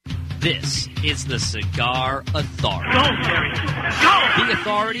This is the Cigar Authority. Go, Jerry. Go! The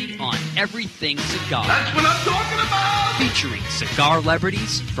authority on everything cigar. That's what I'm talking about! Featuring cigar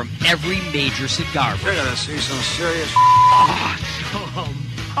celebrities from every major cigar brand. You're gonna see some serious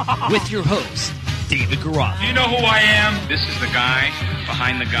With your host, David Garofalo. Do you know who I am? This is the guy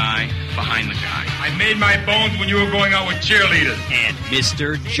behind the guy behind the guy. I made my bones when you were going out with cheerleaders. And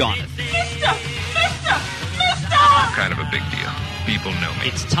Mr. Jonathan. Mister! Kind of a big deal. People know me.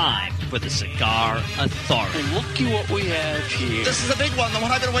 It's time for the Cigar Authority. And looky what we have here. This is the big one, the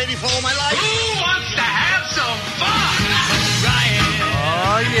one I've been waiting for all my life. Who wants to have some fun?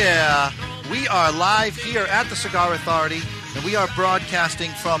 Oh, yeah. We are live here at the Cigar Authority, and we are broadcasting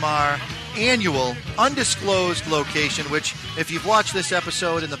from our annual undisclosed location, which, if you've watched this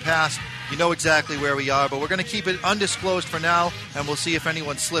episode in the past, you know exactly where we are, but we're going to keep it undisclosed for now, and we'll see if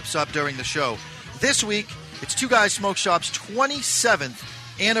anyone slips up during the show. This week, it's Two Guys Smoke Shop's 27th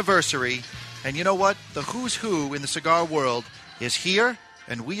anniversary, and you know what? The who's who in the cigar world is here,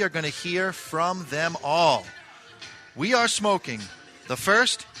 and we are going to hear from them all. We are smoking the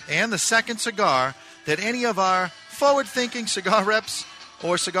first and the second cigar that any of our forward-thinking cigar reps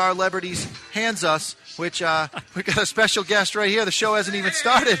or cigar celebrities hands us, which we got a special guest right here. The show hasn't even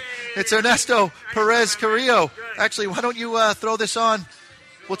started. It's Ernesto Perez-Carrillo. Actually, why don't you throw this on?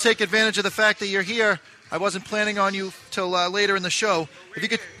 We'll take advantage of the fact that you're here. I wasn't planning on you till later in the show. If you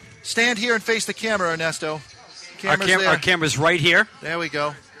could stand here and face the camera, Ernesto. Our camera's right here. There we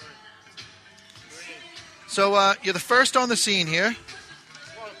go. So you're the first on the scene here.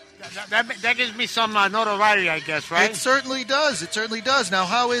 That gives me some notoriety, I guess, right? It certainly does. It certainly does. Now,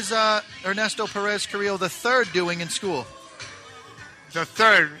 how is Ernesto Perez-Carrillo III doing in school? The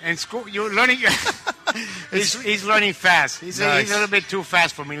third in school. You're learning. he's learning fast. He's a little bit too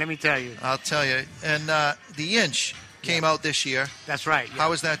fast for me. Let me tell you. I'll tell you. And the Inch came out this year. That's right. Yeah.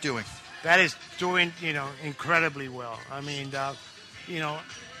 How is that doing? That is doing incredibly well. I mean,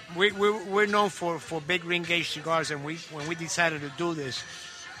 we're known for big ring gauge cigars, and when we decided to do this,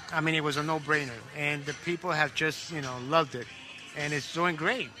 I mean, it was a no-brainer, and the people have just loved it. And it's doing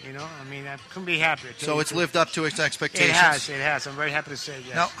great, I mean, I couldn't be happier. So it's lived up to its expectations. It has. I'm very happy to say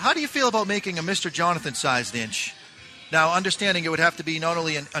yes. Now, how do you feel about making a Mr. Jonathan-sized Inch? Now, understanding it would have to be not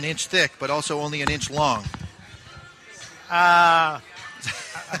only an inch thick, but also only an inch long. Are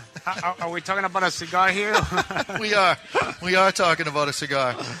we talking about a cigar here? We are. We are talking about a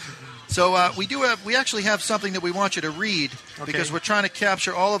cigar. So we actually have something that we want you to read because we're trying to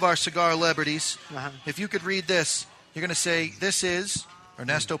capture all of our cigar celebrities. Uh-huh. If you could read this. You're going to say, this is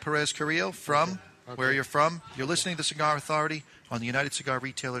Ernesto Perez-Carrillo from where you're from. You're listening to the Cigar Authority on the United Cigar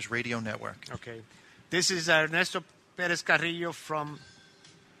Retailers Radio Network. Okay. This is Ernesto Perez-Carrillo from...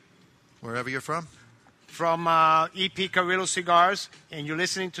 Wherever you're from? From EP Carrillo Cigars, and you're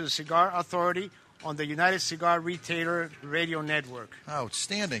listening to the Cigar Authority on the United Cigar Retailer Radio Network.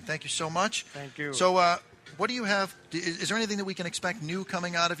 Outstanding. Thank you so much. Thank you. So, what do you have? Is there anything that we can expect new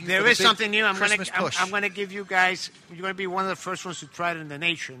coming out of you? There is something new. I'm going to give you guys. You're going to be one of the first ones to try it in the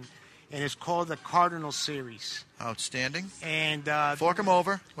nation, and it's called the Cardinal Series. Outstanding. And fork them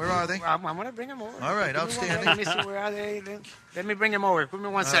over. Where are they? I'm going to bring them over. All right, outstanding. Let me see, where are they? Let me bring them over. Give me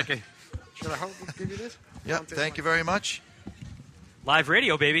one second. Should I give you this? Yep. Thank you very much. Live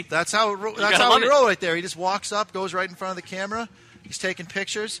radio, baby. That's how we roll right there. He just walks up, goes right in front of the camera. He's taking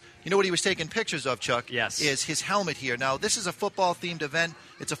pictures. You know what he was taking pictures of, Chuck? Yes. Is his helmet here. Now, this is a football-themed event.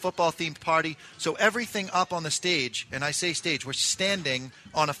 It's a football-themed party. So everything up on the stage, and I say stage, we're standing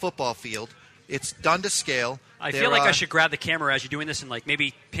on a football field. It's done to scale. I feel like I should grab the camera as you're doing this and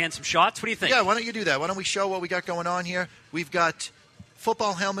maybe pan some shots. What do you think? Yeah, why don't you do that? Why don't we show what we got going on here? We've got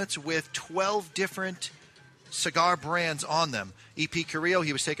football helmets with 12 different cigar brands on them. EP Carrillo,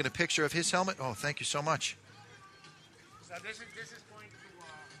 he was taking a picture of his helmet. Oh, thank you so much. So this is going to...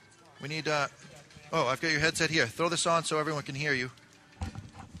 We need... I've got your headset here. Throw this on so everyone can hear you.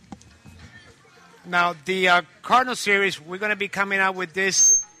 Now, the Cardinal Series, we're going to be coming out with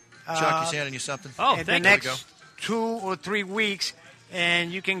this... Chuck, he's handing you something. Oh, in the next 2 or 3 weeks,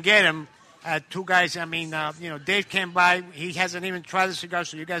 and you can get them at Two Guys. I mean, Dave came by. He hasn't even tried the cigar,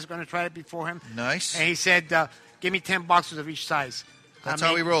 so you guys are going to try it before him. Nice. And he said, give me 10 boxes of each size. That's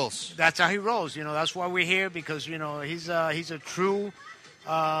how he rolls. That's how he rolls. That's why we're here, because he's a true.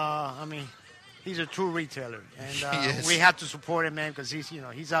 He's a true retailer, and we have to support him, man, because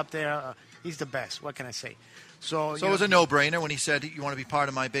he's up there. He's the best. What can I say? So it was a no-brainer when he said, you want to be part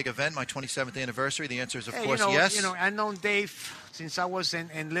of my big event, my 27th anniversary. The answer is, of course, yes. I've known Dave since I was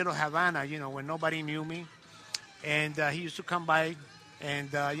in Little Havana, when nobody knew me. And he used to come by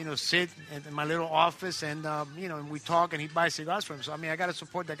and sit in my little office, and and we talk, and he buys cigars from him. So I mean, I got to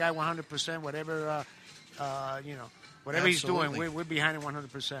support that guy 100%. Whatever whatever he's doing, we're behind him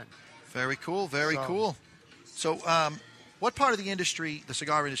 100%. Very cool. Very cool. So, what part of the industry, the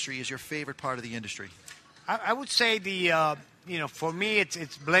cigar industry, is your favorite part of the industry? I would say for me,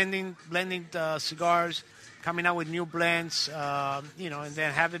 it's blending cigars, coming out with new blends, and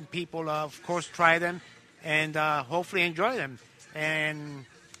then having people, of course, try them and hopefully enjoy them. And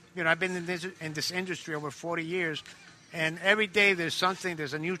I've been in this industry over 40 years, and every day there's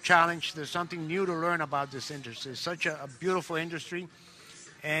a new challenge. There's something new to learn about this industry. It's such a beautiful industry,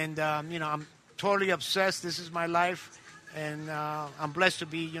 and I'm totally obsessed. This is my life. And I'm blessed to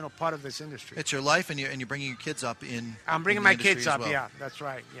be, part of this industry. It's your life, and you're bringing your kids up in. I'm bringing my kids up. Well. Yeah, that's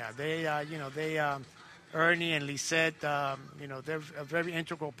right. Yeah, they, Ernie and Lisette, they're a very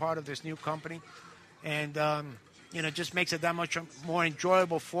integral part of this new company, and it just makes it that much more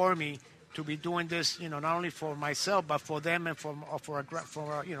enjoyable for me to be doing this. Not only for myself, but for them and for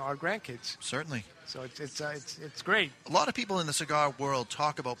our grandkids. Certainly. So it's great. A lot of people in the cigar world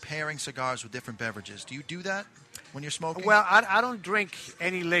talk about pairing cigars with different beverages. Do you do that when you're smoking? Well, I don't drink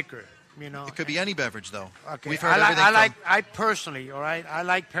any liquor. It could be any beverage, though. Okay. We've heard everything. I personally, all right, I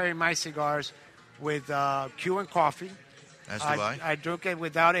like pairing my cigars with Cuban coffee. As do I. I drink it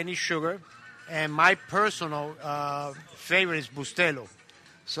without any sugar, and my personal favorite is Bustelo.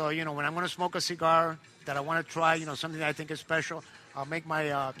 So when I'm going to smoke a cigar that I want to try, something that I think is special, I'll make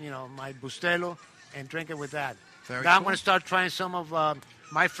my my Bustelo and drink it with that. Very now cool. I'm going to start trying some of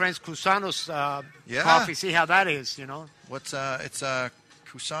my friend's Cusano's coffee. See how that is, What's it's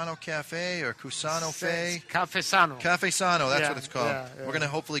Cusano Cafe or Cusano Fe? Cafesano. Cafesano, that's what it's called. Yeah. We're going to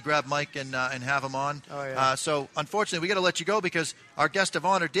hopefully grab Mike and have him on. Oh, yeah. So, unfortunately, we got to let you go because our guest of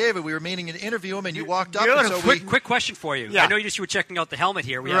honor, David, we were meaning to interview him, and you walked up. And so quick question for you. Yeah. I know you were checking out the helmet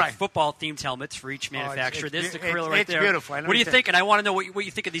here. We have football-themed helmets for each manufacturer. This is the Carrillo right there. It's beautiful. What do you think? And I want to know what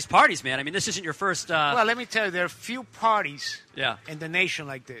you think of these parties, man. I mean, this isn't your first... Well, let me tell you, there are few parties in the nation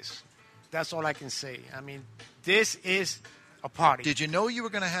like this. That's all I can say. I mean, this is... a party. Did you know you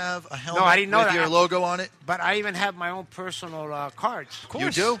were going to have a helmet with your logo on it? But I even have my own personal cards. Of course. You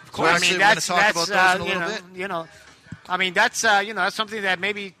do? Of course. We're going to talk about those in a little bit. I mean, that's something that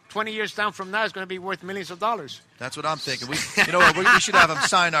maybe 20 years down from now is going to be worth millions of dollars. That's what I'm thinking. We should have them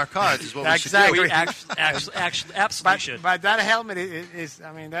sign our cards is what we should do. Actually, absolutely should. But that helmet is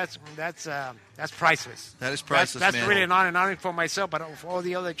that's priceless. That is priceless, that's man. That's really an honor, not only for myself, but for all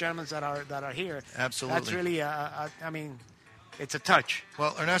the other gentlemen that are here. Absolutely. That's really, it's a touch.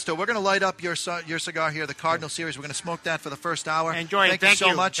 Well, Ernesto, we're going to light up your cigar here, the Cardinal Series. We're going to smoke that for the first hour. Enjoy it. Thank you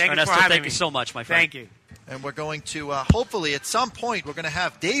so much. Ernesto, thank you so much, my friend. Thank you. And we're going to, hopefully, at some point, we're going to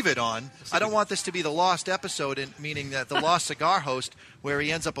have David on. I don't want this to be the lost episode, meaning that the lost cigar host, where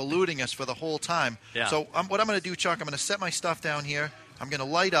he ends up eluding us for the whole time. Yeah. So what I'm going to do, Chuck, I'm going to set my stuff down here. I'm going to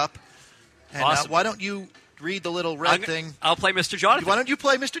light up. And awesome. Why don't you... read the little red thing. I'll play Mr. Jonathan. Why don't you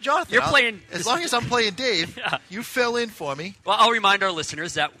play Mr. Jonathan? You're playing... As long as I'm playing Dave, you fill in for me. Well, I'll remind our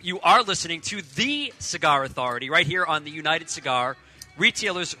listeners that you are listening to the Cigar Authority right here on the United Cigar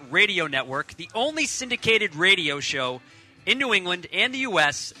Retailers Radio Network, the only syndicated radio show in New England and the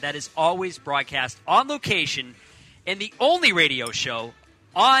U.S. that is always broadcast on location, and the only radio show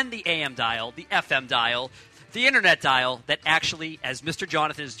on the AM dial, the FM dial, the Internet dial that actually, as Mr.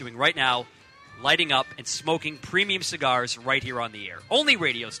 Jonathan is doing right now, lighting up and smoking premium cigars right here on the air. Only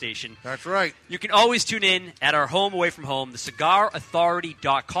radio station. That's right. You can always tune in at our home away from home,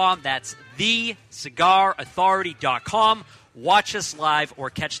 thecigarauthority.com. That's thecigarauthority.com. Watch us live or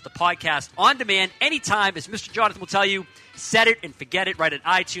catch the podcast on demand anytime. As Mr. Jonathan will tell you, set it and forget it right at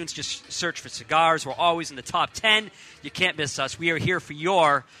iTunes. Just search for Cigars. We're always in the top 10. You can't miss us. We are here for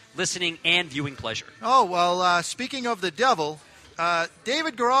your listening and viewing pleasure. Oh, well, speaking of the devil,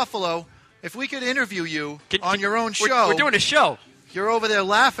 David Garofalo, if we could interview you on your own show. We're doing a show. You're over there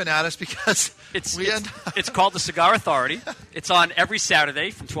laughing at us because it's called the Cigar Authority. It's on every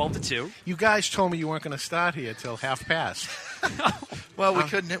Saturday from 12 to 2. You guys told me you weren't going to start here till 1:30. Well, we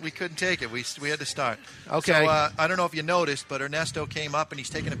couldn't take it. We had to start. Okay. So I don't know if you noticed, but Ernesto came up and he's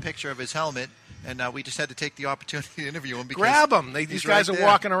taking a picture of his helmet, and we just had to take the opportunity to interview him. Because grab them. These guys are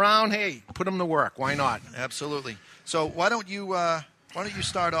walking around. Hey, put them to work. Why not? Absolutely. So why don't you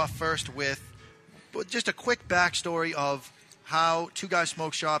start off first with just a quick backstory of how Two Guys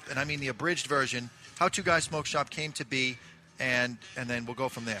Smoke Shop, and I mean the abridged version, how Two Guys Smoke Shop came to be, and then we'll go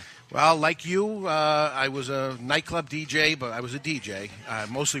from there. Well, like you, I was a nightclub DJ, but I was a DJ,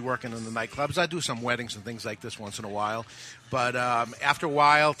 mostly working in the nightclubs. I do some weddings and things like this once in a while. But after a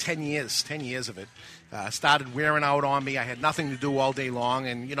while, 10 years of it, started wearing out on me. I had nothing to do all day long.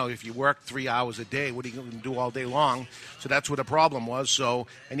 And, if you work 3 hours a day, what are you going to do all day long? So that's what the problem was. So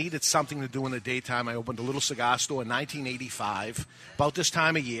I needed something to do in the daytime. I opened a little cigar store in 1985, about this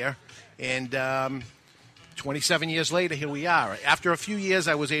time of year. And 27 years later, here we are. After a few years,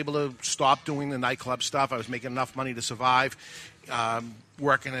 I was able to stop doing the nightclub stuff. I was making enough money to survive,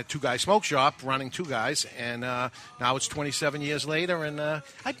 working at a two-guy smoke shop, running two guys. And now it's 27 years later, and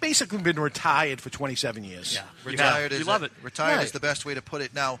I've basically been retired for 27 years. Yeah, retired. You love it. Retired is the best way to put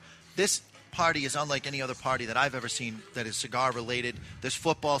it. Now, this party is unlike any other party that I've ever seen that is cigar-related. There's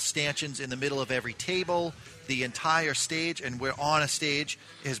football stanchions in the middle of every table. The entire stage, and we're on a stage,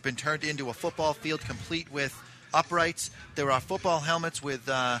 has been turned into a football field complete with uprights. There are football helmets with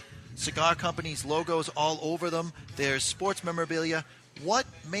cigar companies' logos all over them. There's sports memorabilia. What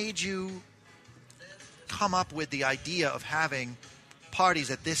made you come up with the idea of having parties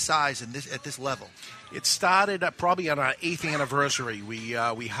at this size and at this level? It started probably on our 8th anniversary.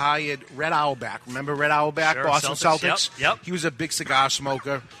 We hired Red Auerbach. Remember Red Auerbach, sure, Boston Celtics? Yep. He was a big cigar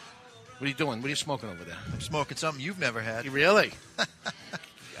smoker. What are you doing? What are you smoking over there? I'm smoking something you've never had. Really?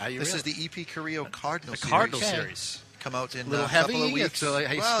 This is the EP Carrillo Cardinal Series. Cardinal Series. Come out in a little a heavy. couple of weeks.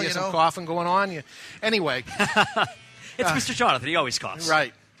 I see some coughing going on. Anyway. It's Mr. Jonathan. He always coughs.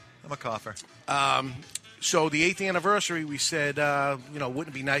 Right. I'm a cougher. So the 8th anniversary, we said, wouldn't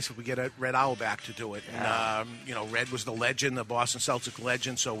it be nice if we get a Red Auerbach to do it? And, Red was the legend, the Boston Celtics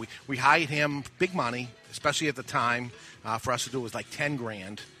legend. So we hired him, big money, especially at the time. For us to do it was like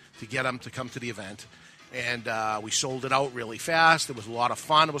 $10,000 to get him to come to the event. And we sold it out really fast. It was a lot of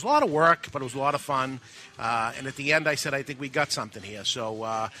fun. It was a lot of work, but it was a lot of fun. And at the end, I said, I think we got something here.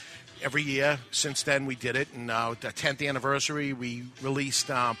 So every year since then, we did it. And the 10th anniversary, we released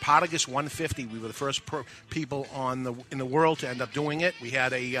Partagas 150. We were the first people in the world to end up doing it. We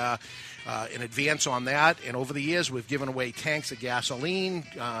had an advance on that. And over the years, we've given away tanks of gasoline,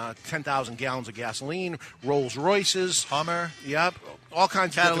 10,000 gallons of gasoline, Rolls Royces. Hummer. Yep. All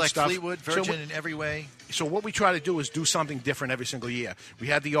kinds of different stuff. Fleetwood, Virgin in every way. So what we try to do is do something different every single year. We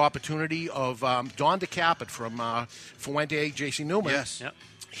had the opportunity of Don DeCapit from Fuente, JC Newman. Yes. Yep.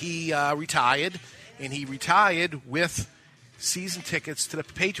 He retired, and he retired with season tickets to the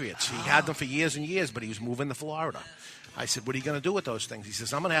Patriots. He had them for years and years, but he was moving to Florida. I said, what are you going to do with those things? He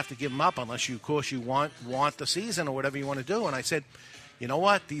says, I'm going to have to give them up unless you, of course, you want the season or whatever you want to do. And I said, you know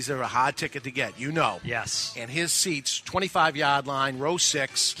what? These are a hard ticket to get. Yes. And his seats, 25-yard line, row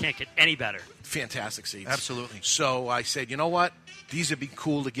 6. Can't get any better. Fantastic seats. Absolutely. So I said, you know what? These would be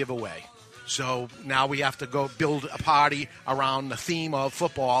cool to give away. So now we have to go build a party around the theme of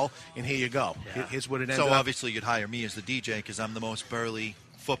football, and here you go. Yeah. Here's what it ended up. So obviously you'd hire me as the DJ because I'm the most burly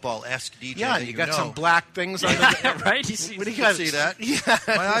football-esque DJ. Yeah, that you got know. some black things on the right? What do you got? See that? Yeah.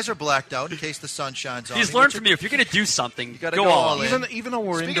 My eyes are blacked out in case the sun shines on me. He's learned from you. If you're going to do something, you got to go all in. Even though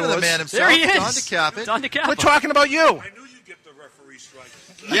we're Speaking indoors. of the man himself, there he is. Don DeCapit. Don DeCapit. We're talking about you. I knew you'd get the referee strike.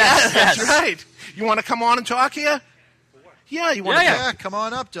 Yes, That's right. You want to come on and talk here? Yeah, you want to Yeah, come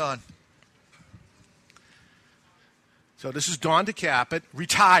on up, Don. So this is Don DeCapit,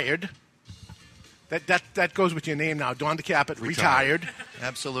 retired. That goes with your name now, Don DeCapit, retired.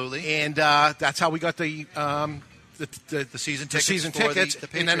 Absolutely. And that's how we got the season tickets. The season tickets, the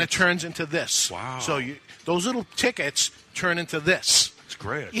and then it turns into this. Wow. So those little tickets turn into this. It's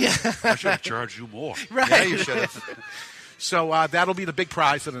great. Yeah. I should have charged you more. Right. Yeah, you should have. So that'll be the big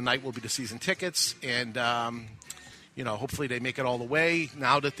prize for the night. Will be the season tickets, and hopefully they make it all the way.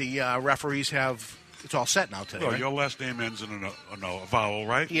 Now that the referees have, it's all set now today. Well, right? your last name ends in a vowel,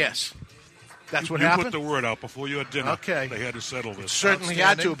 right? Yes. That's what you happened? put the word out before you had dinner. Okay. They had to settle this. Certainly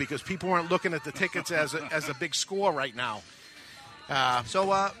had to, because people weren't looking at the tickets as a big score right now. So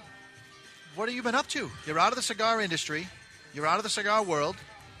what have you been up to? You're out of the cigar industry. You're out of the cigar world.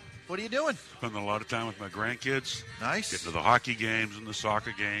 What are you doing? Spending a lot of time with my grandkids. Nice. Getting to the hockey games and the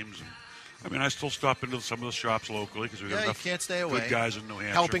soccer games. And, I still stop into some of the shops locally because we've got enough you can't stay away. good guys in New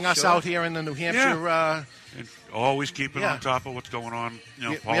Hampshire. Helping us out here in the New Hampshire. And always keeping on top of what's going on,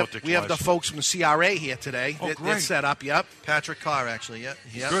 politics-wise. We have the folks from the CRA here today. Oh, They're set up, yep. Patrick Carr, actually, yep.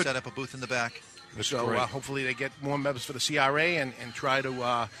 He's set up a booth in the back. So hopefully they get more members for the CRA and try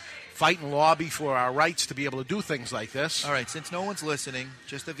to fight and lobby for our rights to be able to do things like this. All right, since no one's listening,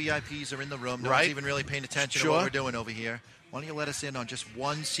 just the VIPs are in the room. No one's even really paying attention to what we're doing over here. Why don't you let us in on just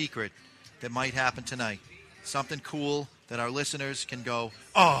one secret that might happen tonight? Something cool that our listeners can go,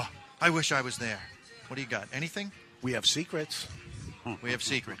 oh, I wish I was there. What do you got? Anything? We have secrets. We have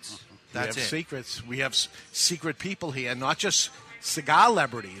secrets. That's it. Secrets. We have secret people here, not just cigar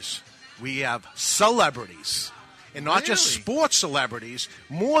celebrities. We have celebrities. And not just sports celebrities,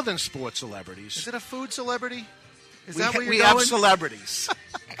 more than sports celebrities. Is it a food celebrity? Is we that what you're we going? have celebrities.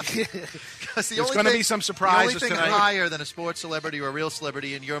 There's going to be some surprises tonight. The only thing higher than a sports celebrity or a real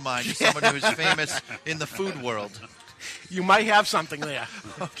celebrity in your mind is someone who's famous in the food world. You might have something there.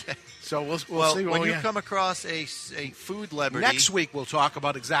 Okay. So we'll see. When you come across a food celebrity. Next week we'll talk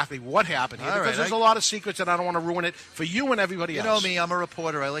about exactly what happened here. Because there's a lot of secrets and I don't want to ruin it for you and everybody else. You know me, I'm a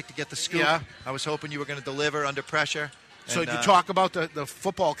reporter. I like to get the scoop. Yeah. I was hoping you were going to deliver under pressure. So you talk about the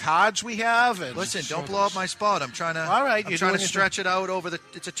football cards we have? And listen, don't blow up my spot. I'm trying to. All right, I'm trying to stretch it out over the.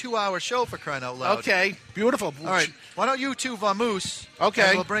 It's a 2-hour show for crying out loud. Okay, beautiful. All right, why don't you two vamoose? Okay,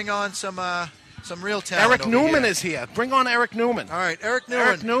 and we'll bring on some real talent. Eric Newman is here. Bring on Eric Newman. All right, Eric Newman.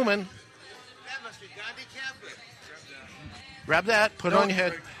 Eric Newman. Grab that. Put it on your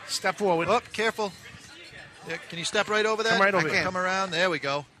head. Step forward. Oh, careful. Yeah, can you step right over that? Come right over here. Come around. There we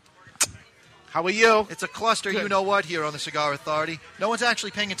go. How are you? It's a cluster, Good. you know what, here on the Cigar Authority. No one's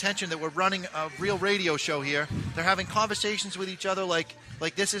actually paying attention that we're running a real radio show here. They're having conversations with each other like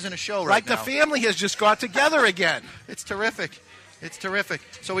this isn't a show right now. Like the family has just got together again. It's terrific. It's terrific.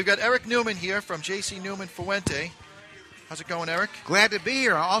 So we've got Eric Newman here from JC Newman Fuente. How's it going, Eric? Glad to be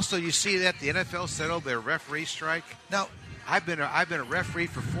here. Also, you see that the NFL settled their referee strike. Now, I've been a referee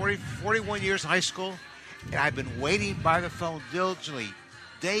for 41 years in high school, and I've been waiting by the phone diligently,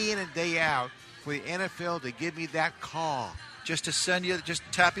 day in and day out, for the NFL to give me that call. Just to send you, just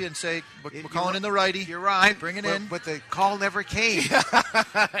tap you and say, we're calling in the righty. You're right. Bring it in. But the call never came.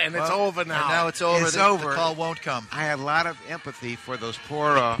 And it's over now. And now it's over. It's over. The call won't come. I had a lot of empathy for those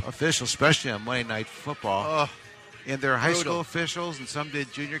poor officials, especially on Monday Night Football. And they're high school officials, and some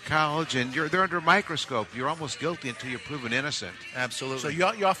did junior college, and they're under a microscope. You're almost guilty until you're proven innocent. Absolutely. So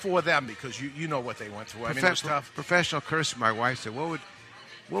you're for them because you know what they went through. I mean, it was tough. Professional courtesy. My wife said, What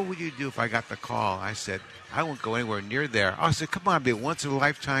would you do if I got the call? I said, I won't go anywhere near there. I said, come on, it'd be a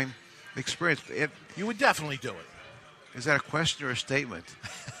once-in-a-lifetime experience. You would definitely do it. Is that a question or a statement?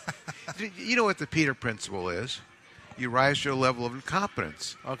 You know what the Peter principle is? You rise to a level of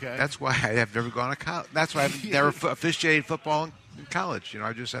incompetence. Okay. That's why I have never gone to college. That's why I've never officiated football in college. You know,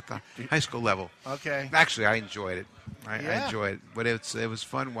 I just at the high school level. Okay. Actually, I enjoyed it. I enjoyed it. But it was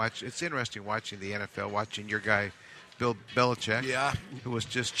fun watching. It's interesting watching the NFL, watching your guy, Bill Belichick, who was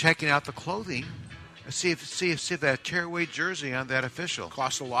just checking out the clothing, see if that tearaway jersey on that official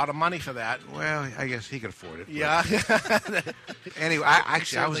cost a lot of money for that. Well, I guess he could afford it. Yeah. Anyway,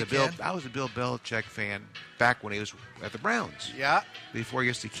 I was a Bill Belichick fan back when he was at the Browns. Yeah. Before he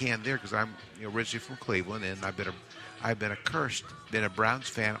gets to Cannes there, because I'm originally from Cleveland, and I've been a Browns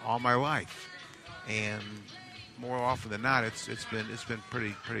fan all my life, and more often than not, it's been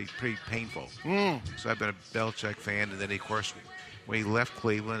pretty painful. So I've been a Belichick fan, and then of course when he left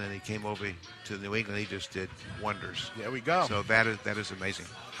Cleveland and he came over to New England, he just did wonders. There we go. So that is amazing.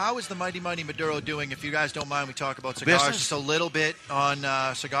 How is the Mighty Maduro doing? If you guys don't mind, we talk about cigars just a little bit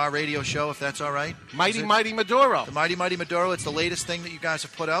on Cigar Radio Show, if that's all right. Mighty Maduro. The Mighty Maduro. It's the latest thing that you guys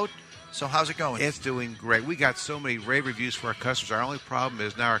have put out. So how's it going? It's doing great. We got so many rave reviews for our customers. Our only problem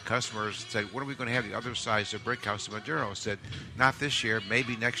is now our customers said, when are we going to have the other size of Brick House in Maduro? I said, not this year,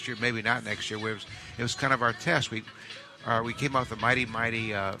 maybe next year, maybe not next year. It was kind of our test. We came out with the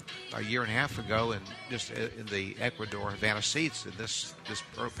Mighty a year and a half ago, and just in the Ecuador Havana seats. And this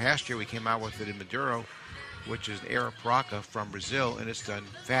past year we came out with it in Maduro, which is Arapiraca from Brazil, and it's done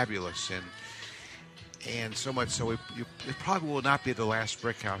fabulous. And so much so, it probably will not be the last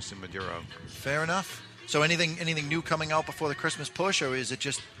Brick House in Maduro. Fair enough. So anything new coming out before the Christmas push, or is it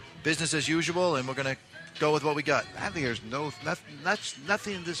just business as usual, and we're going to go with what we got? I think there's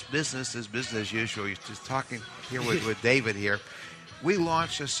nothing in this business is business as usual. You're just talking here with David here. We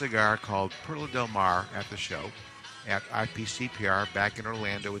launched a cigar called Perla Del Mar at the show at IPCPR back in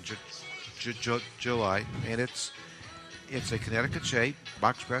Orlando in July, and it's a Connecticut shape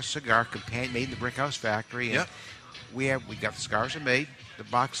box press cigar companion made in the Brick House factory. And we got the cigars are made. The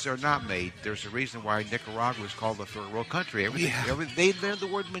boxes are not made. There's a reason why Nicaragua is called the third world country. They learned the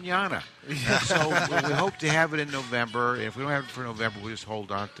word mañana. So we hope to have it in November. If we don't have it for November, we just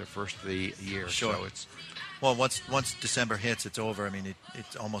hold on to first of the year. Sure. So it's once December hits, it's over. I mean,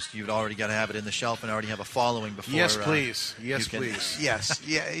 it's almost you've already got to have it in the shelf and already have a following before. Yes, please. Yes, please. Yes.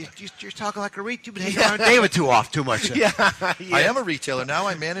 Yeah. You're talking like a retailer. You've been hanging around David too much. Yeah. I am a retailer now.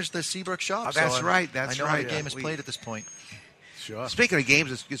 I manage the Seabrook shop. Oh, that's right. I know how the game is played at this point. Sure. Speaking of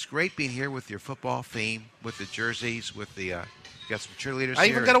games, it's great being here with your football theme, with the jerseys, with the you got some cheerleaders. I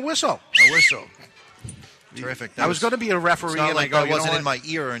even got a whistle. A whistle. Terrific. I was going to be a referee, it's not and like I that wasn't in my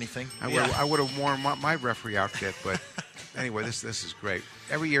ear or anything. I would have worn my referee outfit, but anyway, this is great.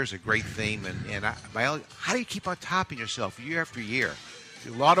 Every year is a great theme, and how do you keep on topping yourself year after year? A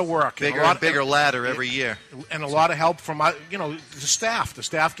lot of work, bigger ladder every year, and a lot of help from the staff. The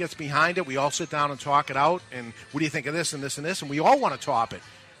staff gets behind it. We all sit down and talk it out. And what do you think of this and this and this? And we all want to top it.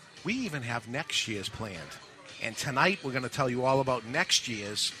 We even have next year's planned. And tonight we're going to tell you all about next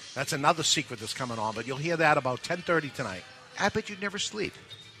year's. That's another secret that's coming on, but you'll hear that about 10:30 tonight. I bet you never sleep.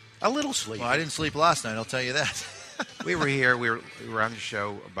 A little sleep. Well, I didn't sleep last night. I'll tell you that. We were here. We were on the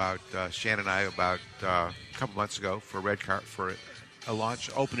show about Shannon and I about a couple months ago for a launch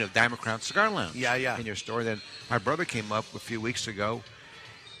opening of Diamond Crown Cigar Lounge. Yeah. In your store. Then my brother came up a few weeks ago,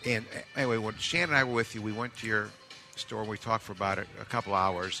 and anyway, when Shannon and I were with you, we went to your store and we talked for about a couple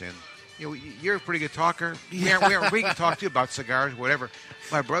hours. And you're a pretty good talker. We can talk to you about cigars, whatever.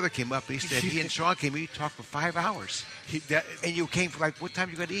 My brother came up. He said he and Sean came in. You talked for 5 hours. And you came for what time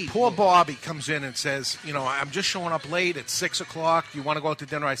you going to eat? Poor Bobby comes in and says, I'm just showing up late. It's 6 o'clock. You want to go out to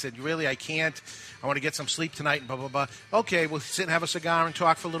dinner? I said, really, I can't. I want to get some sleep tonight and blah, blah, blah. Okay, we'll sit and have a cigar and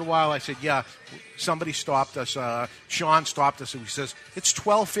talk for a little while. I said, yeah. Somebody stopped us. Sean stopped us, and he says, it's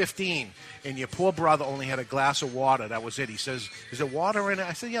 12:15, and your poor brother only had a glass of water. That was it. He says, is there water in it?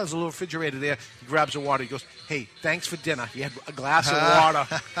 I said, yeah, there's a little refrigerator there. He grabs the water. He goes, hey, thanks for dinner. He had a glass of water,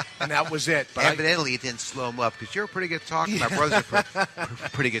 and that was it. But evidently, it didn't slow him up, because you're a pretty good talker. My brother's a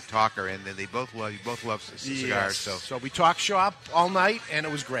pretty good talker, and they both love cigars. Yes. So we talked shop all night, and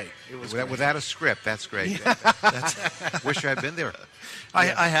it was great. It was without a script. That's great. Wish I had been there.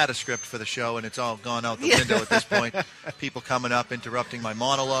 I had a script for the show, and it's all gone out the window at this point. People coming up, interrupting my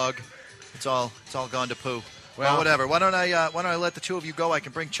monologue. It's all gone to poo. Well, whatever. Why don't I let the two of you go? I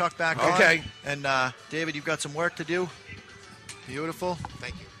can bring Chuck back on. Okay. And David, you've got some work to do. Beautiful.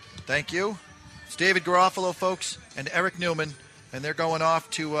 Thank you. It's David Garofalo, folks, and Eric Newman, and they're going off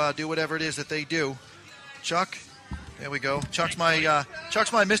to do whatever it is that they do. Chuck, there we go. Chuck's my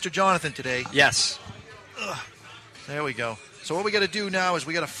Mr. Jonathan today. Yes. There we go. So what we got to do now is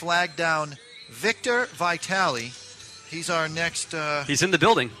we got to flag down Victor Vitale. He's our next... he's in the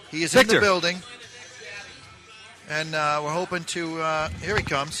building. He is Victor. in the building. And we're hoping to... here he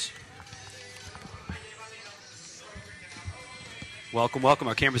comes. Welcome.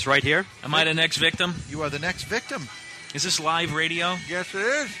 Our camera's right here. Am I the next victim? You are the next victim. Is this live radio? Yes, it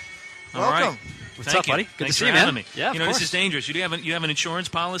is. All Welcome. Right. What's up, buddy? Good to see you, man. Me. Yeah, this is dangerous. You have an insurance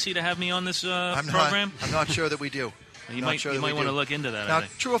policy to have me on this program? I'm not sure that we do. You might want to look into that. Now,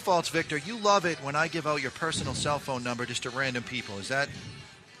 true or false, Victor, you love it when I give out your personal cell phone number just to random people. Is that...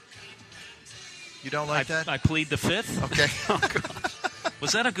 You don't like that? I plead the fifth. Okay.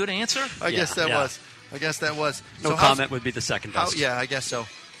 Was that a good answer? I guess that was. No comment would be the second best. Yeah, I guess so.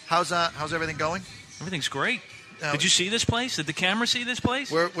 How's everything going? Everything's great. Did you see this place? Did the camera see this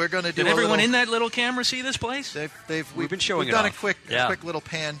place? We're going to do. Did everyone in that little camera see this place? We've been showing it. We've done a quick little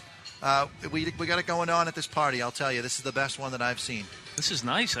pan. We got it going on at this party. I'll tell you, this is the best one that I've seen. This is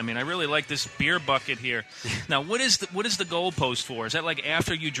nice. I mean, I really like this beer bucket here. Now, what is the goalpost for? Is that like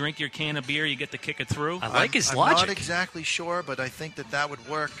after you drink your can of beer, you get to kick it through? I like his logic. I'm not exactly sure, but I think that would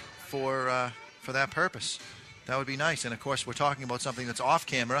work for that purpose. That would be nice. And, of course, we're talking about something that's off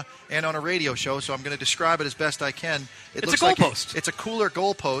camera and on a radio show, so I'm going to describe it as best I can. It's a goalpost. It's a cooler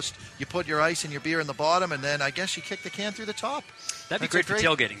goalpost. You put your ice and your beer in the bottom, and then I guess you kick the can through the top. That'd be great for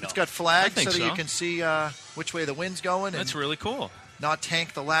tailgating, though. It's got flags so that you can see which way the wind's going. That's really cool. Not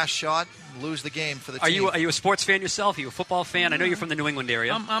tank the last shot, lose the game for the team. Are you a sports fan yourself? Are you a football fan? I know you're from the New England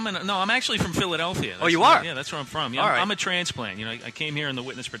area. I'm actually from Philadelphia. You are? Yeah, that's where I'm from. Yeah, all right. I'm a transplant. I came here in the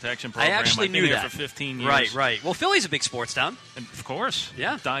witness protection program. I actually knew that. I've been here for 15 years. Right. Well, Philly's a big sports town. And of course.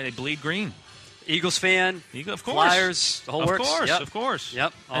 Yeah. They bleed green. Eagles fan. Of course. Flyers. The whole works. Of course.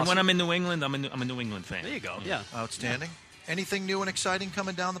 Yep. Awesome. And when I'm in New England, I'm a New England fan. There you go. Yeah. Outstanding. Anything new and exciting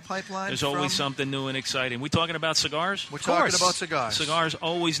coming down the pipeline? There's always something new and exciting. We talking about cigars? We're talking about cigars. Cigars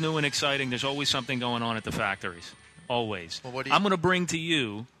always new and exciting. There's always something going on at the factories. Always. Well, I'm going to bring to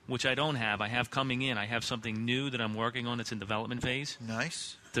you, which I don't have. I have coming in. I have something new that I'm working on. It's in development phase.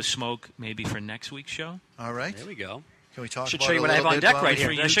 Nice. To smoke maybe for next week's show. All right. There we go. Can we talk should about show you what I have on deck right here.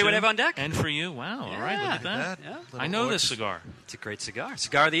 Did I show you what I have on deck? And for you. Wow. Yeah, all right. Look at that. Yeah. I know this cigar. It's a great cigar.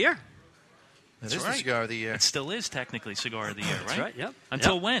 Cigar of the year. That's right. The cigar of the year. It still is technically cigar of the year, right? That's right. Yep.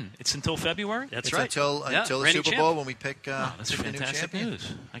 Until when? It's until February. That's right. Until the Super Bowl when we pick. That's pick fantastic the new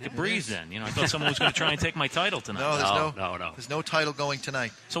news. I could breathe then. I thought someone was going to try and take my title tonight. No. There's no title going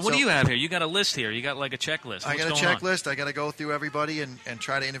tonight. So what do you have here? You got a list here. You got like a checklist. I got a checklist. I got to go through everybody and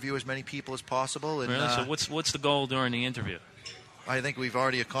try to interview as many people as possible. And, really? So what's the goal during the interview? I think we've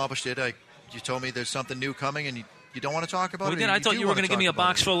already accomplished it. I you told me there's something new coming, and you don't want to talk about it? We did. I thought you were going to give me a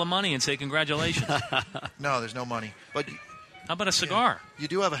box full of money and say congratulations. No, there's no money. But how about a cigar? You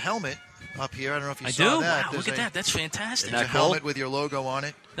do have a helmet up here. I don't know if you saw do? that. Wow, look at that. That's fantastic. There's a helmet with your logo on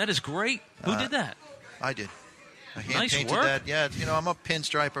it. That is great. Who did that? I did. I nice hand-painted work. that. Yeah, I'm a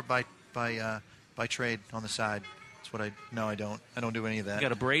pinstriper by trade on the side. That's what I... No, I don't. I don't do any of that. You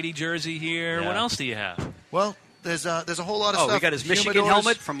got a Brady jersey here. Yeah. What else do you have? Well... There's a whole lot of stuff. We got his Michigan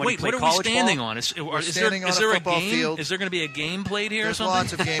helmet from when he played college ball. Wait, what are we standing on? Is there a game? Field. Is there going to be a game played here There's or something?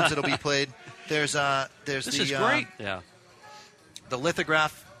 Lots of games that'll be played. This is great. The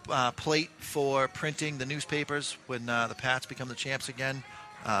lithograph plate for printing the newspapers when the Pats become the champs again.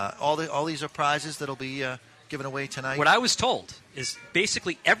 All these are prizes that'll be given away tonight. What I was told is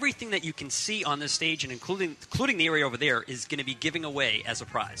basically everything that you can see on this stage, and including the area over there, is going to be giving away as a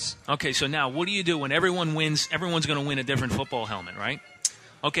prize. Okay, so now what do you do when everyone wins? Everyone's going to win a different football helmet, right?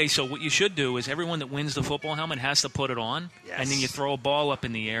 Okay, so what you should do is everyone that wins the football helmet has to put it on, and then you throw a ball up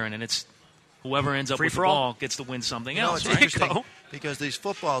in the air, and then it's whoever ends up with the ball gets to win something else. It's interesting because these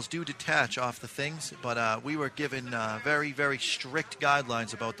footballs do detach off the things, but we were given very, very strict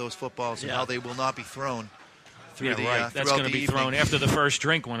guidelines about those footballs and how they will not be thrown. That's going to be thrown after the first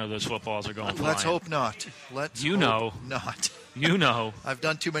drink. One of those footballs are going flying. Let's hope not. You know. I've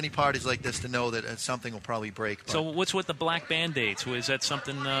done too many parties like this to know that something will probably break. But. So what's with the black Band-Aids? Is that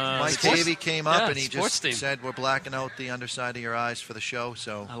something... Mike Davey came up and he just said, we're blacking out the underside of your eyes for the show.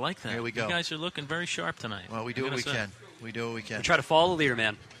 So I like that. Here we go. You guys are looking very sharp tonight. Well, we do what we can. We do what we can. We try to follow the leader,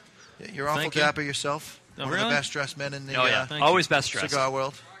 man. You're awful dapper yourself. Oh, One of the best dressed men in the always best dressed cigar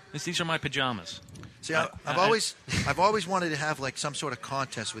world. These are my pajamas. See, I've always wanted to have like some sort of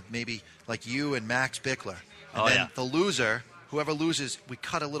contest with maybe like you and Max Bickler, and then the loser, whoever loses, we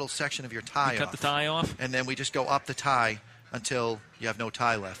cut a little section of your tie off. Cut the tie off, and then we just go up the tie until you have no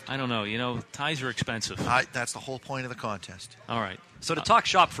tie left. I don't know. Ties are expensive. That's the whole point of the contest. All right. So to talk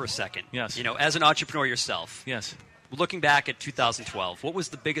shop for a second. Yes. As an entrepreneur yourself. Yes. Looking back at 2012, what was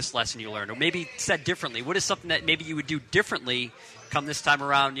the biggest lesson you learned? Or maybe said differently, what is something that maybe you would do differently come this time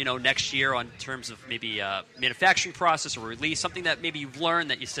around, next year on terms of maybe manufacturing process or release, something that maybe you've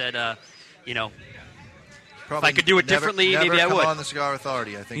learned that you said, Probably if I could do it differently, maybe I would. Come on the Cigar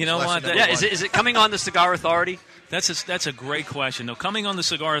Authority, I think. You know what? Is it coming on the Cigar Authority? That's a great question. No, coming on the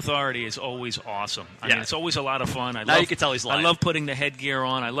Cigar Authority is always awesome. I mean, it's always a lot of fun. You can tell he's lying. I love putting the headgear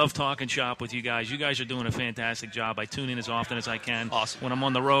on. I love talking shop with you guys. You guys are doing a fantastic job. I tune in as often as I can. Awesome. When I'm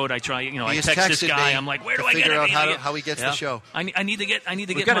on the road, I try. I text this guy. I'm like, where do I get figure out how he gets the show? I need to get.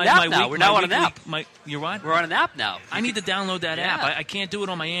 We've got an app now. We're now on an app. You're what? We're on an app now. I need to download that app. I can't do it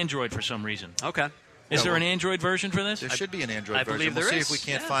on my Android for some reason. Okay. Is there an Android version for this? There should be an Android version. Believe there we'll see is. if we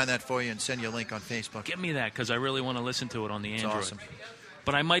can't find that for you and send you a link on Facebook. Get me that because I really want to listen to it on the Android. Awesome.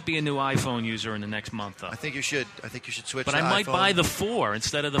 But I might be a new iPhone user in the next month, though. I think you should. Switch. But to I might iPhone. buy the 4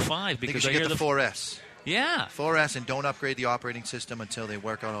 instead of the 5 because I hear the 4S. Yeah, 4S, and don't upgrade the operating system until they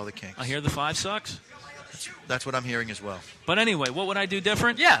work out all the kinks. I hear the 5 sucks. That's what I'm hearing as well. But anyway, what would I do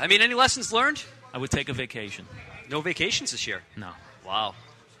different? Yeah, any lessons learned? I would take a vacation. No vacations this year? No. Wow.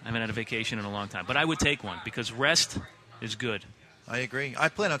 I haven't had a vacation in a long time. But I would take one because rest is good. I agree. I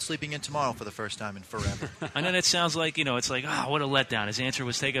plan on sleeping in tomorrow for the first time in forever. I know that sounds like, it's like, what a letdown. His answer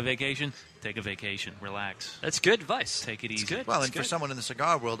was take a vacation. Take a vacation. Relax. That's good advice. Take it easy. Good. Well, for someone in the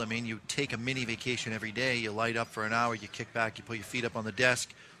cigar world, you take a mini vacation every day. You light up for an hour. You kick back. You put your feet up on the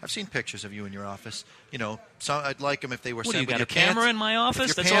desk. I've seen pictures of you in your office. I'd like them if they were What, sent you got with a your camera pants. in my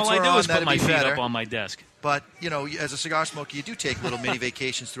office? If your That's pants all I were do on, is put that'd my be feet better. up on my desk. But, as a cigar smoker, you do take little mini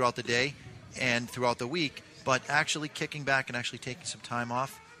vacations throughout the day and throughout the week. But actually kicking back and actually taking some time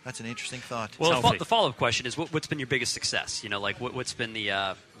off, that's an interesting thought. Well, the follow-up question is, what's been your biggest success? What's been the,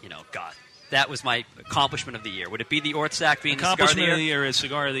 God, that was my accomplishment of the year. Would it be the Ortsac being the Cigar of the Year? Accomplishment of the year is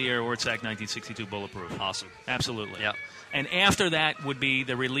Cigar of the Year, Ortsac 1962 Bulletproof. Awesome. Absolutely. Yeah. And after that would be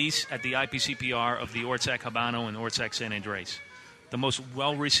the release at the IPCPR of the Ortsac Habano and Ortsac San Andres. The most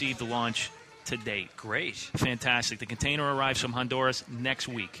well-received launch to date. Great. Fantastic. The container arrives from Honduras next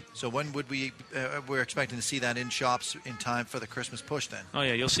week. So when would we're expecting to see that in shops in time for the Christmas push then? Oh,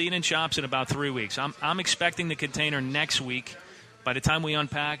 yeah. You'll see it in shops in about 3 weeks. I'm expecting the container next week. By the time we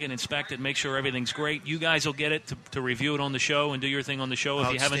unpack and inspect it, make sure everything's great, you guys will get it to review it on the show and do your thing on the show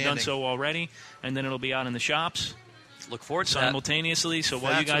if you haven't done so already. And then it'll be out in the shops. Look forward to simultaneously. So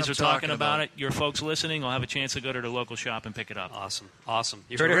while you guys are talking about it, your folks listening will have a chance to go to the local shop and pick it up. Awesome.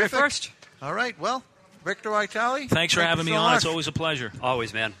 You heard it here first. All right. Well, Victor Vitale, thanks for having me on. It's always a pleasure.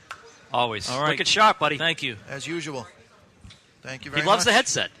 Always, man. Always. All right. Look at sharp, buddy. Thank you. As usual. Thank you very much. He loves the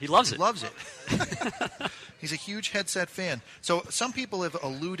headset. He loves it. He loves it. He's a huge headset fan. So some people have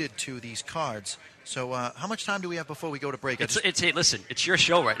alluded to these cards. So how much time do we have before we go to break? Hey, listen, it's your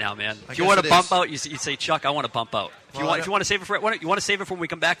show right now, man. If you want to bump out, you say, Chuck, I want to bump out. If you want to save it for when we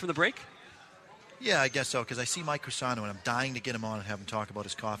come back from the break? Yeah, I guess so, because I see Mike Cusano, and I'm dying to get him on and have him talk about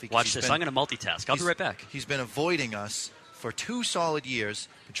his coffee. Watch this. I'm going to multitask. I'll be right back. He's been avoiding us for 2 solid years.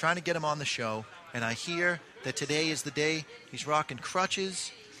 Been trying to get him on the show, and I hear that today is the day. He's rocking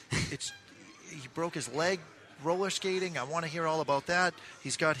crutches. He broke his leg roller skating. I want to hear all about that.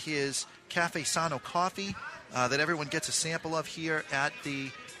 He's got his Cafe Sano coffee that everyone gets a sample of here at the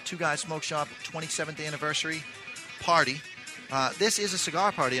Two Guys Smoke Shop 27th anniversary party. This is a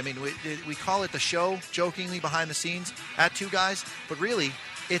cigar party. I mean, we call it the show, jokingly, behind the scenes at Two Guys, but really,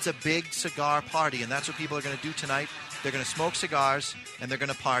 it's a big cigar party, and that's what people are going to do tonight. They're going to smoke cigars, and they're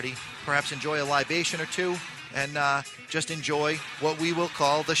going to party, perhaps enjoy a libation or two, and just enjoy what we will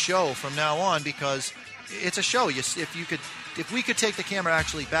call the show from now on, because it's a show. If we could take the camera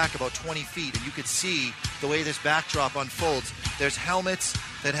actually back about 20 feet and you could see the way this backdrop unfolds, there's helmets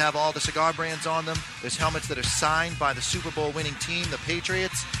that have all the cigar brands on them. There's helmets that are signed by the Super Bowl winning team, the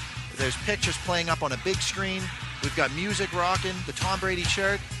Patriots. There's pictures playing up on a big screen. We've got music rocking, the Tom Brady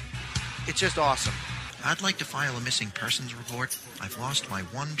shirt. It's just awesome. I'd like to file a missing persons report. I've lost my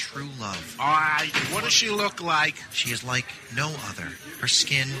one true love. All right, what does she look like? She is like no other. Her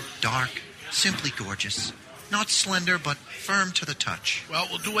skin, dark, simply gorgeous. Not slender, but firm to the touch. Well,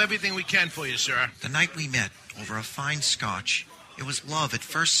 we'll do everything we can for you, sir. The night we met, over a fine scotch, it was love at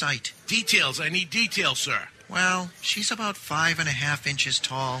first sight. Details. I need details, sir. Well, she's about 5.5 inches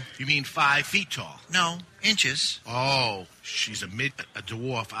tall. You mean 5 feet tall? No, inches. Oh, she's a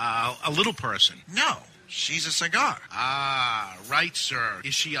dwarf, a little person. No, she's a cigar. Ah, right, sir.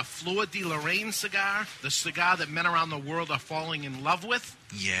 Is she a Fleur de Lorraine cigar? The cigar that men around the world are falling in love with?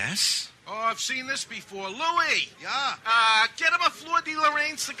 Yes. Oh, I've seen this before. Louis! Yeah? Get him a Fleur de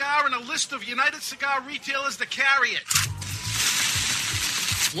Lorraine cigar and a list of United Cigar retailers to carry it.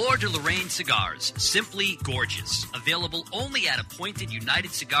 Fleur de Lorraine Cigars. Simply gorgeous. Available only at appointed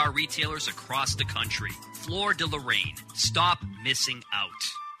United Cigar retailers across the country. Fleur de Lorraine. Stop missing out.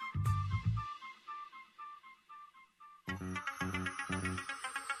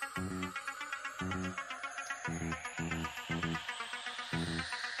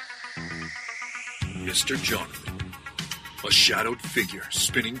 Mr. Jonathan, a shadowed figure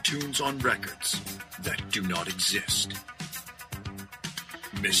spinning tunes on records that do not exist.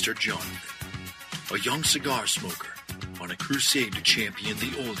 Mr. Jonathan, a young cigar smoker on a crusade to champion the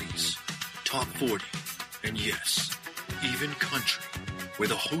oldies, top 40, and yes, even country,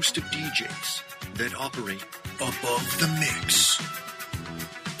 with a host of DJs that operate above the mix.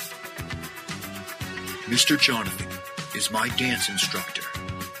 Mr. Jonathan is my dance instructor.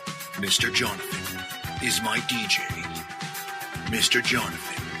 Mr. Jonathan is my DJ. Mr.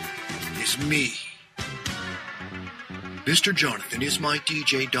 Jonathan is me. Mr. Jonathan is my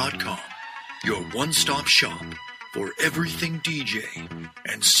DJ.com, your one-stop shop for everything DJ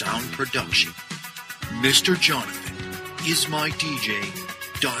and sound production. Mr. Jonathan is my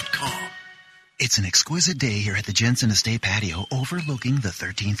DJ.com. It's an exquisite day here at the Jensen Estate patio overlooking the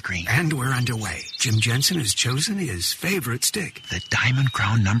 13th green. And we're underway. Jim Jensen has chosen his favorite stick. The Diamond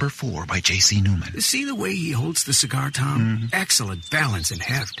Crown No. 4 by JC Newman. See the way he holds the cigar, Tom? Mm-hmm. Excellent balance and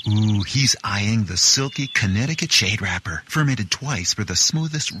heft. Ooh, he's eyeing the silky Connecticut shade wrapper. Fermented twice for the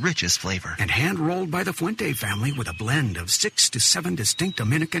smoothest, richest flavor. And hand-rolled by the Fuente family with a blend of 6 to 7 distinct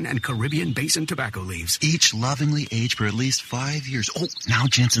Dominican and Caribbean basin tobacco leaves. Each lovingly aged for at least 5 years. Oh, now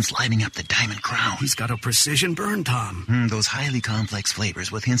Jensen's lighting up the Diamond Crown. He's got a precision burn, Tom. Those highly complex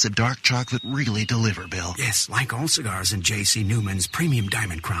flavors with hints of dark chocolate really deliver, Bill. Yes, like all cigars in JC Newman's premium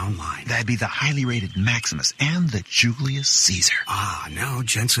Diamond Crown line. That'd be the highly rated Maximus and the Julius Caesar. Ah, now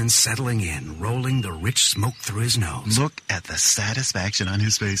Jensen's settling in, rolling the rich smoke through his nose. Look at the satisfaction on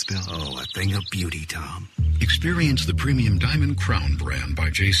his face, Bill. Oh, a thing of beauty, Tom. Experience the premium Diamond Crown brand by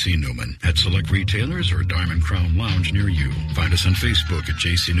JC Newman at select retailers or Diamond Crown Lounge near you. Find us on Facebook at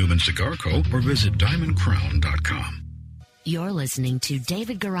JC Newman Cigar Co. or visit diamondcrown.com. You're listening to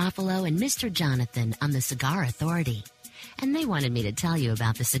David Garofalo and Mr. Jonathan on the Cigar Authority. And they wanted me to tell you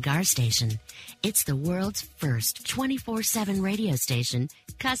about the Cigar Station. It's the world's first 24/7 radio station,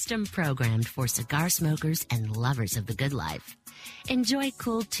 custom programmed for cigar smokers and lovers of the good life. Enjoy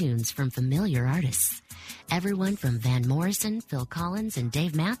cool tunes from familiar artists. Everyone from Van Morrison, Phil Collins, and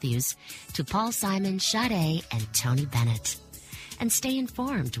Dave Matthews to Paul Simon, Sade, and Tony Bennett. and stay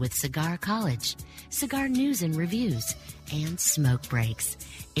informed with Cigar College, cigar news and reviews, and smoke breaks,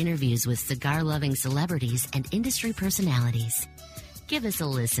 interviews with cigar-loving celebrities and industry personalities. Give us a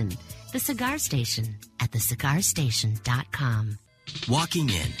listen. The Cigar Station at thecigarstation.com. Walking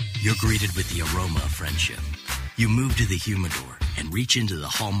in, you're greeted with the aroma of friendship. You move to the humidor and reach into the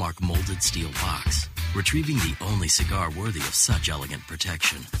Hallmark molded steel box, retrieving the only cigar worthy of such elegant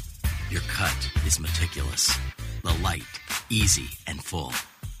protection. Your cut is meticulous, the light, easy, and full.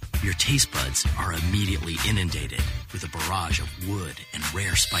 Your taste buds are immediately inundated with a barrage of wood and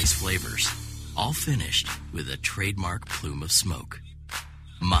rare spice flavors, all finished with a trademark plume of smoke.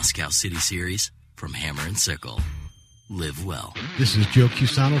 Moscow City Series from Hammer and Sickle. Live well. This is Joe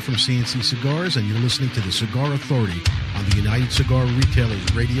Cusano from CNC Cigars, and you're listening to the Cigar Authority on the United Cigar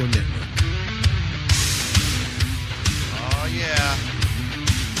Retailers Radio Network. Oh, yeah.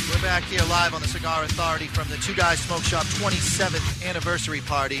 We're back here live on the Cigar Authority from the Two Guys Smoke Shop 27th anniversary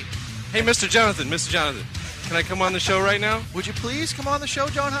party. Hey, Mr. Jonathan, can I come on the show right now? Would you please come on the show,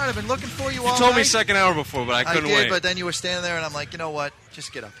 John Hart? I've been looking for you all night. You told me second hour before, but I couldn't wait. I did, but then you were standing there, and I'm like, you know what?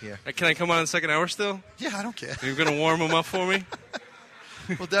 Just get up here. Can I come on in the second hour still? Yeah, I don't care. You're going to warm them up for me?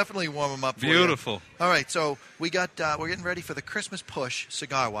 We'll definitely warm them up for Beautiful. you. All right, so we're getting ready for the Christmas push,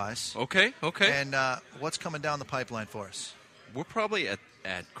 cigar-wise. Okay. And what's coming down the pipeline for us? We're probably at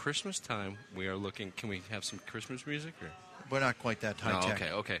Christmas time. We are looking. Can we have some Christmas music? Or? We're not quite that high tech.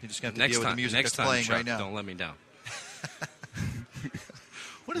 Okay. You just got to deal with the music that's playing Chuck, right now. Don't let me down.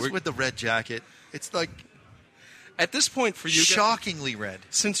 What is with the red jacket? It's like at this point for you, shockingly red.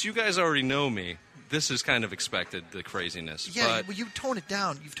 Since you guys already know me, this is kind of expected. The craziness. Yeah, well, you tone it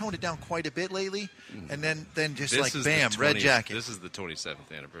down. You've toned it down quite a bit lately, and then just like bam, red jacket. This is the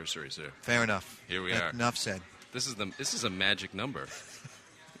 27th anniversary, sir. Fair enough. Here we are. Enough said. This is a magic number.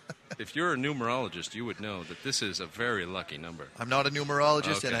 If you're a numerologist, you would know that this is a very lucky number. I'm not a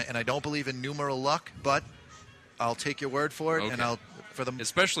numerologist, okay. and I don't believe in numeral luck, but I'll take your word for it, okay. and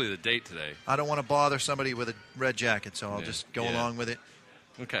especially the date today. I don't want to bother somebody with a red jacket, so I'll just go along with it.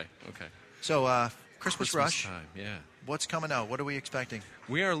 Okay. So Christmas rush. Time, yeah. What's coming out? What are we expecting?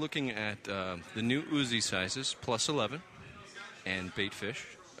 We are looking at the new Uzi sizes, plus 11, and Baitfish.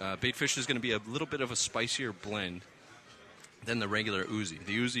 Baitfish is going to be a little bit of a spicier blend than the regular Uzi.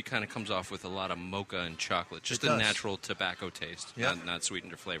 The Uzi kind of comes off with a lot of mocha and chocolate, just a natural tobacco taste, not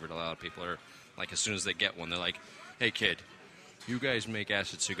sweetened or flavored. A lot of people are like, as soon as they get one, they're like, "Hey kid, you guys make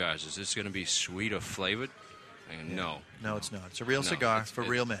acid cigars. Is this going to be sweet or flavored?" And no, it's not. It's a real cigar for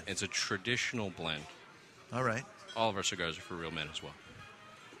real men. It's a traditional blend. All right. All of our cigars are for real men as well.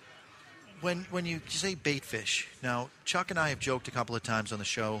 When you say Baitfish, now Chuck and I have joked a couple of times on the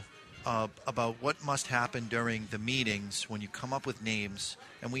show about what must happen during the meetings when you come up with names,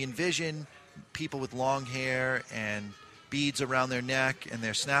 and we envision people with long hair and beads around their neck, and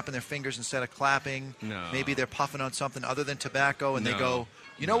they're snapping their fingers instead of clapping. No. Maybe they're puffing on something other than tobacco, and they go,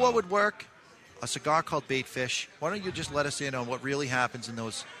 you know what would work? A cigar called Baitfish. Why don't you just let us in on what really happens in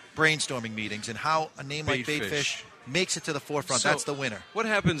those brainstorming meetings and how a name like Baitfish makes it to the forefront? So that's the winner. What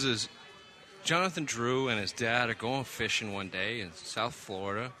happens is Jonathan Drew and his dad are going fishing one day in South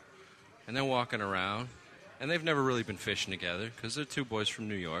Florida, and they're walking around, and they've never really been fishing together because they're two boys from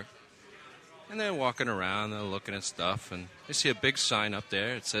New York. And they're walking around, they're looking at stuff, and they see a big sign up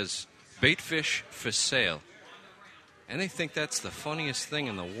there. It says, Baitfish for sale. And they think that's the funniest thing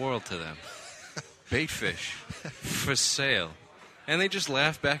in the world to them. Baitfish for sale. And they just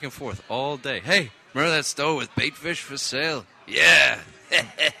laugh back and forth all day. Hey, remember that store with Baitfish for sale? Yeah.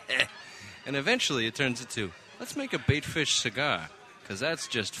 And eventually it turns into, let's make a Baitfish cigar, because that's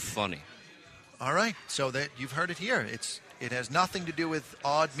just funny. All right, so that you've heard it here. It has nothing to do with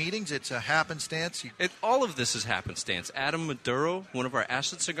odd meetings. It's a happenstance. All of this is happenstance. Adam Maduro, one of our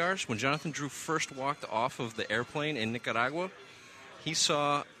acid cigars, when Jonathan Drew first walked off of the airplane in Nicaragua, he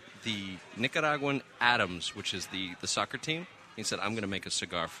saw the Nicaraguan Adams, which is the soccer team. He said, I'm going to make a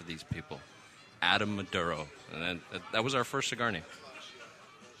cigar for these people. Adam Maduro. And then, that was our first cigar name.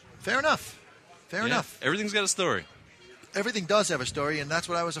 Fair enough. Fair enough. Everything's got a story. Everything does have a story, and that's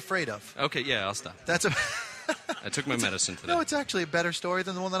what I was afraid of. Okay, yeah, I'll stop. I took my medicine today. No, it's actually a better story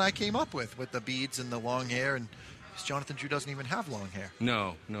than the one that I came up with the beads and the long hair. And Jonathan Drew doesn't even have long hair.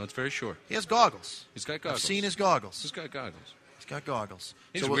 No, it's very short. He has goggles. He's got goggles. I've seen his goggles. He's got goggles. He's got goggles.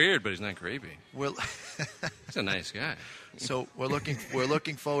 He's weird, but he's not creepy. He's a nice guy. So we're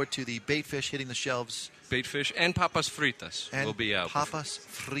looking forward to the Baitfish hitting the shelves. Baitfish and papas fritas will be out. Papas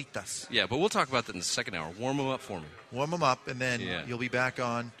fritas. Yeah, but we'll talk about that in the second hour. Warm them up for me. Warm them up, and then you'll be back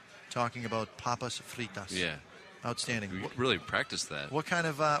on talking about papas fritas. Yeah. Outstanding. We really practiced that. What kind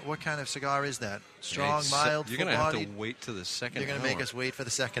of cigar is that? Strong, mild, You're going to have to wait till the second You're going to make us wait for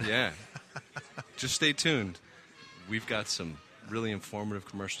the second. Yeah. Just stay tuned. We've got some really informative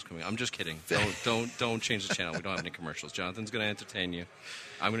commercials coming. I'm just kidding. Don't change the channel. We don't have any commercials. Jonathan's going to entertain you.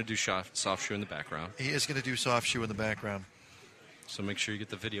 I'm going to do soft shoe in the background. He is going to do soft shoe in the background. So make sure you get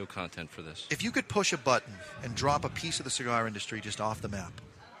the video content for this. If you could push a button and drop a piece of the cigar industry just off the map,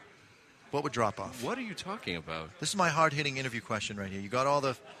 what would drop off? What are you talking about? This is my hard-hitting interview question right here. You got all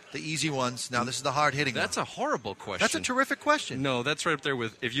the easy ones. Now this is the hard-hitting one. That's a horrible question. That's a terrific question. No, that's right up there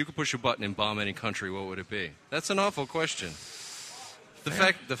with, if you could push a button and bomb any country, what would it be? That's an awful question. The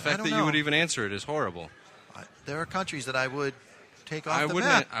fact that you would even answer it is horrible. There are countries that I would take off the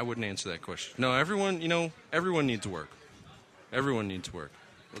map. I wouldn't answer that question. No, everyone needs work. Everyone needs work.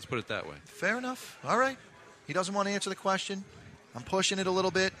 Let's put it that way. Fair enough. All right. He doesn't want to answer the question. I'm pushing it a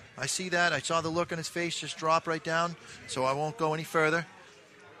little bit. I see that. I saw the look on his face just drop right down, so I won't go any further.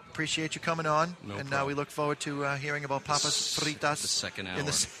 Appreciate you coming on. No and problem. We look forward to hearing about Papas Fritas the second hour. in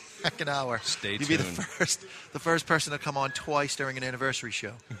the second hour. Stay You'll tuned. be the first person to come on twice during an anniversary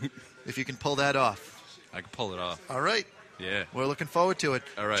show. If you can pull that off. I can pull it off. All right. Yeah. We're looking forward to it.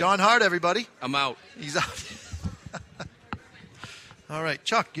 All right. John Hart, everybody. I'm out. He's out. All right.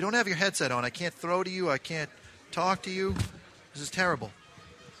 Chuck, you don't have your headset on. I can't throw to you. I can't talk to you. This is terrible.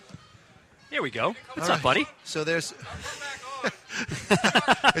 Here we go. What's up, buddy? So there's...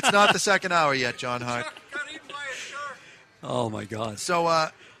 It's not the second hour yet, John Hart. Oh, my God. So,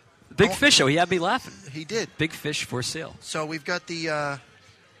 Big Fish show. He had me laughing. He did. Big Fish for sale. So we've got the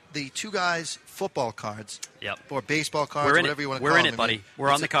two guys' football cards. Yep. Or baseball cards, We're in whatever it. you want to We're call in them. it, buddy. We're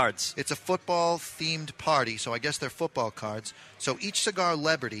on the cards. It's a football-themed party, so I guess they're football cards. So each cigar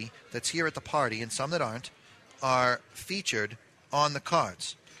celebrity that's here at the party, and some that aren't, are featured on the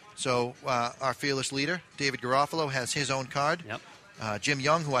cards. So our fearless leader, David Garofalo, has his own card. Yep. Jim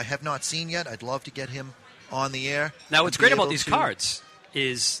Young, who I have not seen yet. I'd love to get him on the air. Now, what's great about these cards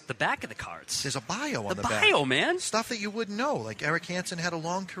is the back of the cards. There's a bio on the back. The bio, man. Stuff that you wouldn't know. Like Eric Hanson had a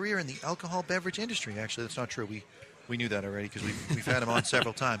long career in the alcohol beverage industry. Actually, that's not true. We knew that already because we've had him on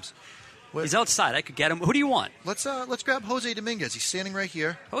several times. He's outside. I could get him. Who do you want? Let's grab Jose Dominguez. He's standing right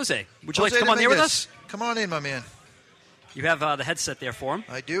here. Jose, would you like to come on there with us? Come on in, my man. You have the headset there for him.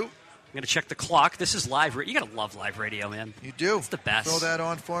 I do. I'm going to check the clock. This is live. You got to love live radio, man. You do. It's the best. Throw that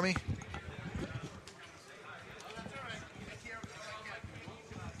on for me.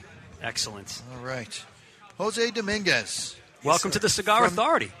 Excellent. All right. Jose Dominguez. Welcome to the Cigar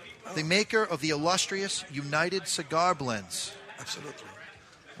Authority. The maker of the illustrious United Cigar Blends. Absolutely.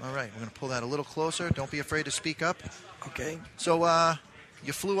 All right. We're going to pull that a little closer. Don't be afraid to speak up. Okay. So,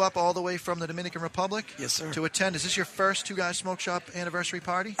 you flew up all the way from the Dominican Republic? Yes, sir. To attend. Is this your first Two Guys Smoke Shop anniversary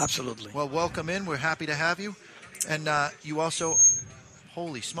party? Absolutely. Well, welcome in. We're happy to have you. And you also,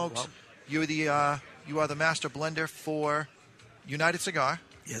 holy smokes, you are the master blender for United Cigar.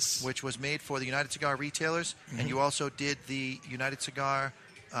 Yes. Which was made for the United Cigar retailers. Mm-hmm. And you also did the United Cigar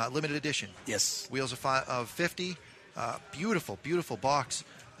limited edition. Yes. Wheels of 50. Beautiful, beautiful box.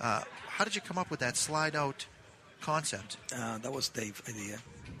 How did you come up with that slide-out concept? That was Dave's idea.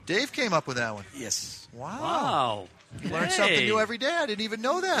 Dave came up with that one? Yes. Wow. You learn something new every day. I didn't even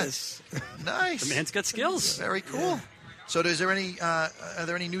know that. Yes. Nice. The man's got skills. Very cool. Yeah. So are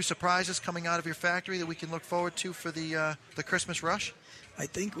there any new surprises coming out of your factory that we can look forward to for the Christmas rush? I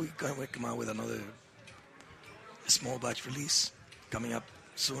think we're going to come out with another small batch release coming up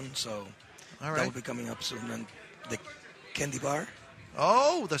soon. So all right. That will be coming up soon. And the candy bar.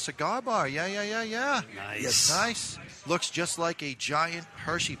 Oh, the cigar bar. Yeah. Nice. Yes. Nice. Looks just like a giant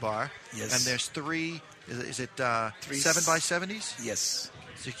Hershey bar. Yes. And there's three, is it 7x70s? Yes.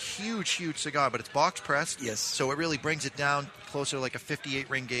 It's a huge, huge cigar, but it's box pressed. Yes. So it really brings it down closer to like a 58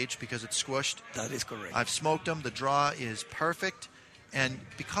 ring gauge because it's squished. That is correct. I've smoked them. The draw is perfect. And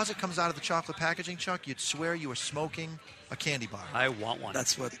because it comes out of the chocolate packaging, Chuck, you'd swear you were smoking a candy bar. I want one.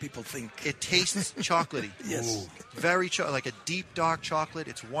 That's what people think. It tastes chocolatey. Yes. Very like a deep, dark chocolate.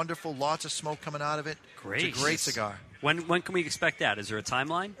 It's wonderful. Lots of smoke coming out of it. Great. It's a great cigar. When can we expect that? Is there a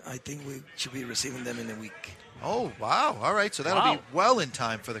timeline? I think we should be receiving them in a week. Oh, wow. All right. So that'll be well in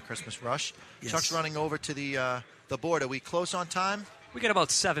time for the Christmas rush. Yes. Chuck's running over to the board. Are we close on time? We got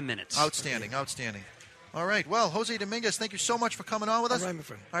about 7 minutes. Outstanding. All right. Well, Jose Dominguez, thank you so much for coming on with us. All right, my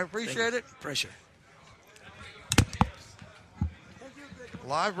friend. I appreciate it. Pressure.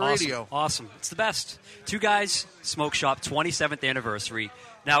 Live radio. Awesome. It's the best. Two Guys Smoke Shop, 27th anniversary.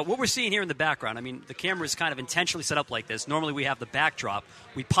 Now, what we're seeing here in the background, I mean, the camera is kind of intentionally set up like this. Normally we have the backdrop.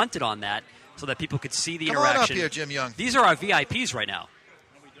 We punted on that so that people could see the interaction. Come on up here, Jim Young. These are our VIPs right now.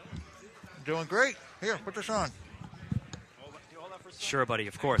 Doing great. Here, put this on. Sure, buddy.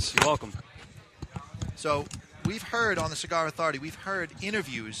 Of course. You're welcome. So we've heard on the Cigar Authority, we've heard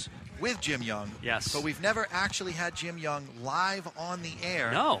interviews with Jim Young. Yes. But we've never actually had Jim Young live on the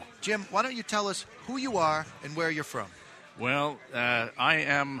air. No. Jim, why don't you tell us who you are and where you're from? Well, I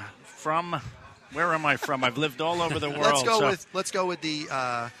am from. Where am I from? I've lived all over the world. Let's go with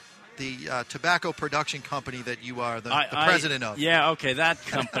the tobacco production company that you are the president of. Yeah, okay, that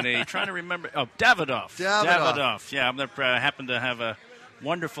company. Trying to remember. Oh, Davidoff. Davidoff. Yeah, I happen to have a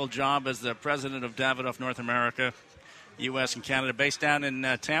wonderful job as the president of Davidoff North America, U.S. and Canada, based down in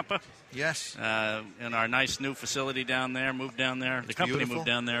Tampa. Yes. In our nice new facility down there, moved down there. The company moved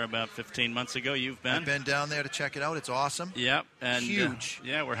down there about 15 months ago. You've been? I've been down there to check it out. It's awesome. Yep. And, huge.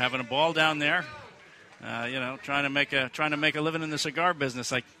 Yeah, we're having a ball down there. Trying to make a living in the cigar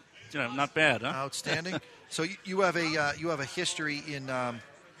business. Like, not bad, huh? Outstanding. So you have a history in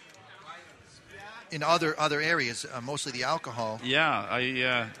other areas, mostly the alcohol.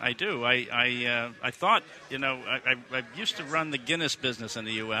 Yeah, I do. I thought, I used to run the Guinness business in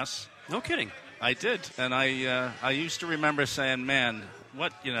the U.S. No kidding. I did, and I used to remember saying, man,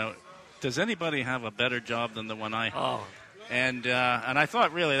 does anybody have a better job than the one I have? Oh. And I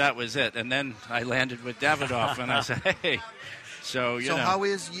thought really that was it. And then I landed with Davidoff, and I said, hey. So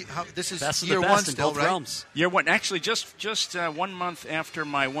this is best year one still, right? Realms. Year one, actually, just 1 month after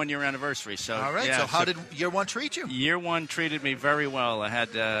my 1 year anniversary. So all right. So how did year one treat you? Year one treated me very well.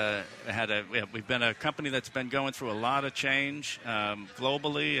 We've been a company that's been going through a lot of change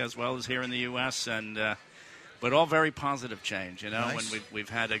globally as well as here in the U.S. But all very positive change. Nice. And we've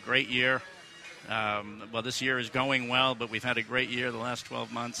had a great year. This year is going well, but we've had a great year the last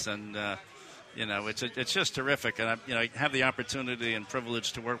 12 months, and it's just terrific. And I have the opportunity and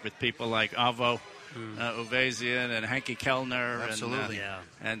privilege to work with people like Avo Uvezian and Hanky Kellner, absolutely,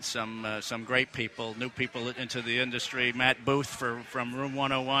 and some great people, new people into the industry. Matt Booth from Room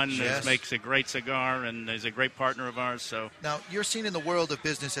 101 makes a great cigar and is a great partner of ours. So now you're seen in the world of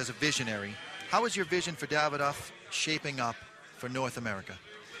business as a visionary. How is your vision for Davidoff shaping up for North America?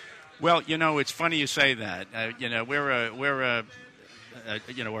 Well, it's funny you say that. We're a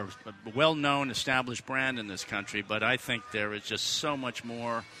well-known, established brand in this country, but I think there is just so much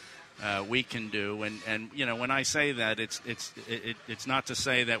more we can do. And when I say that, it's not to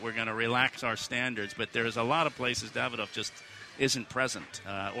say that we're going to relax our standards, but there's a lot of places Davidoff just isn't present,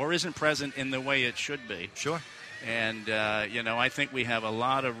 or isn't present in the way it should be. Sure. And I think we have a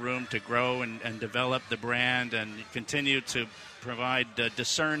lot of room to grow and develop the brand and continue to provide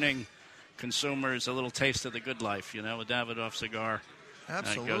discerning consumers a little taste of the good life. A Davidoff cigar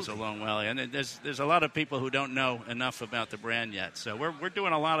goes a long way. And there's a lot of people who don't know enough about the brand yet. So we're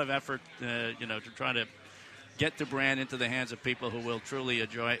doing a lot of effort, to try to get the brand into the hands of people who will truly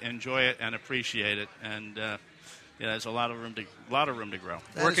enjoy it and appreciate it. And there's a lot of room to grow.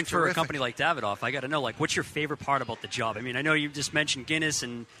 Working for a company like Davidoff, I got to know, what's your favorite part about the job? I mean, I know you just mentioned Guinness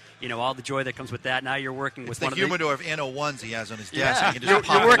and all the joy that comes with that. Now you're working with one of the humidor of Anno ones he has on his desk. You can just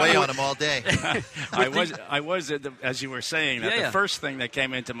pop away on him all day. I was as you were saying that. The first thing that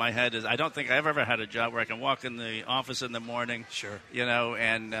came into my head is I don't think I've ever had a job where I can walk in the office in the morning,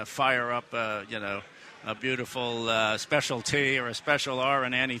 and fire up, a beautiful special tea or a special R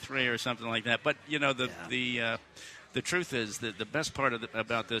and Annie 3 or something like that. But the truth is that the best part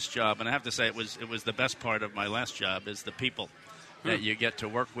about this job, and I have to say it was the best part of my last job, is the people that you get to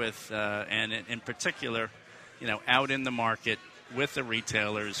work with, and in particular, out in the market with the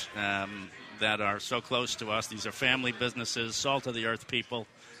retailers that are so close to us. These are family businesses, salt of the earth people,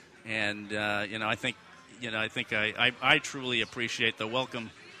 and I think I truly appreciate the welcome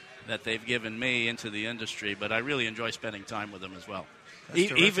that they've given me into the industry, but I really enjoy spending time with them as well.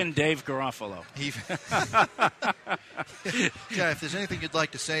 Even Dave Garofalo. If there's anything you'd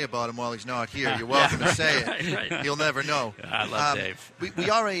like to say about him while he's not here, you're welcome to say it. Right. You'll never know. I love Dave.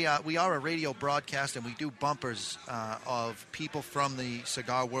 We are a radio broadcast, and we do bumpers of people from the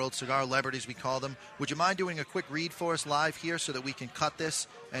cigar world, cigar celebrities we call them. Would you mind doing a quick read for us live here so that we can cut this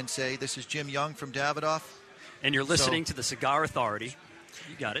and say this is Jim Young from Davidoff? And you're listening to the Cigar Authority.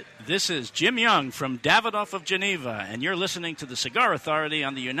 You got it. This is Jim Young from Davidoff of Geneva, and you're listening to the Cigar Authority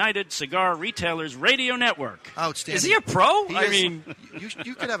on the United Cigar Retailers Radio Network. Outstanding. Is he a pro?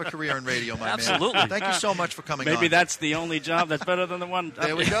 You could have a career in radio, my Absolutely. man. Thank you so much for coming on. Maybe that's the only job that's better than the one.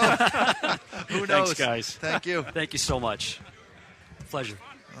 There we go. Who knows? Thanks, guys. Thank you. Thank you so much. Pleasure.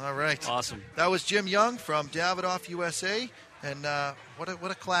 All right. Awesome. That was Jim Young from Davidoff USA. And what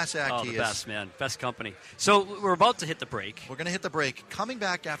a class act he is. Oh, the best, man. Best company. So we're about to hit the break. We're going to hit the break. Coming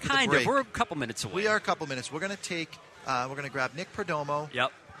back after the break. break. We're a couple minutes away. We are a couple minutes. We're going to take, we're going to grab Nick Perdomo.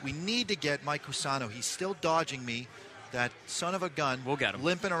 Yep. We need to get Mike Cusano. He's still dodging me. that son of a gun. We'll get him.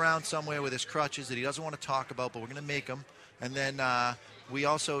 Limping around somewhere with his crutches that he doesn't want to talk about, but we're going to make him. And then we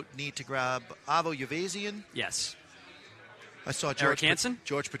also need to grab Avo Yavazian. Yes. I saw Eric Hanson?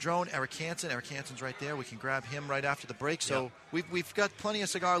 George Padron, Eric Hanson. Eric Hanson's right there. We can grab him right after the break. So we've got plenty of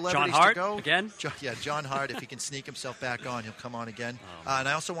cigar celebrities to go. Again? John Hart. If he can sneak himself back on, he'll come on again. And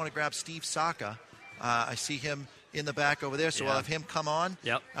I also want to grab Steve Saka. I see him in the back over there, so we'll have him come on.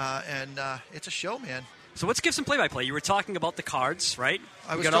 Yep. And it's a show, man. So let's give some play-by-play. You were talking about the cards, right?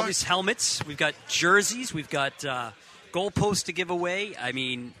 We've got all these helmets. We've got jerseys. We've got goalposts to give away. I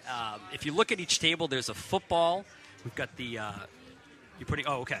mean, if you look at each table, there's a football. We've got the you're putting.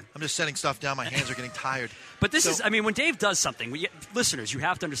 Oh, okay. I'm just setting stuff down. My hands are getting tired. But this is. I mean, when Dave does something, listeners, you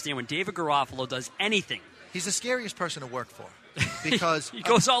have to understand when David Garofalo does anything. He's the scariest person to work for because he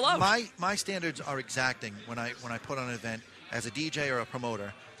goes all out. My standards are exacting when I put on an event as a DJ or a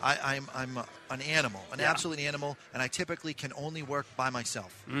promoter. I'm an animal, an absolute animal, and I typically can only work by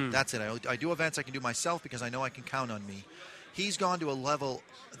myself. That's it. I do events I can do myself because I know I can count on me. He's gone to a level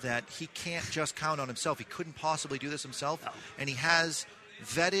that he can't just count on himself. He couldn't possibly do this himself, and he has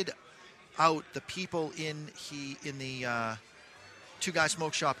vetted out the people in the Two Guy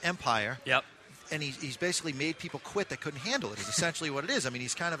Smoke Shop empire. Yep. And he's basically made people quit that couldn't handle it. Is essentially what it is. I mean,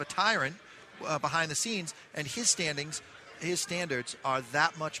 he's kind of a tyrant behind the scenes, and his standards are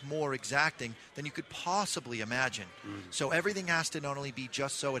that much more exacting than you could possibly imagine. So everything has to not only be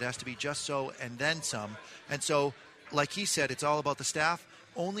just so, it has to be just so and then some. And so, like he said, it's all about the staff.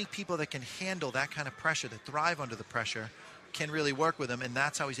 Only people that can handle that kind of pressure, that thrive under the pressure, can really work with him, and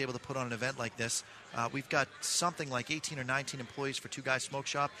that's how he's able to put on an event like this. We've got something like 18 or 19 employees for Two Guys Smoke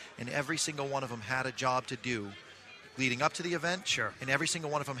Shop, and every single one of them had a job to do leading up to the event. Sure. And every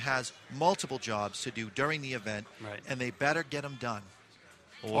single one of them has multiple jobs to do during the event, and they better get them done.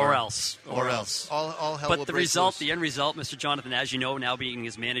 Or else. All hell but will the break result, loose. the end result, Mr. Jonathan, as you know, now being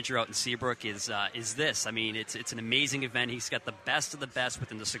his manager out in Seabrook, is this. I mean, it's an amazing event. He's got the best of the best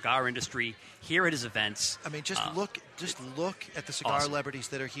within the cigar industry here at his events. I mean, just look at the cigar celebrities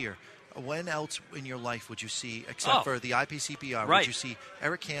that are here. When else in your life would you see, except for the IPCPR, would you see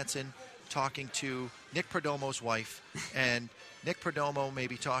Eric Hanson talking to Nick Perdomo's wife, and Nick Perdomo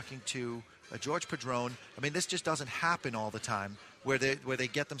maybe talking to George Padron? I mean, this just doesn't happen all the time where they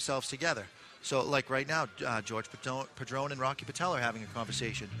get themselves together. So, like right now, George Padron and Rocky Patel are having a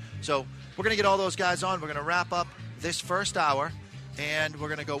conversation. So we're going to get all those guys on. We're going to wrap up this first hour, and we're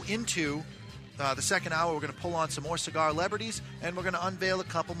going to go into the second hour. We're going to pull on some more cigar celebrities, and we're going to unveil a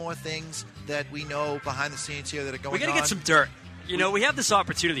couple more things that we know behind the scenes here that are going on. We're going to get some dirt. You know, we have this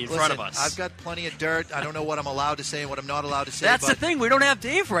opportunity in front of us. I've got plenty of dirt. I don't know what I'm allowed to say and what I'm not allowed to say. That's the thing. We don't have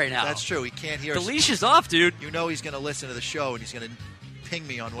Dave right now. That's true. He can't hear us. The leash is off, dude. You know he's going to listen to the show, and he's going to ping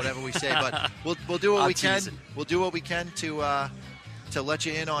me on whatever we say. But we'll do what we can. We'll do what we can to let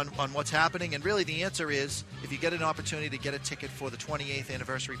you in on what's happening. And really the answer is, if you get an opportunity to get a ticket for the 28th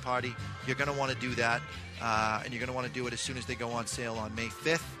anniversary party, you're going to want to do that. And you're going to want to do it as soon as they go on sale on May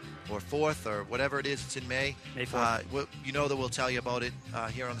 5th. Or 4th, or whatever it is, it's in May. May 4th. You know that we'll tell you about it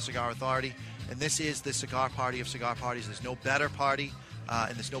here on the Cigar Authority. And this is the cigar party of cigar parties. There's no better party,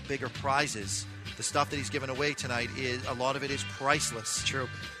 and there's no bigger prizes. The stuff that he's giving away tonight, a lot of it is priceless. True.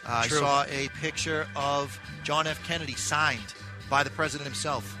 I saw a picture of John F. Kennedy signed by the president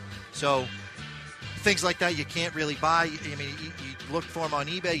himself. So things like that you can't really buy. I mean, you look for them on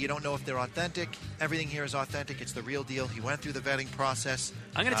eBay. You don't know if they're authentic. Everything here is authentic. It's the real deal. He went through the vetting process.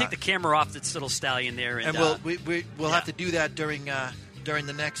 I'm going to take the camera off this little stallion there, and we'll have to do that during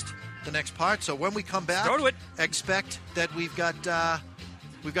the next part. So when we come back, expect that we've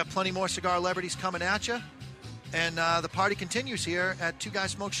got plenty more cigar celebrities coming at you, and the party continues here at Two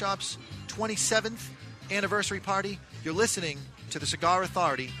Guys Smoke Shop's 27th anniversary party. You're listening to the Cigar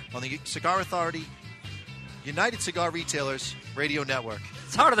Authority on the Cigar Authority United Cigar Retailers Radio Network.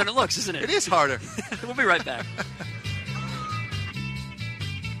 It's harder than it looks, isn't it? It is harder. We'll be right back.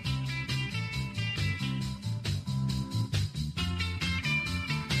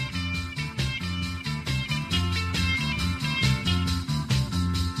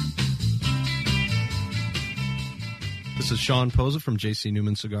 This is Sean Posa from JC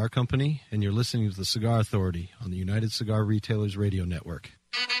Newman Cigar Company, and you're listening to the Cigar Authority on the United Cigar Retailers Radio Network.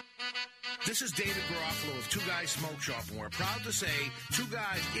 This is David Garofalo of Two Guys Smoke Shop, and we're proud to say Two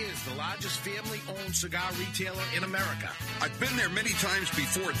Guys is the largest family-owned cigar retailer in America. I've been there many times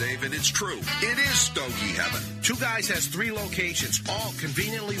before, Dave, and it's true. It is Stogie Heaven. Two Guys has 3 locations, all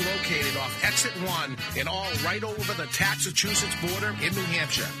conveniently located off Exit 1 and all right over the Massachusetts border in New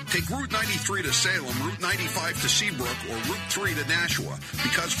Hampshire. Take Route 93 to Salem, Route 95 to Seabrook, or Route 3 to Nashua,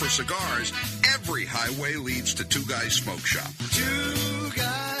 because for cigars, every highway leads to Two Guys Smoke Shop. Two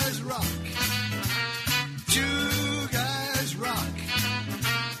Guys Rock. Two Guys Rock.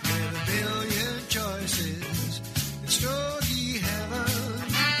 With a billion choices. It's Stogie Heaven.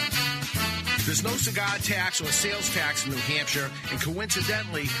 There's no cigar tax or sales tax in New Hampshire, and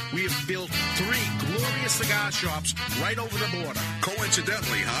coincidentally, we have built 3 glorious cigar shops right over the border.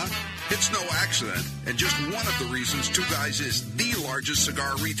 Coincidentally, huh? It's no accident, and just one of the reasons Two Guys is the largest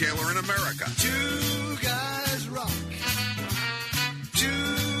cigar retailer in America. Two Guys Rock.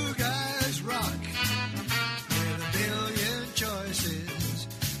 Two Guys Rock. With a billion choices.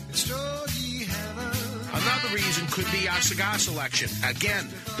 It's Stogie Heaven. Another reason could be our cigar selection. Again,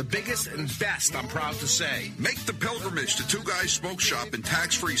 the biggest and best, I'm proud to say. Make the pilgrimage to Two Guys Smoke Shop in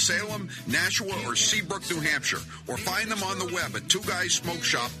tax-free Salem, Nashua, or Seabrook, New Hampshire, or find them on the web at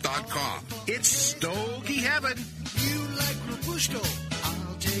twoguysmokeshop.com. It's Stogie Heaven. You like Robusto,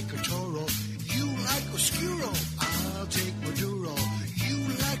 I'll take a Toro. You like Oscuro, I'll take Maduro. You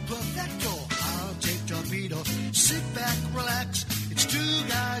like Perfecto, I'll take Torpedo. Sit back, relax, it's Two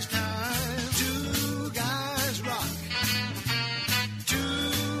Guys time. Two Guys Rock.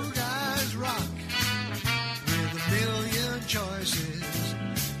 Two Guys Rock. With a million choices,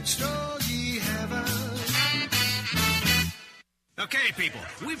 it's Stogie Heaven. Okay, people,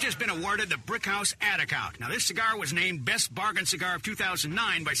 we've just been awarded the Brickhouse Ad Account. Now, this cigar was named Best Bargain Cigar of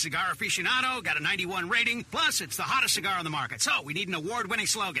 2009 by Cigar Aficionado, got a 91 rating, plus it's the hottest cigar on the market. So, we need an award-winning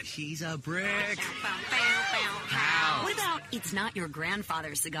slogan. She's a brick. How? What about it's not your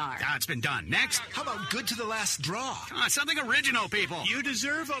grandfather's cigar? Ah, it's been done. Next. How about good to the last draw? Come on, something original, people. You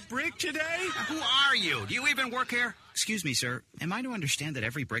deserve a brick today? Who are you? Do you even work here? Excuse me, sir. Am I to understand that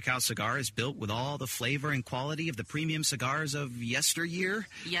every Brickhouse cigar is built with all the flavor and quality of the premium cigars of yesteryear?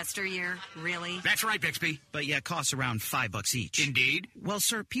 Yesteryear? Really? That's right, Bixby. But yet costs around $5 each. Indeed. Well,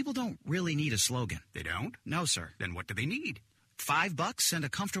 sir, people don't really need a slogan. They don't? No, sir. Then what do they need? $5 and a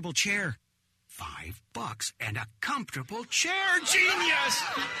comfortable chair. $5 and a comfortable chair. Genius!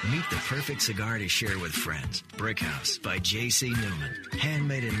 Meet the perfect cigar to share with friends. Brickhouse by JC Newman.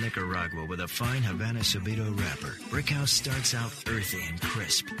 Handmade in Nicaragua with a fine Havana Subito wrapper. Brickhouse starts out earthy and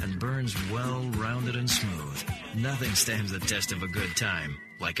crisp and burns well rounded and smooth. Nothing stands the test of a good time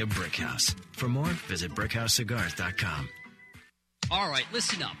like a Brickhouse. For more, visit BrickHouseCigars.com. All right,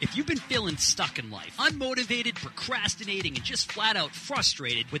 listen up. If you've been feeling stuck in life, unmotivated, procrastinating, and just flat out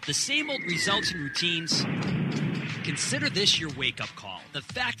frustrated with the same old results and routines, consider this your wake-up call. The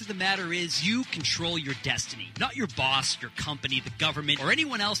fact of the matter is you control your destiny, not your boss, your company, the government, or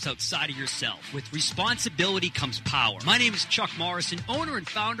anyone else outside of yourself. With responsibility comes power. My name is Chuck Morrison, owner and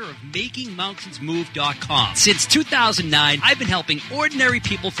founder of MakingMountainsMove.com. Since 2009, I've been helping ordinary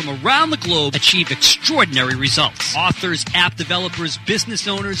people from around the globe achieve extraordinary results. Authors, app developers, business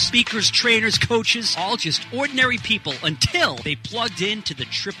owners, speakers, trainers, coaches, all just ordinary people until they plugged into the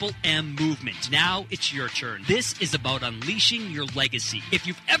Triple M movement. Now it's your turn. This is about unleashing your legacy. If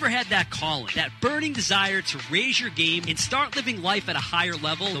you've ever had that calling, that burning desire to raise your game and start living life at a higher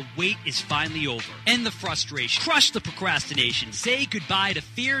level, the wait is finally over. End the frustration. Crush the procrastination. Say goodbye to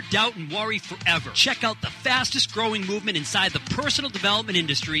fear, doubt, and worry forever. Check out the fastest growing movement inside the personal development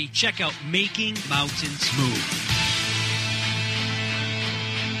industry. Check out Making Mountains Move.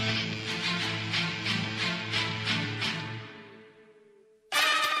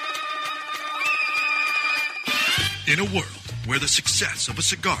 In a world where the success of a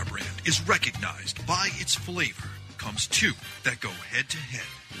cigar brand is recognized by its flavor, comes two that go head-to-head.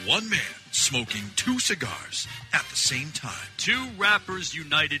 One man smoking 2 cigars at the same time. 2 rappers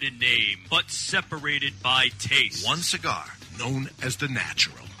united in name, but separated by taste. One cigar known as the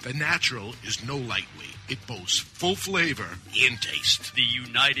Natural. The Natural is no lightweight. It boasts full flavor and taste. The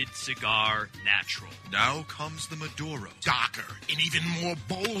United Cigar Natural. Now comes the Maduro. Darker and even more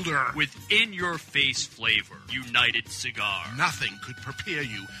bolder. With in-your-face flavor. United Cigar. Nothing could prepare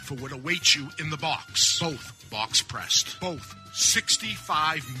you for what awaits you in the box. Both box-pressed. Both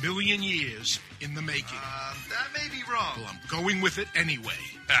 65 million years in the making. That may be wrong. Well, I'm going with it anyway.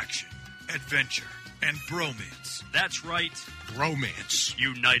 Action, adventure, and bromance. That's right. Bromance.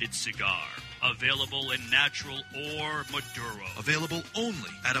 United Cigar. Available in natural or Maduro. Available only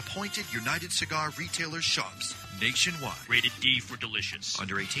at appointed United Cigar Retailers shops nationwide. Rated D for delicious.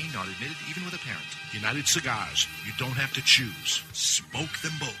 Under 18, not admitted even with a parent. United Cigars. You don't have to choose. Smoke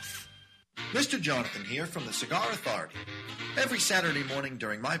them both. Mr. Jonathan here from the Cigar Authority. Every Saturday morning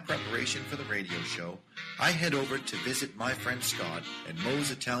during my preparation for the radio show, I head over to visit my friend Scott at Moe's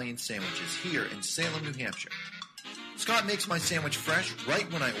Italian Sandwiches here in Salem, New Hampshire. Scott makes my sandwich fresh right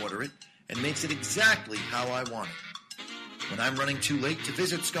when I order it and makes it exactly how I want it. When I'm running too late to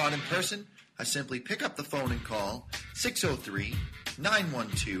visit Scott in person, I simply pick up the phone and call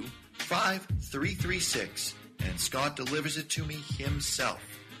 603-912-5336, and Scott delivers it to me himself.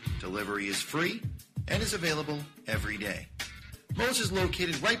 Delivery is free and is available every day. Moe's is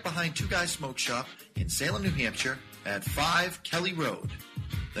located right behind Two Guys Smoke Shop in Salem, New Hampshire at 5 Kelly Road.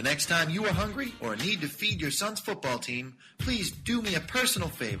 The next time you are hungry or need to feed your son's football team, please do me a personal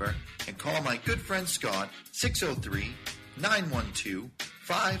favor and call my good friend Scott,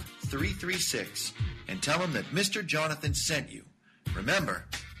 603-912-5336, and tell him that Mr. Jonathan sent you. Remember,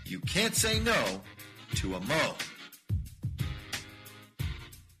 you can't say no to a Moe.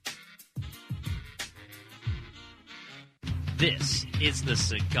 This is the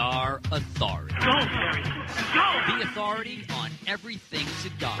Cigar Authority. Go, Terry. Go! The authority on everything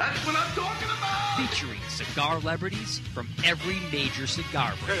cigar. That's what I'm talking about! Featuring cigar celebrities from every major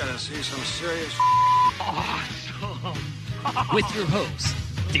cigar brand. You're gonna see some serious awesome. With your host,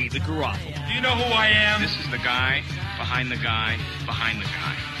 David Garofalo. Do you know who I am? This is the guy behind the guy behind the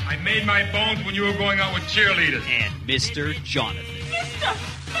guy. I made my bones when you were going out with cheerleaders. And Mr. Jonathan. Mister!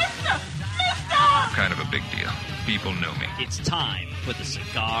 Kind of a big deal. People know me. It's time for the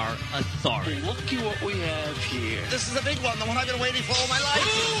Cigar Authority. Look at what we have here. This is a big one, the one I've been waiting for all my life.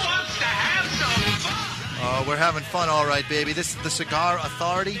 Who wants to have some fun? We're having fun, all right, baby. This is the Cigar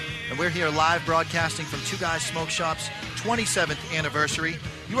Authority, and we're here live broadcasting from Two Guys Smoke Shop's 27th anniversary.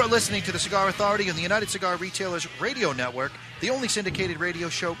 You are listening to the Cigar Authority on the United Cigar Retailers Radio Network, the only syndicated radio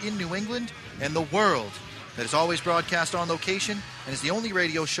show in New England and the world that is always broadcast on location and is the only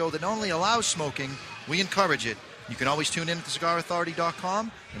radio show that not only allows smoking, we encourage it. You can always tune in at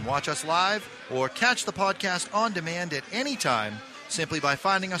thecigarauthority.com and watch us live or catch the podcast on demand at any time simply by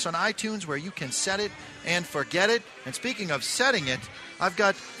finding us on iTunes, where you can set it and forget it. And speaking of setting it, I've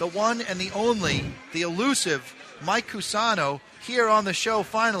got the one and the only, the elusive Mike Cusano here on the show.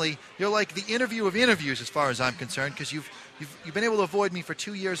 Finally, you're like the interview of interviews as far as I'm concerned, because you've been able to avoid me for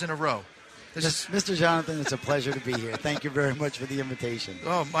 2 years in a row. Mr. Jonathan, it's a pleasure to be here. Thank you very much for the invitation.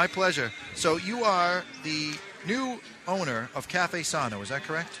 Oh, my pleasure. So you are the new owner of Cafe Sano, is that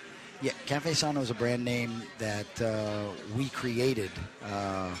correct? Yeah, Cafe Sano is a brand name that we created.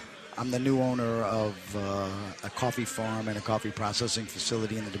 I'm the new owner of a coffee farm and a coffee processing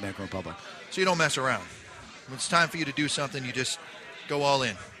facility in the Dominican Republic. So you don't mess around. When it's time for you to do something, you just go all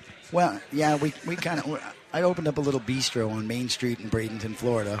in. Well, yeah, we kind of... I opened up a little bistro on Main Street in Bradenton,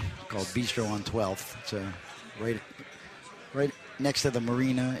 Florida, called Bistro on 12th. It's right next to the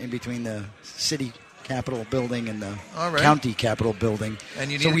marina, in between the city Capitol building and the county Capitol building. And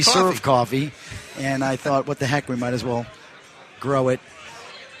you need so we coffee. serve coffee, and I thought, what the heck, we might as well grow it,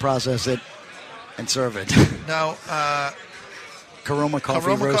 process it, and serve it. Now, Caroma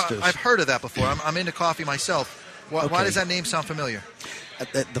Coffee Roasters. I've heard of that before. I'm into coffee myself. Why does that name sound familiar?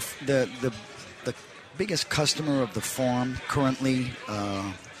 The biggest customer of the farm currently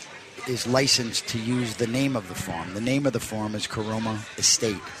is licensed to use the name of the farm. The name of the farm is Caroma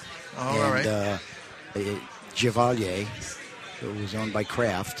Estate. Oh, all right. Chevalier, who was owned by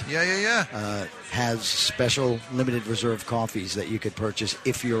Kraft, has special limited reserve coffees that you could purchase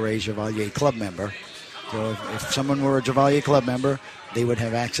if you're a Chevalier Club member. So if someone were a Chevalier Club member, they would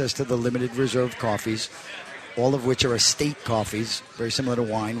have access to the limited reserve coffees, all of which are estate coffees, very similar to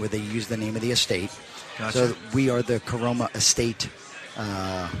wine, where they use the name of the estate. Gotcha. So we are the Caroma Estate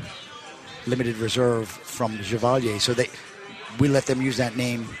limited reserve from Chevalier. So we let them use that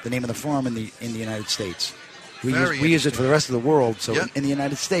name, the name of the farm, in the United States. We use it for the rest of the world. So in the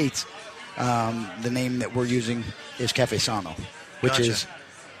United States, the name that we're using is Cafe Sano, which is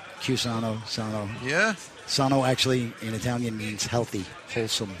Cusano, Sano. Yeah. Sano actually in Italian means healthy,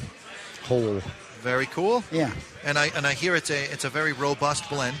 wholesome, whole. Very cool. Yeah. And I hear it's a very robust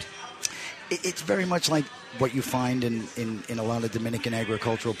blend. It's very much like what you find in a lot of Dominican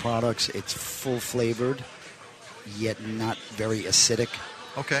agricultural products. It's full flavored, yet not very acidic.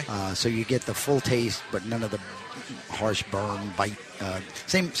 Okay. So you get the full taste, but none of the harsh burn bite.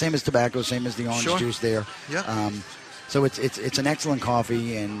 Same as tobacco, same as the orange juice there. Yeah. So it's an excellent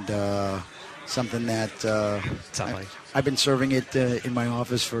coffee and something that I've been serving it in my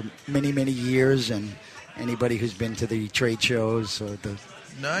office for many, many years, and anybody who's been to the trade shows or the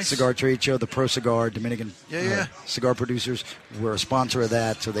cigar trade show, the Pro Cigar, Dominican cigar producers, we're a sponsor of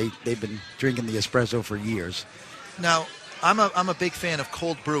that, so they've been drinking the espresso for years. Now, I'm a big fan of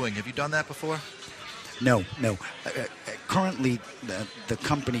cold brewing. Have you done that before? No. Currently, the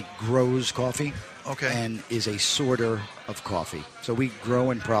company grows coffee. Okay. And is a sorter of coffee. So we grow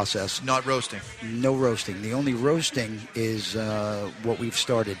and process. Not roasting. No roasting. The only roasting is what we've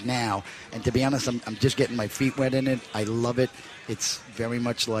started now. And to be honest, I'm just getting my feet wet in it. I love it. It's very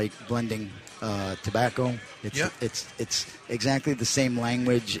much like blending tobacco. It's exactly the same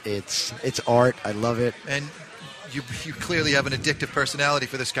language. It's art. I love it. And you clearly have an addictive personality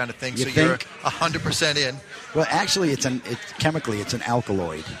for this kind of thing. You're 100% in. Well, actually, chemically it's an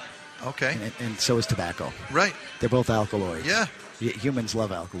alkaloid. Okay. And so is tobacco. Right. They're both alkaloids. Yeah. Humans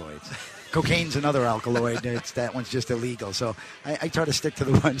love alkaloids. Cocaine's another alkaloid. That one's just illegal. So I try to stick to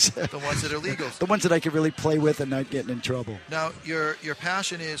the ones. The ones that are legal. The ones that I can really play with and not getting in trouble. Now, your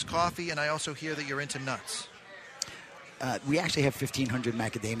passion is coffee, and I also hear that you're into nuts. We actually have 1,500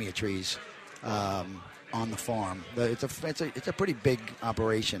 macadamia trees on the farm. It's a pretty big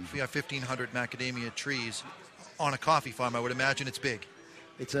operation. If you have 1,500 macadamia trees on a coffee farm, I would imagine it's big.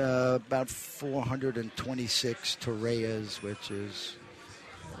 It's about 426 torreas, which is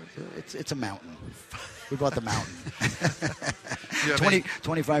it's a mountain. We bought the mountain.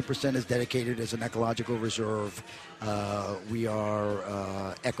 25% is dedicated as an ecological reserve. We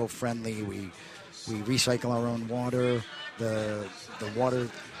are eco-friendly. We recycle our own water. The water,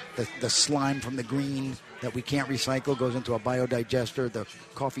 the slime from the green that we can't recycle goes into a biodigester. The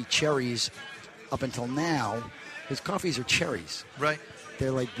coffee cherries, up until now, his coffees are cherries. Right.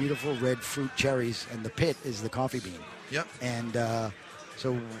 They're like beautiful red fruit cherries, and the pit is the coffee bean. Yep. And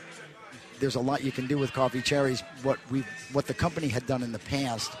so there's a lot you can do with coffee cherries. What the company had done in the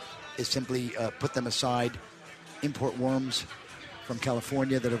past is simply put them aside, import worms from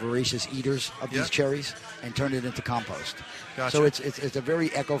California that are voracious eaters of these cherries, and turn it into compost. Gotcha. So it's a very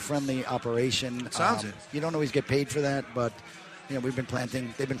eco-friendly operation. Sounds it. You don't always get paid for that, but they've been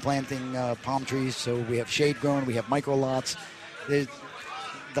planting palm trees, so we have shade grown, we have micro lots.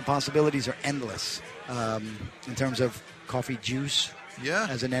 The possibilities are endless in terms of coffee juice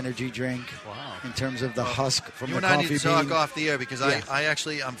as an energy drink. Wow. In terms of the husk from the coffee bean. You and I need to talk off the air because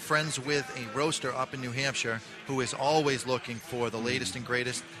I'm friends with a roaster up in New Hampshire who is always looking for the latest and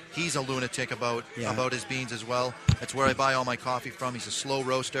greatest. He's a lunatic about his beans as well. That's where I buy all my coffee from. He's a slow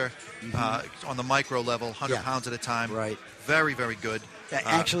roaster on the micro level, 100 pounds at a time. Right. Very, very good.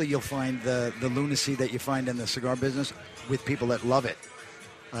 Actually, you'll find the lunacy that you find in the cigar business with people that love it.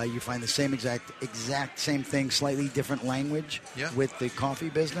 You find the same exact same thing, slightly different language with the coffee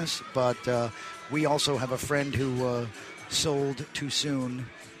business. But we also have a friend who sold too soon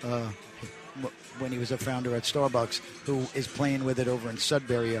when he was a founder at Starbucks, who is playing with it over in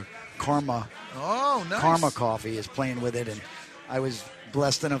Sudbury. Karma. Oh, nice. Karma Coffee is playing with it, and I was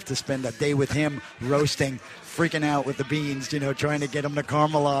blessed enough to spend a day with him roasting, freaking out with the beans, trying to get them to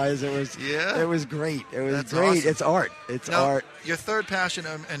caramelize. It was great. It was That's great. Awesome. It's art. It's now, art. Your third passion,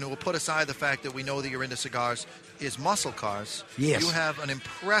 and we'll put aside the fact that we know that you're into cigars, is muscle cars. Yes. You have an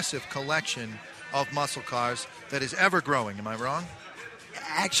impressive collection of muscle cars that is ever growing. Am I wrong?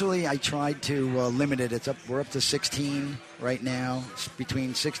 Actually, I tried to limit it. We're up to 16 right now. It's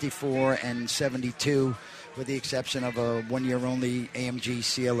between 64 and 72. With the exception of a one-year-only AMG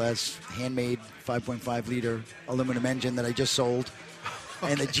CLS handmade 5.5-liter aluminum engine that I just sold,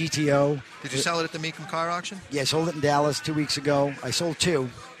 and the GTO. Did you sell it at the Mecum car auction? Yeah, I sold it in Dallas 2 weeks ago. I sold two.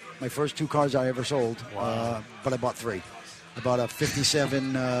 My first two cars I ever sold, but I bought three. I bought a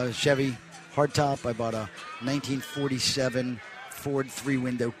 57 Chevy hardtop. I bought a 1947 Ford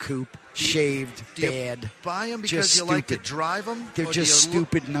three-window coupe, shaved, bad. Buy them because you like to drive them? They're just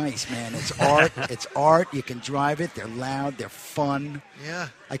stupid nice, man. It's art. It's art. You can drive it. They're loud. They're fun. Yeah.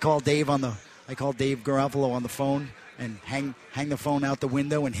 I called Dave Garofalo on the phone and hang the phone out the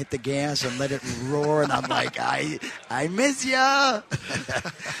window and hit the gas and let it roar, and I'm like, I miss ya.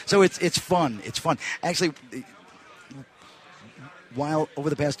 So it's fun. It's fun. Actually, while over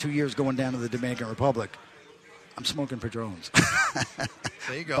the past 2 years going down to the Dominican Republic, I'm smoking Padrones.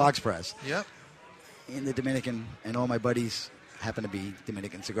 There you go. Box press. Yep. In the Dominican, and all my buddies happen to be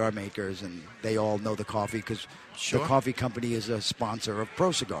Dominican cigar makers, and they all know the coffee because the coffee company is a sponsor of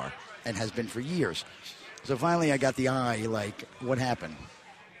Pro Cigar and has been for years. So finally I got the eye, like, what happened?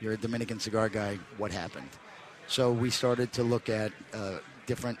 You're a Dominican cigar guy. What happened? So we started to look at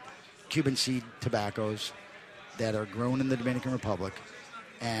different Cuban seed tobaccos that are grown in the Dominican Republic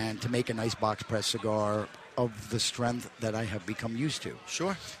and to make a nice box press cigar of the strength that I have become used to.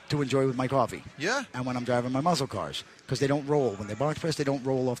 Sure. To enjoy with my coffee. Yeah. And when I'm driving my muscle cars. Because they don't roll. When they box press, they don't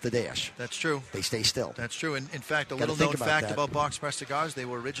roll off the dash. That's true. They stay still. That's true. And in fact, a little known fact about box press cigars, they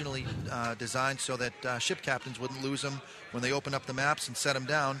were originally designed so that ship captains wouldn't lose them when they open up the maps and set them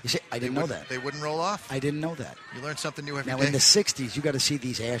down. You see, I didn't know that. They wouldn't roll off. I didn't know that. You learn something new every day. Now, in the 60s, you got to see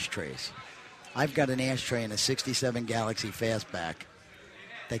these ashtrays. I've got an ashtray in a 67 Galaxy Fastback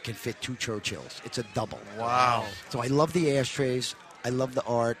that can fit 2 Churchills. It's a double. Wow. So I love the ashtrays. I love the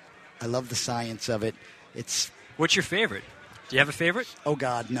art. I love the science of it. What's your favorite? Do you have a favorite? Oh,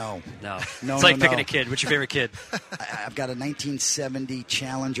 God, no. No. No, it's like picking a kid. What's your favorite kid? I've got a 1970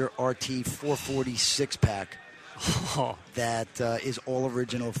 Challenger RT 440 6-pack that is all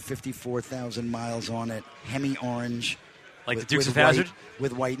original, 54,000 miles on it, Hemi orange. Like the Dukes of Hazzard?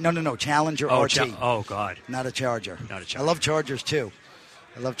 With white. No. Challenger RT. Oh, God. Not a Charger. Not a Charger. I love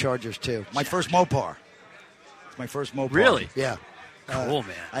Chargers, too. My first Mopar. It's my first Mopar. Really? Yeah. Cool,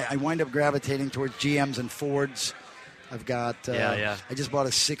 man. I wind up gravitating towards GMs and Fords. I've got. I just bought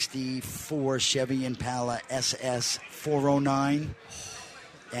a '64 Chevy Impala SS 409,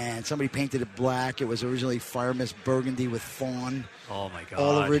 and somebody painted it black. It was originally Fire Mist Burgundy with fawn. Oh my God!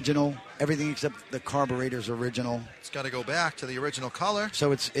 All original. Everything except the carburetor's original. It's got to go back to the original color.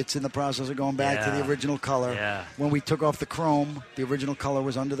 So it's in the process of going back to the original color. Yeah. When we took off the chrome, the original color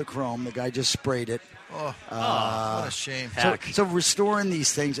was under the chrome. The guy just sprayed it. Oh, what a shame. So restoring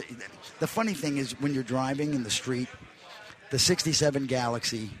these things. The funny thing is when you're driving in the street, the 67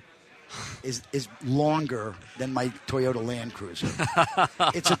 Galaxy is longer than my Toyota Land Cruiser.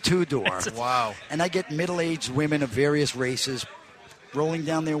 It's a 2-door. Wow. And I get middle-aged women of various races rolling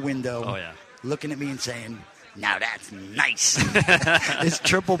down their window, looking at me and saying, "Now that's nice." It's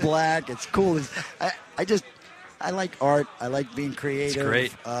triple black. It's cool. I like art. I like being creative. It's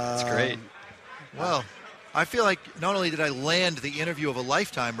great. It's great. Well, I feel like not only did I land the interview of a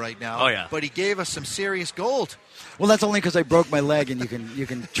lifetime right now, but he gave us some serious gold. Well, that's only because I broke my leg, and you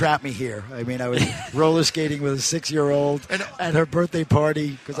can trap me here. I mean, I was roller skating with a 6-year-old at her birthday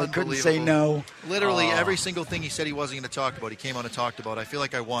party because I couldn't say no. Literally every single thing he said he wasn't going to talk about, he came on and talked about. I feel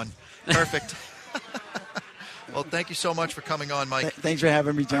like I won. Perfect. Well, thank you so much for coming on, Mike. Thanks for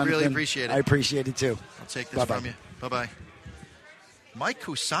having me, Jonathan. I really appreciate it. I appreciate it, too. I'll take this from you. Bye-bye. Mike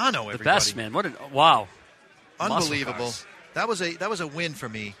Cusano, everybody. The best, man. Wow. Unbelievable. That was a win for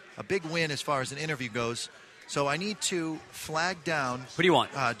me. A big win as far as an interview goes. So I need to flag down. Who do you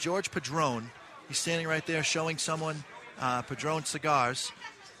want? Jorge Padron. He's standing right there showing someone Padron Cigars.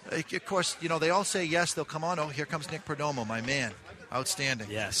 Of course, they all say yes. They'll come on. Oh, here comes Nick Perdomo, my man. Outstanding.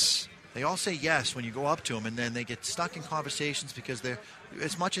 Yes. They all say yes when you go up to them, and then they get stuck in conversations because they're,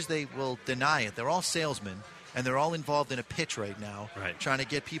 as much as they will deny it, they're all salesmen, and they're all involved in a pitch right now, trying to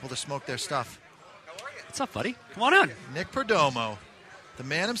get people to smoke their stuff. What's up, buddy? Come on in. Nick Perdomo, the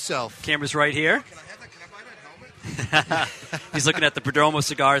man himself. Camera's right here. He's looking at the Perdomo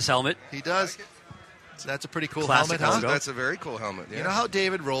Cigars helmet. He does. That's a pretty cool Classic helmet, huh? That's a very cool helmet. Yeah. You know how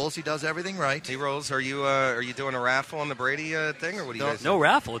David rolls. He does everything right. He rolls. Are you doing a raffle on the Brady thing, or what do you guys do? No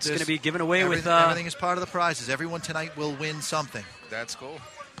raffle. It's going to be given away with... Everything is part of the prizes. Everyone tonight will win something. That's cool.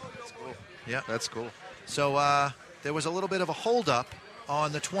 Yeah. That's cool. So there was a little bit of a holdup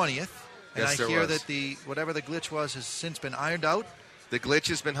on the 20th. And yes, I hear that whatever the glitch was has since been ironed out. The glitch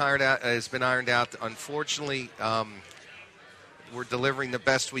has been ironed out. Unfortunately, we're delivering the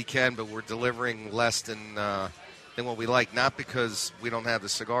best we can, but we're delivering less than what we like. Not because we don't have the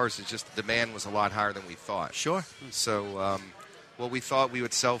cigars; it's just the demand was a lot higher than we thought. Sure. So what we thought we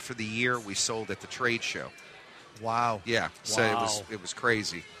would sell for the year, we sold at the trade show. Wow. Yeah. So it was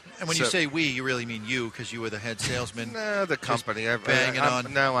crazy. And when you say we, you really mean you, because you were the head salesman. No, the company.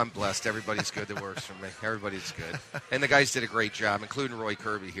 I'm blessed. Everybody's good that works for me. Everybody's good. And the guys did a great job, including Roy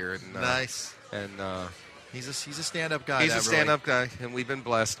Kirby here. And, nice. And he's a stand-up guy. He's a stand-up guy, and we've been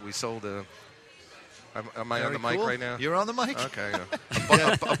blessed. We sold a... Am I on the mic right now? You're on the mic. Okay.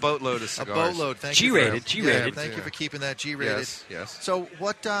 A boatload of cigars. A boatload. Thank you. G-rated. Yeah, thank you for keeping that G-rated. Yes. So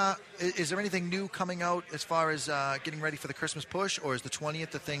what is there anything new coming out as far as getting ready for the Christmas push, or is the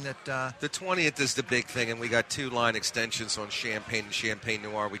 20th the thing that... The 20th is the big thing, and we got 2 line extensions on Champagne and Champagne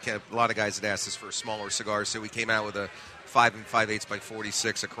Noir. A lot of guys had asked us for smaller cigars, so we came out with a 5 5/8 by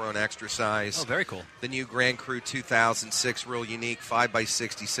 46, a Corona extra size. Oh, very cool. The new Grand Cru 2006, real unique, 5 by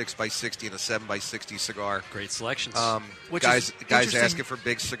 60, 6 by 60, and a 7 by 60 cigar. Great selections. Guys asking for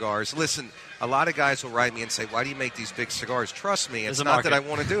big cigars. Listen, a lot of guys will write me and say, "Why do you make these big cigars?" Trust me, it's not that I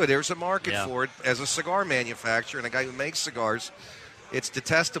want to do it. There's a market for it as a cigar manufacturer and a guy who makes cigars. it's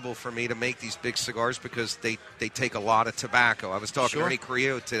detestable for me to make these big cigars because they take a lot of tobacco. I was talking to Ernie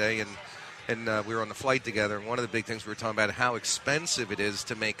Carrillo today, and we were on the flight together, and one of the big things we were talking about how expensive it is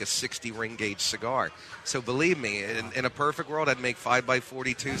to make a 60 ring gauge cigar. So believe me, in a perfect world, I'd make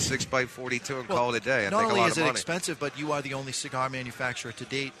 5x42, 6x42, and call it a day. Not only is it expensive, but you are the only cigar manufacturer to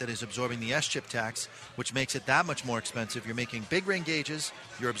date that is absorbing the S-chip tax, which makes it that much more expensive. You're making big ring gauges,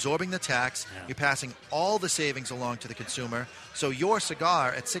 you're absorbing the tax, you're passing all the savings along to the consumer. So your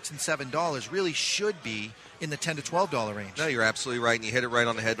cigar at $6 and $7 really should be in the $10 to $12 range. No, you're absolutely right, and you hit it right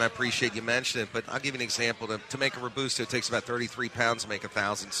on the head, and I appreciate you mentioning it. But I'll give you an example. To make a Robusto, it takes about 33 pounds to make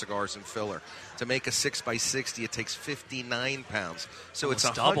 1,000 cigars in filler. To make a 6x60, it takes 59 pounds. So almost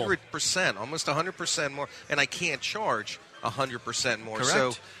it's 100%, almost 100% more, and I can't charge 100% more. Correct.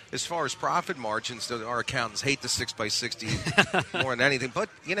 So as far as profit margins, our accountants hate the 6x60 more than anything. But,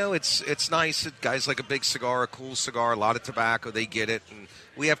 it's nice. Guys like a big cigar, a cool cigar, a lot of tobacco, they get it, and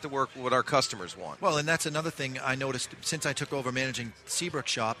we have to work with what our customers want. Well, and that's another thing I noticed since I took over managing Seabrook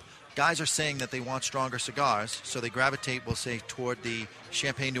shop. Guys are saying that they want stronger cigars, so they gravitate, we'll say, toward the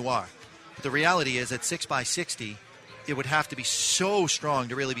Champagne Noir. But the reality is at 6x60, it would have to be so strong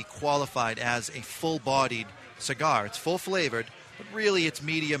to really be qualified as a full-bodied cigar. It's full-flavored, but really it's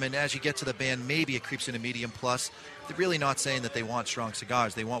medium, and as you get to the band, maybe it creeps into medium plus. They're really not saying that they want strong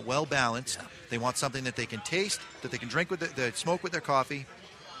cigars. They want well-balanced. Yeah. They want something that they can taste, that they can drink with smoke with their coffee,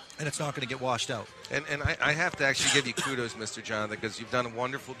 and it's not going to get washed out. And I have to actually give you kudos, Mr. Jonathan, because you've done a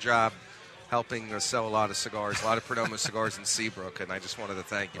wonderful job helping us sell a lot of cigars, a lot of Perdomo cigars in Seabrook, and I just wanted to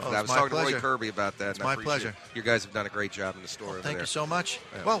thank you for that. I was talking to Roy Kirby about that. It's my pleasure. You guys have done a great job in the store over there. Thank you so much.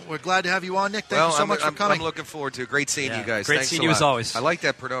 Yeah. Well, we're glad to have you on, Nick. Thank you so much for coming. I'm looking forward to it. Great seeing you guys. Great Thanks seeing you as always. I like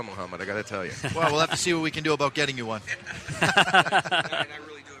that Perdomo helmet, I got to tell you. Well, we'll have to see what we can do about getting you one. I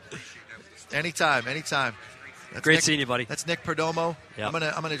really do appreciate that. Anytime. That's great Nick, seeing you, buddy. That's Nick Perdomo. Yep.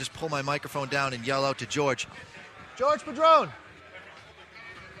 I'm gonna just pull my microphone down and yell out to George Padron.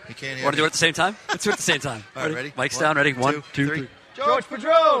 He can't hear. Want to do it at the same time? Let's do it at the same time. All right, ready? Mike's down. Ready? 1, 2, 3. George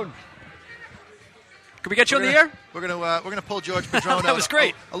Padron. Can we get you on the air? We're gonna pull George Padron out. That was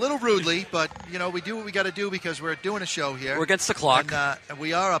great. A little rudely, but we do what we got to do because we're doing a show here. We're against the clock. And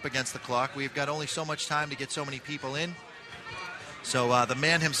we are up against the clock. We've got only so much time to get so many people in. So the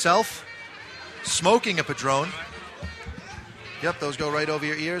man himself, smoking a Padron. Yep, those go right over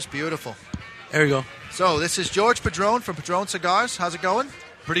your ears. Beautiful. There you go. So this is Jorge Padron from Padron Cigars. How's it going?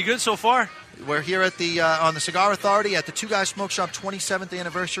 Pretty good so far. We're here at the on the Cigar Authority at the Two Guys Smoke Shop 27th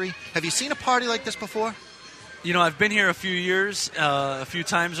anniversary. Have you seen a party like this before? I've been here a few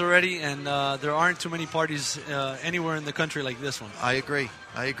times already, and there aren't too many parties anywhere in the country like this one. I agree.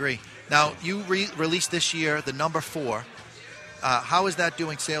 Now, you released this year the number 4. How is that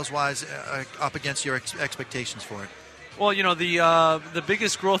doing sales-wise up against your expectations for it? Well, the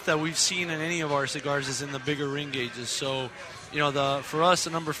biggest growth that we've seen in any of our cigars is in the bigger ring gauges. So, for us, the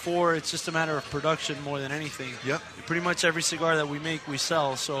number 4, it's just a matter of production more than anything. Yep. Pretty much every cigar that we make, we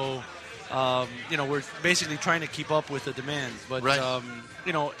sell. So, we're basically trying to keep up with the demand. But, right.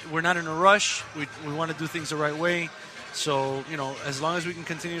 We're not in a rush. We want to do things the right way. So, as long as we can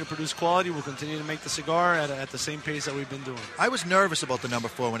continue to produce quality, we'll continue to make the cigar at the same pace that we've been doing. I was nervous about the number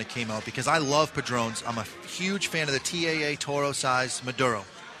 4 when it came out because I love Padrones. I'm a huge fan of the TAA Toro size Maduro.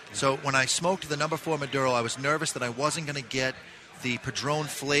 So when I smoked the number 4 Maduro, I was nervous that I wasn't going to get the Padron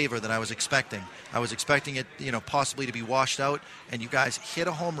flavor that I was expecting. I was expecting it, possibly to be washed out, and you guys hit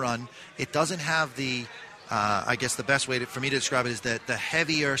a home run. It doesn't have the... I guess the best way for me to describe it is that the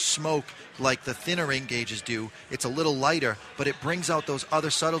heavier smoke like the thinner ring gauges do. It's a little lighter, but it brings out those other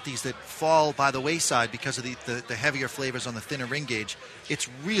subtleties that fall by the wayside because of the heavier flavors on the thinner ring gauge. It's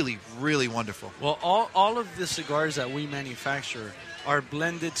really, really wonderful. Well, all of the cigars that we manufacture are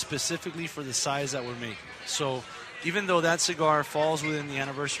blended specifically for the size that we're making. So even though that cigar falls within the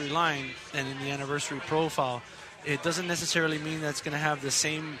anniversary line and in the anniversary profile, it doesn't necessarily mean that it's going to have the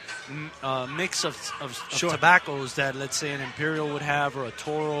same mix of tobaccos that, let's say, an Imperial would have, or a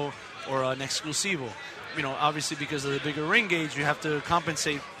Toro, or an Exclusivo. Obviously because of the bigger ring gauge, you have to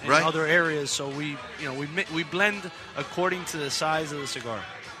compensate in other areas. So we blend according to the size of the cigar.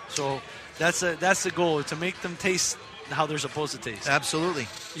 So that's the goal, to make them taste how they're supposed to taste. Absolutely.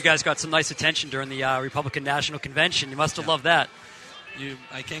 You guys got some nice attention during the Republican National Convention. You must have loved that.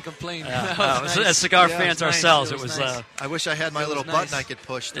 I can't complain. Nice. As cigar fans ourselves, it was nice. I wish I had my little button I could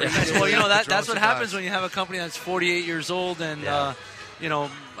push. Well, that's what happens when you have a company that's 48 years old, and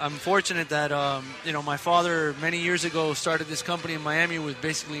I'm fortunate that my father many years ago started this company in Miami with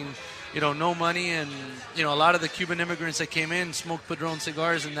basically no money, and a lot of the Cuban immigrants that came in smoked Padron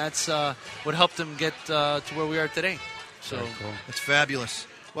cigars, and that's what helped them get to where we are today. So cool. It's fabulous.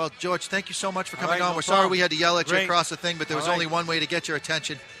 Well, George, thank you so much for coming on. We're sorry we had to yell at you across the thing, but there was only one way to get your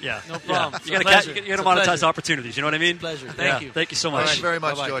attention. Yeah, no problem. You got to monetize opportunities. You know what I mean? Pleasure. Thank you. Thank you so much. Thank you very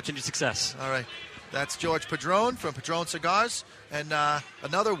much, Bye-bye. George. Continued success. All right. That's George Padron from Padron Cigars, and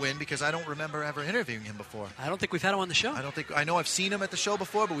another win because I don't remember ever interviewing him before. I don't think we've had him on the show. I know I've seen him at the show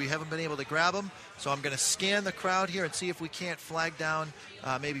before, but we haven't been able to grab him. So I'm going to scan the crowd here and see if we can't flag down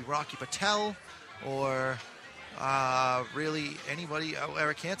maybe Rocky Patel or really anybody. Oh,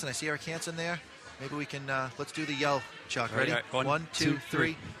 Eric Hanson. I see Eric Hanson there. Maybe we can. Let's do the yell, Chuck. Ready? Right. 1, 2,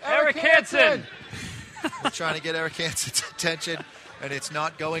 3. Eric Hanson. We're trying to get Eric Hanson's attention, and it's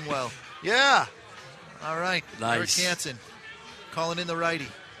not going well. Yeah. All right. Nice. Eric Hanson calling in the righty.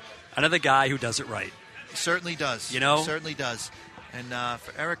 Another guy who does it right. He certainly does. You know? He certainly does. And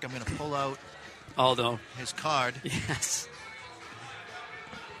for Eric, I'm going to pull out his card. Yes.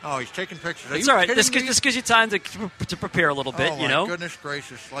 Oh, he's taking pictures. That's all right. This gives you time to prepare a little bit, you know? Goodness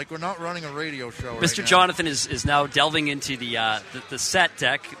gracious. Like we're not running a radio show right Mr. now. Jonathan is now delving into the set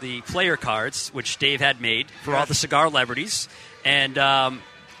deck, the player cards, which Dave had made for all the cigar celebrities. And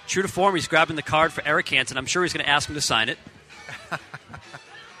true to form, he's grabbing the card for Eric Hanson. I'm sure he's going to ask him to sign it.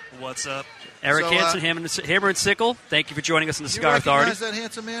 What's up? Eric Hanson, Hammer and Sickle, thank you for joining us in the Cigar Authority. You recognize that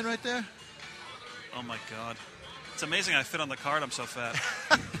handsome man right there? Oh, my God. It's amazing I fit on the card. I'm so fat.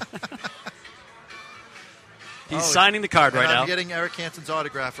 He's signing the card right now. I'm getting Eric Hanson's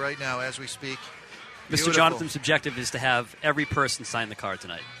autograph right now as we speak. Mr. Jonathan's objective is to have every person sign the card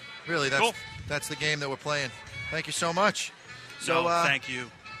tonight. Really, that's the game that we're playing. Thank you so much. So, thank you.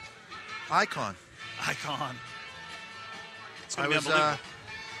 Icon. It's going to be unbelievable.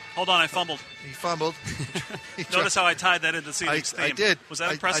 Hold on, I fumbled. He fumbled. Notice how I tied that into the season's theme. I did. Was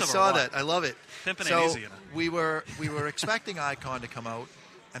that impressive? I saw that. I love it. Pimping ain't easy, you know. We were expecting Icon to come out,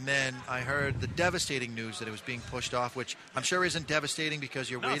 and then I heard the devastating news that it was being pushed off, which I'm sure isn't devastating because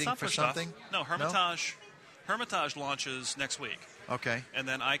you're waiting for something. No, Hermitage launches next week. Okay. And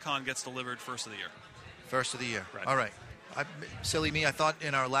then Icon gets delivered first of the year. First of the year. Right. All right. Silly me. I thought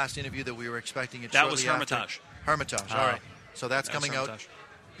in our last interview that we were expecting it shortly after. That was Hermitage. All right. So that's coming out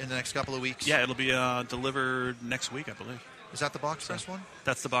in the next couple of weeks? Yeah, it'll be delivered next week, I believe. Is that the box press one?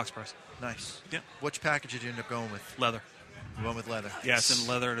 That's the box press. Nice. Yeah. Which package did you end up going with? Leather. You went with leather. Yeah, it's in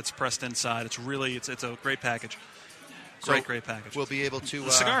leather and it's pressed inside. It's a great package. Great package. We'll be able to...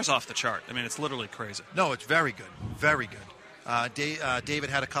 The cigar's off the chart. I mean, it's literally crazy. No, it's very good. Very good. David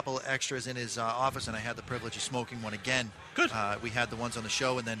had a couple of extras in his office, and I had the privilege of smoking one again. Good. We had the ones on the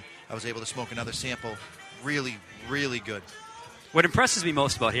show, and then I was able to smoke another sample. Really, really good. What impresses me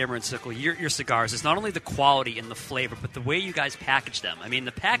most about Hammer and Sickle, your cigars, is not only the quality and the flavor, but the way you guys package them. I mean,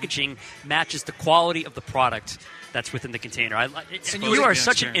 the packaging matches the quality of the product that's within the container. You are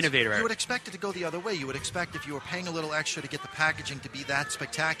such an innovator, Eric. You would expect it to go the other way. You would expect if you were paying a little extra to get the packaging to be that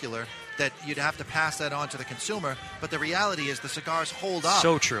spectacular, that you'd have to pass that on to the consumer. But the reality is the cigars hold up.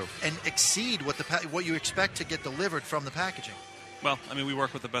 So true. And exceed what you expect to get delivered from the packaging. Well, I mean, we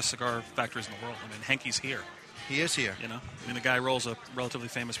work with the best cigar factories in the world. I mean, Henke's here. He is here. You know, I mean, the guy rolls a relatively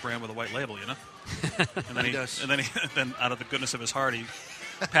famous brand with a white label. You know, and then he does. And then out of the goodness of his heart, he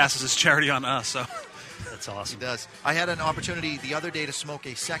passes his charity on to us. So that's awesome. He does. I had an opportunity the other day to smoke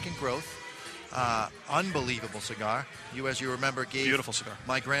a second growth, unbelievable cigar. You, as you remember, gave beautiful cigar.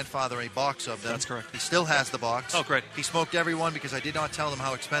 My grandfather a box of them. That's correct. He still has the box. Oh, great. He smoked every one because I did not tell him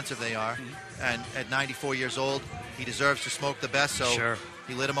how expensive they are. Mm-hmm. And at 94 years old, he deserves to smoke the best. So sure.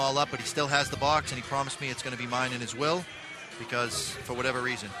 He lit them all up, but he still has the box, and he promised me it's going to be mine in his will because for whatever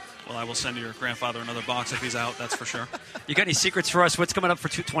reason. Well, I will send your grandfather another box if he's out, that's for sure. You got any secrets for us? What's coming up for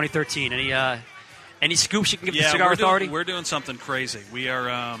 2013? Any scoops you can give the Cigar Authority? We're doing something crazy. We are...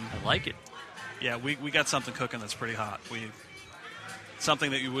 I like it. Yeah, we got something cooking that's pretty hot.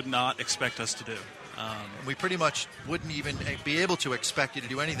 Something that you would not expect us to do. We pretty much wouldn't even be able to expect you to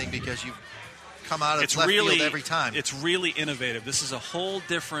do anything because you come out of left field every time. It's really innovative. This is a whole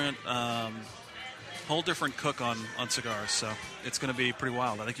different cook on cigars, so it's going to be pretty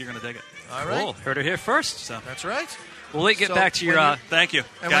wild. I think you're going to dig it. All right. Cool. Heard it here first. So. That's right. We'll get back to your... Thank you.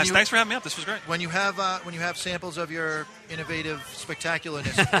 Guys, thanks for having me up. This was great. When you have samples of your innovative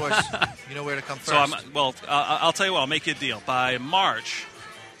spectacularness, of course, you know where to come first. So I'll tell you what, I'll make you a deal. By March,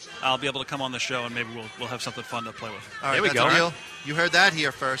 I'll be able to come on the show, and maybe we'll have something fun to play with. All right, there we go. Deal. You heard that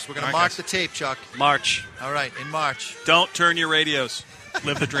here first. We're going to mark the tape, Chuck. March. All right, in March. Don't turn your radios.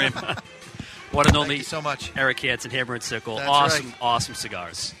 Live the dream. One and only. Thank you so much. Eric Hanson, Hammer and Sickle. That's awesome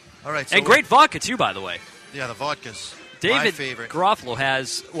cigars. All right. So and great vodka, too, by the way. Yeah, the vodka's David my favorite. Garofalo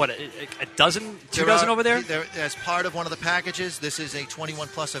has, a dozen, two dozen over there? As part of one of the packages, this is a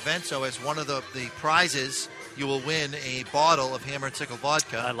 21-plus event, so as one of the prizes, you will win a bottle of Hammer and Sickle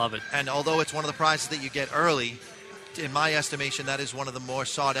vodka. I love it. And although it's one of the prizes that you get early, in my estimation, that is one of the more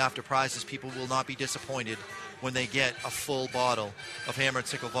sought-after prizes. People will not be disappointed when they get a full bottle of Hammer and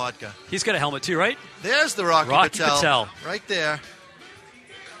Sickle vodka. He's got a helmet too, right? There's the Rocky Patel. Right there.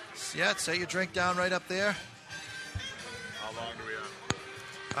 Yeah, set your drink down right up there. How long do we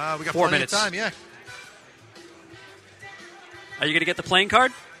have? We got 4 plenty minutes. of time, yeah. Are you going to get the playing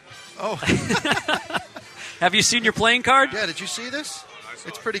card? Oh. Have you seen your playing card? Yeah, did you see this?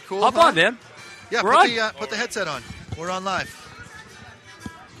 It's pretty cool. Hop on, man. Yeah, put the headset on. We're on live.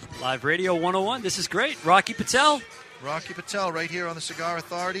 Live Radio 101. This is great. Rocky Patel. Rocky Patel right here on the Cigar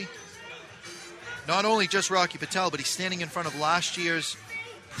Authority. Not only just Rocky Patel, but he's standing in front of last year's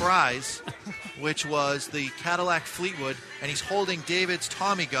prize, which was the Cadillac Fleetwood, and he's holding David's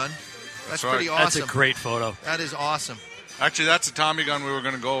Tommy gun. That's pretty awesome. That's a great photo. That is awesome. Actually, that's a Tommy gun we were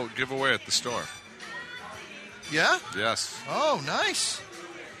going to go give away at the store. Yeah? Yes. Oh, nice.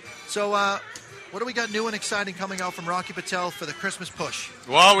 So, what do we got new and exciting coming out from Rocky Patel for the Christmas push?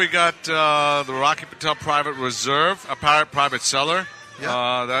 Well, we got the Rocky Patel Private Reserve, a private cellar.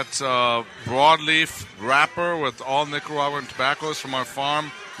 Yeah. That's a broadleaf wrapper with all Nicaraguan tobaccos from our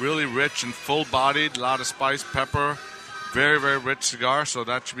farm. Really rich and full-bodied, a lot of spice, pepper. Very, very rich cigar. So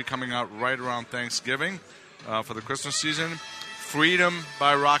that should be coming out right around Thanksgiving for the Christmas season. Freedom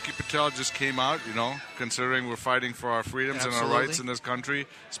by Rocky Patel just came out, considering we're fighting for our freedoms and our rights in this country,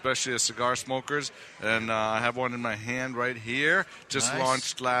 especially as cigar smokers. And I have one in my hand right here, just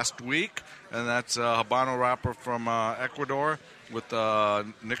launched last week. And that's a Habano wrapper from Ecuador with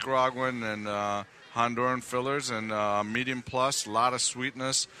Nicaraguan and Honduran fillers and medium plus, a lot of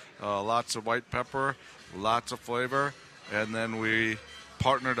sweetness, lots of white pepper, lots of flavor. And then we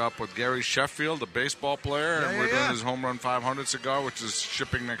partnered up with Gary Sheffield, a baseball player, and we're doing his Home Run 500 cigar, which is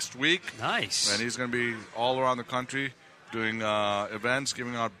shipping next week. Nice. And he's going to be all around the country doing events,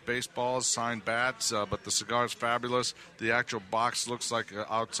 giving out baseballs, signed bats, but the cigar is fabulous. The actual box looks like an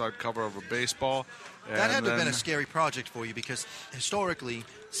outside cover of a baseball. That had to have been a scary project for you because historically,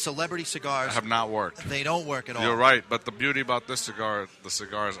 celebrity cigars have not worked. They don't work at all. You're right, but the beauty about this cigar, the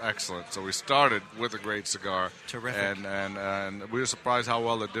cigar is excellent. So we started with a great cigar. Terrific. And we were surprised how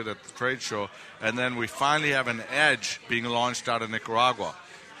well it did at the trade show. And then we finally have an Edge being launched out of Nicaragua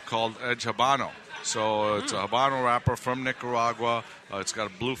called Edge Habano. So it's a Habano wrapper from Nicaragua. It's got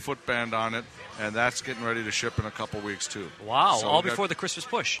a blue footband on it, and that's getting ready to ship in a couple weeks, too. Wow, so all before the Christmas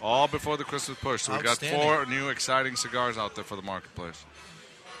push. All before the Christmas push. So we got 4 new exciting cigars out there for the marketplace.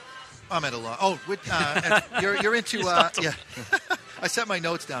 I'm at a loss. Oh, you're into... yeah. I set my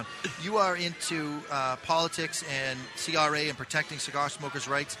notes down. You are into politics and CRA and protecting cigar smokers'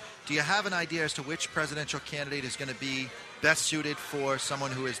 rights. Do you have an idea as to which presidential candidate is going to be best suited for someone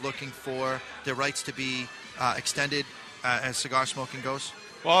who is looking for their rights to be extended as cigar smoking goes?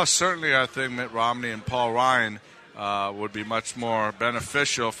 Well, certainly I think Mitt Romney and Paul Ryan would be much more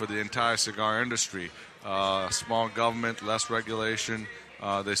beneficial for the entire cigar industry. Small government, less regulation.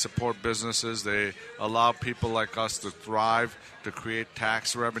 They support businesses. They allow people like us to thrive, to create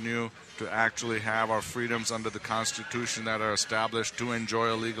tax revenue, to actually have our freedoms under the Constitution that are established, to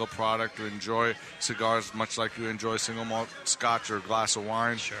enjoy a legal product, to enjoy cigars much like you enjoy single malt scotch or a glass of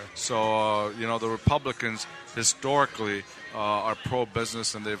wine. Sure. So, the Republicans historically are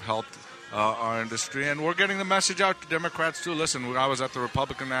pro-business, and they've helped our industry. And we're getting the message out to Democrats, too. Listen, I was at the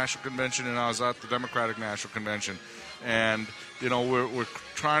Republican National Convention, and I was at the Democratic National Convention. And, we're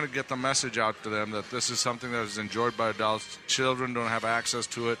trying to get the message out to them that this is something that is enjoyed by adults. Children don't have access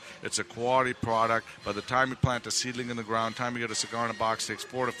to it. It's a quality product. By the time you plant a seedling in the ground, time you get a cigar in a box, it takes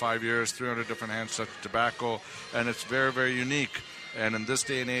 4 to 5 years, 300 different hands touch tobacco, and it's very, very unique. And in this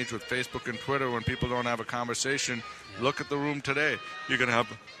day and age with Facebook and Twitter, when people don't have a conversation, look at the room today. You're going to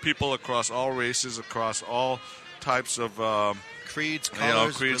have people across all races, across all types of creeds,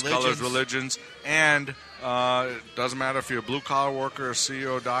 colors, religions, and it doesn't matter if you're a blue-collar worker, a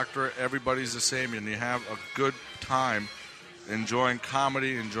CEO, doctor, everybody's the same, and you have a good time enjoying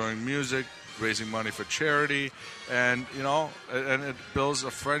comedy, enjoying music, raising money for charity, and, and it builds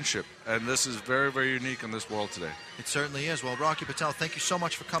a friendship, and this is very, very unique in this world today. It certainly is. Well, Rocky Patel, thank you so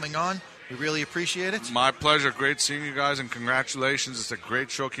much for coming on. We really appreciate it. My pleasure. Great seeing you guys, and congratulations. It's a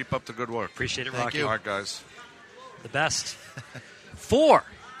great show. Keep up the good work. Appreciate it, Thank Rocky. you. All right, guys. The best. 4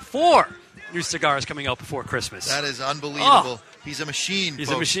 new cigars coming out before Christmas. That is unbelievable. Oh, he's a machine, He's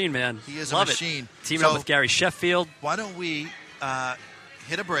folks. a machine, man. He is Love a machine. Teaming up with Gary Sheffield. Why don't we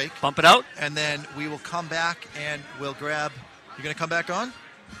hit a break. Bump it out. And then we will come back and we'll grab... You're going to come back on?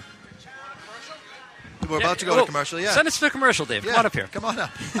 We're about to go to commercial, yeah. Send us to the commercial, Dave. Yeah, Come on up here. Come on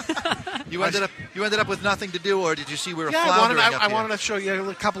up. You ended up You ended up with nothing to do, or did you see we were floundering up here? I wanted to show you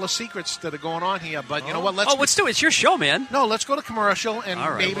a couple of secrets that are going on here, but you know what? Let's do it. It's your show, man. No, let's go to commercial, and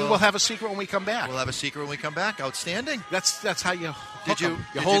maybe we'll have a secret when we come back. We'll have a secret when we come back. Outstanding. That's how you Did you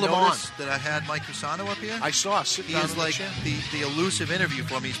hold them on. That I had Mike Cusano up here? I saw. He is like the elusive interview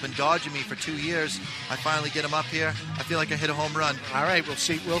for me. He's been dodging me for 2 years. I finally get him up here. I feel like I hit a home run. All right, we'll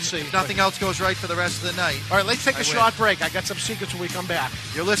see. If nothing else goes right for the rest of the night. All right, let's take a short break. I got some secrets when we come back.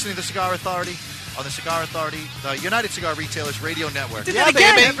 You're listening to the Cigar Authority on the Cigar Authority, the United Cigar Retailers Radio Network. Did that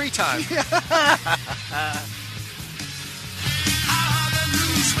again? Baby. Every time.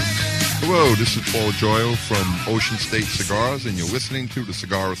 Hello, this is Paul Joyle from Ocean State Cigars, and you're listening to the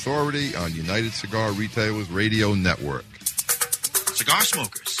Cigar Authority on United Cigar Retailers Radio Network. Cigar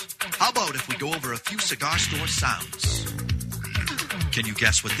smokers, how about if we go over a few cigar store sounds? Can you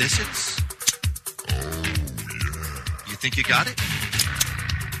guess what this is? You think you got it?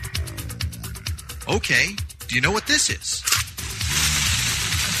 Okay, do you know what this is?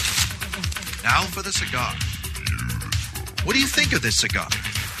 Now for the cigar. What do you think of this cigar?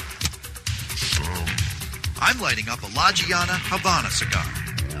 I'm lighting up a La Giana Havana cigar.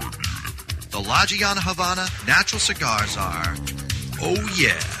 The La Giana Havana natural cigars are, oh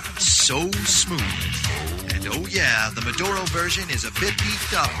yeah, so smooth. And oh yeah, the Maduro version is a bit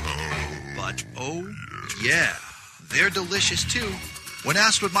beefed up. But oh yeah, they're delicious too. When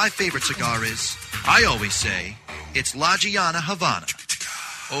asked what my favorite cigar is, I always say, it's La Giana Havana.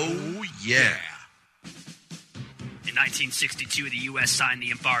 Oh yeah. In 1962, the U.S. signed the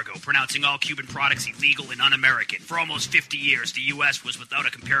embargo, pronouncing all Cuban products illegal and un-American. For almost 50 years, the U.S. was without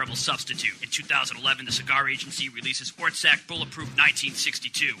a comparable substitute. In 2011, the Cigar Agency releases Ortsac Bulletproof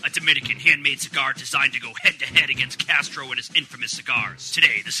 1962, a Dominican handmade cigar designed to go head-to-head against Castro and his infamous cigars.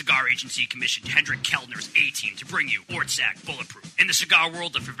 Today, the Cigar Agency commissioned Hendrik Kellner's A-Team to bring you Ortsac Bulletproof. In the cigar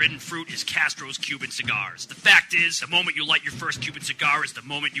world, the forbidden fruit is Castro's Cuban cigars. The fact is, the moment you light your first Cuban cigar is the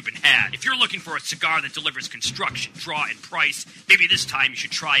moment you've been had. If you're looking for a cigar that delivers construction, draw, and price, maybe this time you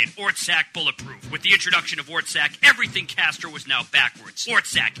should try an Ortsac Bulletproof. With the introduction of Ortsac, everything Castro is now backwards.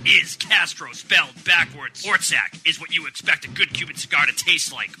 Ortsac is Castro spelled backwards. Ortsac is what you expect a good Cuban cigar to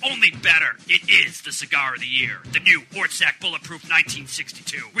taste like, only better. It is the cigar of the year. The new Ortsac Bulletproof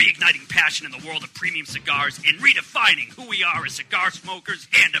 1962, reigniting passion in the world of premium cigars and redefining who we are as cigar smokers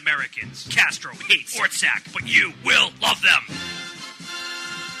and Americans. Castro hates Ortsac, but you will love them.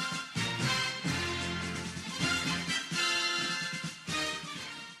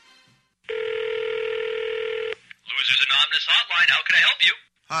 Losers Anonymous Hotline, how can I help you?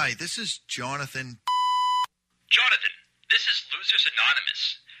 Hi, this is Jonathan. Jonathan, this is Losers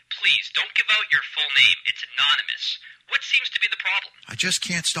Anonymous. Please, don't give out your full name. It's anonymous. What seems to be the problem? I just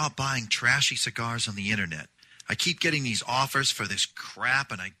can't stop buying trashy cigars on the internet. I keep getting these offers for this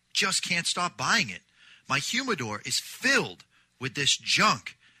crap, and I just can't stop buying it. My humidor is filled with this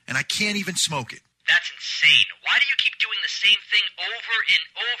junk, and I can't even smoke it. That's insane. Why do you keep doing the same thing over and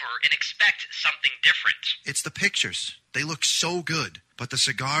over and expect something different? It's the pictures. They look so good, but the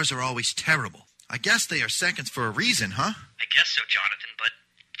cigars are always terrible. I guess they are seconds for a reason, huh? I guess so, Jonathan, but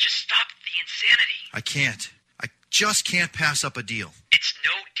just stop the insanity. I can't. I just can't pass up a deal. It's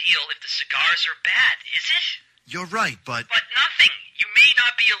no deal if the cigars are bad, is it? You're right, but... But nothing. You may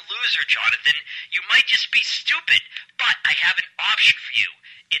not be a loser, Jonathan. You might just be stupid. But I have an option for you.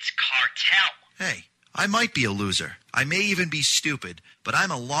 It's Cartel. Hey, I might be a loser. I may even be stupid, but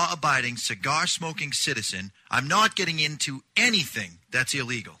I'm a law-abiding, cigar-smoking citizen. I'm not getting into anything that's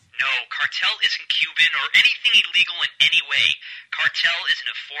illegal. No, Cartel isn't Cuban or anything illegal in any way. Cartel is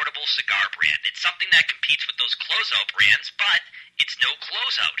an affordable cigar brand. It's something that competes with those closeout brands, but it's no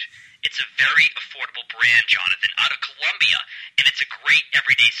closeout. It's a very affordable brand, Jonathan, out of Colombia, and it's a great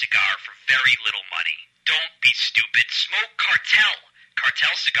everyday cigar for very little money. Don't be stupid. Smoke Cartel.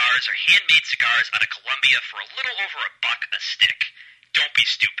 Cartel cigars are handmade cigars out of Colombia for a little over $1 a stick. Don't be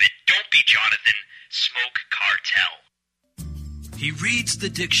stupid. Don't be Jonathan. Smoke Cartel. He reads the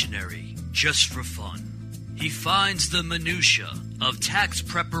dictionary just for fun. He finds the minutia of tax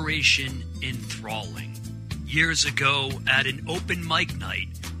preparation enthralling. Years ago, at an open mic night,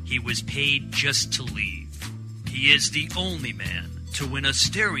 he was paid just to leave. He is the only man to win a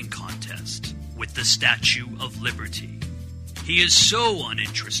staring contest with the Statue of Liberty. He is so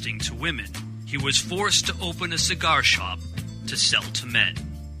uninteresting to women, he was forced to open a cigar shop to sell to men.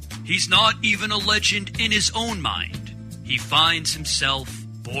 He's not even a legend in his own mind. He finds himself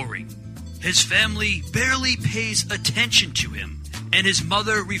boring. His family barely pays attention to him, and his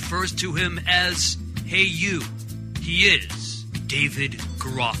mother refers to him as, "Hey you." He is David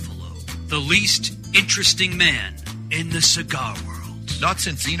Garofalo, the least interesting man in the cigar world. Not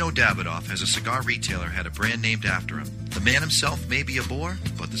since Zino Davidoff has a cigar retailer had a brand named after him. The man himself may be a bore,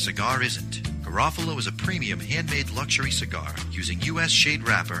 but the cigar isn't. Garofalo is a premium handmade luxury cigar using U.S. shade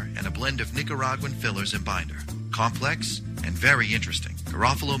wrapper and a blend of Nicaraguan fillers and binder. Complex and very interesting.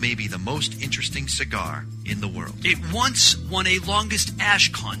 Garofalo may be the most interesting cigar in the world. It once won a longest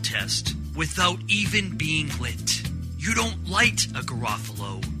ash contest without even being lit. You don't light a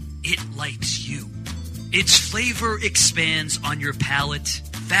Garofalo, it lights you. Its flavor expands on your palate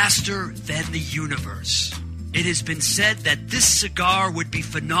faster than the universe. It has been said that this cigar would be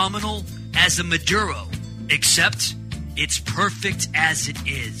phenomenal as a Maduro, except it's perfect as it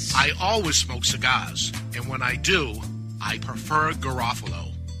is. I always smoke cigars, and when I do, I prefer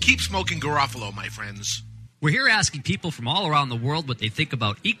Garofalo. Keep smoking Garofalo, my friends. We're here asking people from all around the world what they think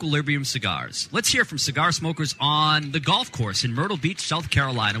about Equilibrium cigars. Let's hear from cigar smokers on the golf course in Myrtle Beach, South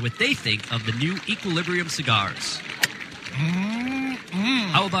Carolina, what they think of the new Equilibrium cigars.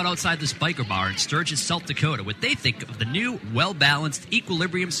 How about outside this biker bar in Sturgis, South Dakota, what they think of the new, well-balanced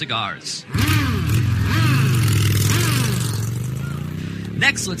Equilibrium cigars.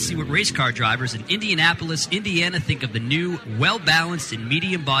 Next, let's see what race car drivers in Indianapolis, Indiana think of the new, well-balanced and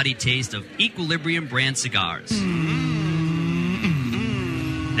medium-bodied taste of Equilibrium brand cigars.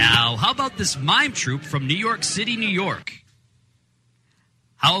 Now, how about this mime troupe from New York City, New York?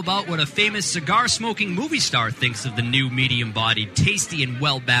 How about what a famous cigar-smoking movie star thinks of the new, medium-bodied, tasty, and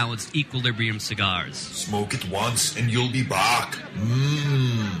well-balanced Equilibrium cigars? Smoke it once and you'll be back.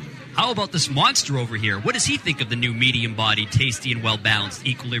 How about this monster over here? What does he think of the new medium-bodied, tasty, and well-balanced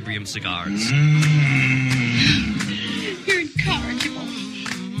Equilibrium cigars? You're incorrigible.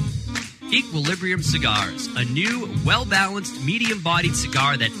 Equilibrium Cigars, a new, well-balanced, medium-bodied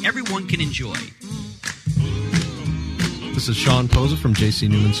cigar that everyone can enjoy. This is Sean Posa from JC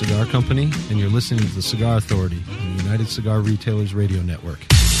Newman Cigar Company, and you're listening to the Cigar Authority on the United Cigar Retailers Radio Network.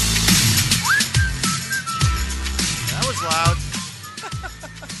 That was loud.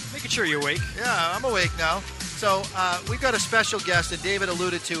 Sure you're awake. Yeah, I'm awake now. So we've got a special guest, and David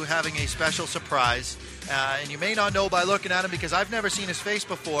alluded to having a special surprise. And you may not know by looking at him because I've never seen his face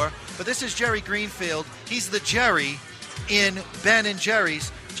before, but this is Jerry Greenfield. He's the Jerry in Ben and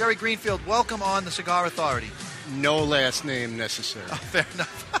Jerry's. Jerry Greenfield, welcome on the Cigar Authority. No last name necessary. Oh, fair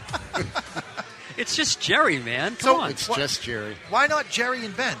enough. It's just Jerry, man. Come on. It's just Jerry. Why not Jerry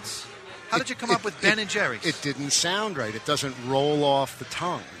and Ben's? How did you come up with Ben and Jerry's? It didn't sound right. It doesn't roll off the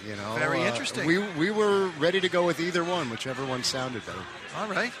tongue, you know. Very interesting. We were ready to go with either one, whichever one sounded better. All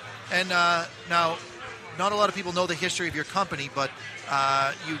right. And now, not a lot of people know the history of your company, but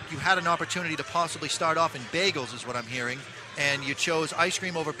you had an opportunity to possibly start off in bagels, is what I'm hearing, and you chose ice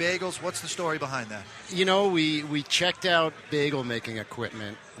cream over bagels. What's the story behind that? You know, we checked out bagel making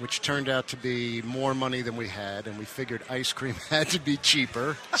equipment, which turned out to be more money than we had, and we figured ice cream had to be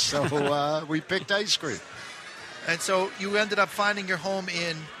cheaper, so we picked ice cream. And so you ended up finding your home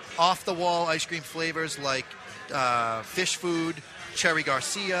in off-the-wall ice cream flavors like Fish Food, Cherry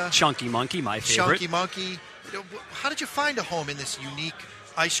Garcia. Chunky Monkey, my favorite. Chunky Monkey. How did you find a home in this unique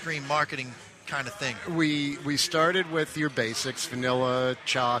ice cream marketing kind of thing? We started with your basics, vanilla,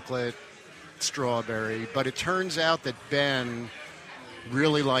 chocolate, strawberry, but it turns out that Ben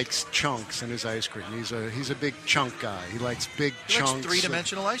really likes chunks in his ice cream. He's a big chunk guy. He likes big chunks. Likes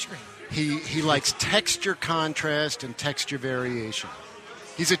three-dimensional ice cream. He likes texture contrast and texture variation.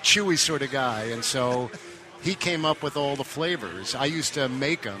 He's a chewy sort of guy, and so he came up with all the flavors. I used to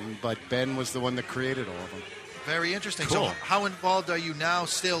make them, but Ben was the one that created all of them. Very interesting. Cool. So how involved are you now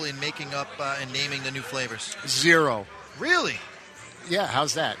still in making up and naming the new flavors? 0. Really? Yeah,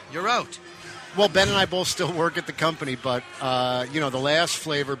 how's that? You're out. Well, Ben and I both still work at the company, but, the last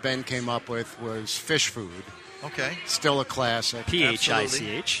flavor Ben came up with was Fish Food. Okay. Still a classic.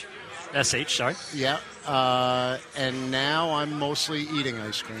 P-H-I-C-H. S-H, sorry. Yeah. And now I'm mostly eating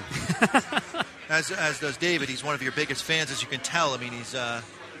ice cream. As does David. He's one of your biggest fans, as you can tell. I mean,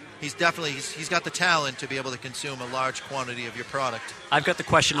 he's definitely got the talent to be able to consume a large quantity of your product. I've got the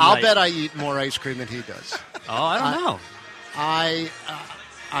question I'll right. bet I eat more ice cream than he does. Oh, I don't know.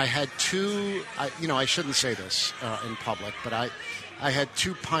 I had two. I shouldn't say this in public, but I had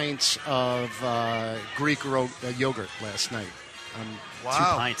 2 pints of Greek yogurt last night.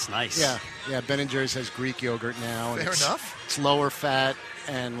 Wow. 2 pints, nice. Yeah. Ben & Jerry's has Greek yogurt now. Fair enough. It's lower fat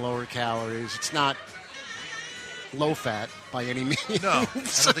and lower calories. It's not low fat by any means. No, I don't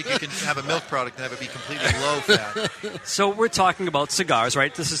think you can have a milk product and have it be completely low fat. So we're talking about cigars,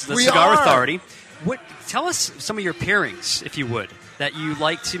 right? This is the Cigar Authority. Tell us some of your pairings, if you would, that you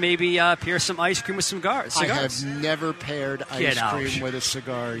like to maybe pair some ice cream with some cigars. I have never paired ice cream with a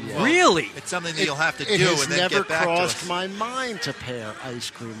cigar yet. Really? It's something that you'll have to do and then never get back to us. crossed my mind to pair ice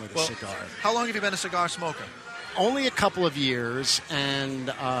cream with a cigar. How long have you been a cigar smoker? Only a couple of years, and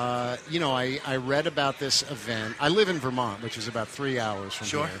I read about this event. I live in Vermont, which is about 3 hours from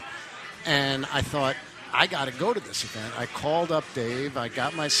here, and I thought, I got to go to this event. I called up Dave, I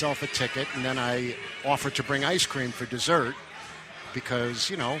got myself a ticket, and then I offered to bring ice cream for dessert because,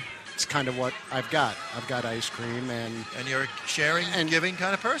 it's kind of what I've got. I've got ice cream. And you're a sharing and giving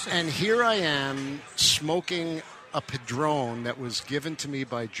kind of person. And here I am smoking a Padron that was given to me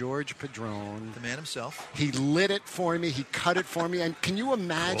by Jorge Padron. The man himself. He lit it for me. He cut it for me. And can you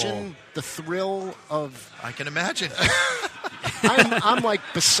imagine the thrill of... I can imagine. I'm like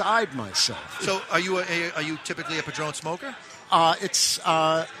beside myself. So are you typically a Padron smoker? It's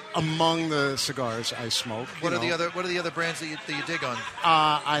among the cigars I smoke. What are the other brands that you dig on?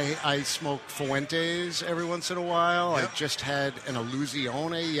 I smoke Fuentes every once in a while. Yep. I just had an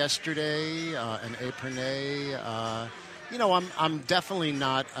Illusione yesterday, an Epernay. I'm definitely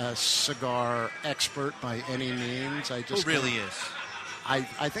not a cigar expert by any means. Who really is?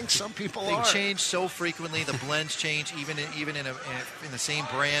 I think some people they are. They change so frequently. The blends change, even in the same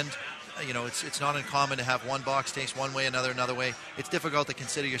brand. It's not uncommon to have one box taste one way, another way. It's difficult to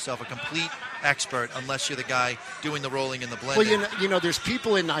consider yourself a complete expert unless you're the guy doing the rolling and the blending. Well, there's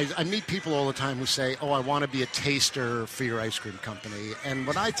people I meet people all the time who say, "Oh, I want to be a taster for your ice cream company," and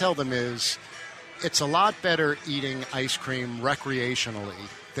what I tell them is, it's a lot better eating ice cream recreationally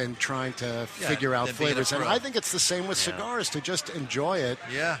than trying to figure out flavors. And I think it's the same with cigars, to just enjoy it.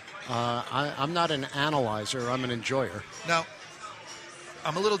 Yeah. I'm not an analyzer. I'm an enjoyer. Now,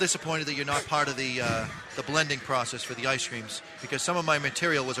 I'm a little disappointed that you're not part of the blending process for the ice creams, because some of my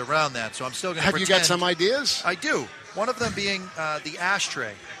material was around that, so I'm still going to pretend. Have you got some ideas? I do. One of them being the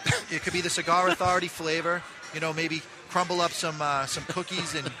ashtray. It could be the Cigar Authority flavor, maybe crumble up some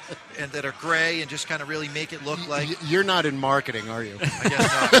cookies and that are gray and just kind of really make it look like... You're not in marketing, are you? I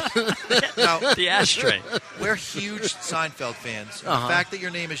guess not. Now, the ashtray. We're huge Seinfeld fans. The fact that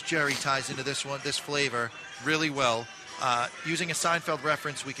your name is Jerry ties into this flavor really well. Using a Seinfeld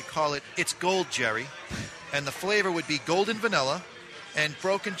reference, we could call it It's Gold Jerry. And the flavor would be golden vanilla and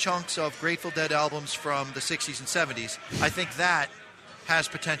broken chunks of Grateful Dead albums from the 60s and 70s. I think that has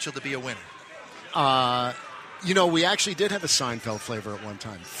potential to be a winner. We actually did have a Seinfeld flavor at one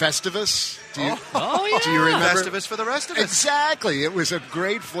time. Festivus. Do you remember? Festivus for the rest of us. Exactly. It was a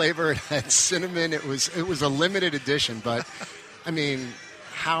great flavor. It had cinnamon. It was a limited edition, but I mean,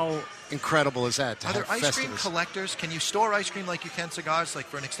 how incredible is that? Are there ice cream collectors? Can you store ice cream like you can cigars, like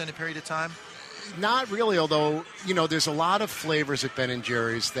for an extended period of time? Not really, although, there's a lot of flavors at Ben &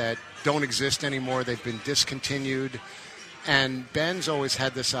 Jerry's that don't exist anymore. They've been discontinued. And Ben's always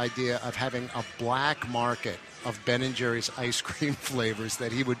had this idea of having a black market of Ben & Jerry's ice cream flavors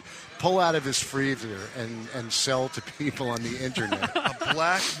that he would pull out of his freezer and sell to people on the internet. A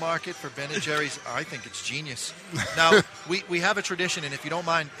black market for Ben & Jerry's. I think it's genius. Now, we have a tradition, and if you don't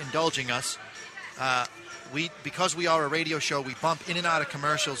mind indulging us, because we are a radio show, we bump in and out of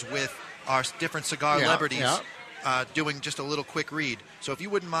commercials with our different cigar celebrities doing just a little quick read. So if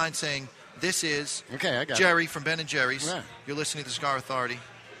you wouldn't mind saying, this is Jerry from Ben & Jerry's. Yeah. You're listening to the Cigar Authority.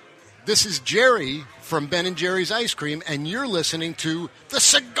 This is Jerry from Ben & Jerry's Ice Cream, and you're listening to the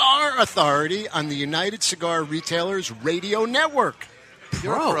Cigar Authority on the United Cigar Retailers Radio Network.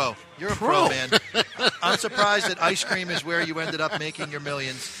 You're a pro. You're a pro, man. I'm surprised that ice cream is where you ended up making your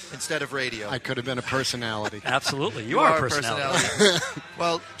millions instead of radio. I could have been a personality. Absolutely. You are a personality.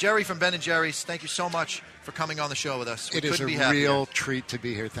 Well, Jerry from Ben & Jerry's, thank you so much for coming on the show with us. It is a real treat to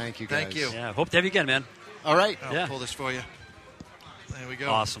be here. Thank you, guys. Thank you. Yeah, hope to have you again, man. All right. I'll pull this for you. There we go.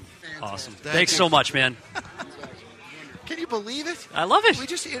 Awesome. Thanks so much, man. Can you believe it? I love it. We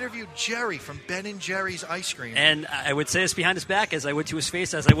just interviewed Jerry from Ben & Jerry's Ice Cream. And I would say this behind his back as I would to his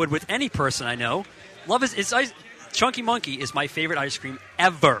face, as I would with any person I know. Love his ice. Chunky Monkey is my favorite ice cream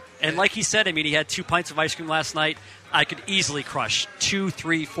ever. And like he said, he had 2 pints of ice cream last night. I could easily crush 2,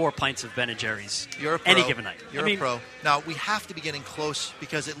 3, 4 pints of Ben & Jerry's You're a pro. any given night. You're a pro. Now, we have to be getting close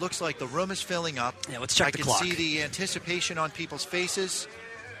because it looks like the room is filling up. Yeah, let's check the clock. I can see the anticipation on people's faces.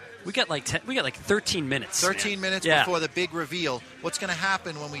 We got like 13 minutes. 13 minutes before the big reveal. What's going to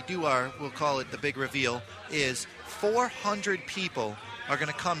happen when we do we'll call it the big reveal, is 400 people are going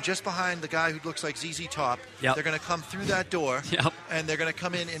to come just behind the guy who looks like ZZ Top. Yep. They're going to come through that door, and they're going to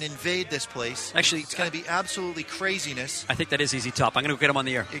come in and invade this place. Actually, it's going to be absolutely craziness. I think that is ZZ Top. I'm going to go get him on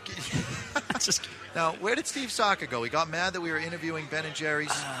the air. Now, where did Steve Saka go? He got mad that we were interviewing Ben &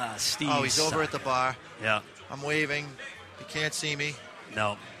 Jerry's. Steve Oh, he's over at the bar. Yeah. I'm waving. You can't see me.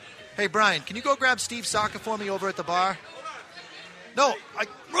 No. Hey, Brian, can you go grab Steve Saka for me over at the bar? No,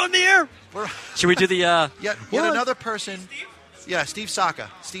 we're on the air. Should we do the? Yet another person. Yeah, Steve Saka.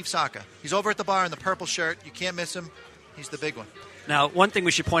 Steve Saka. He's over at the bar in the purple shirt. You can't miss him. He's the big one. Now, one thing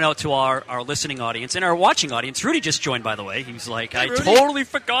we should point out to our listening audience and our watching audience, Rudy just joined, by the way. He was like, I totally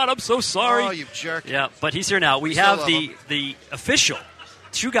forgot. I'm so sorry. Oh, you jerk. Yeah, but he's here now. We have the official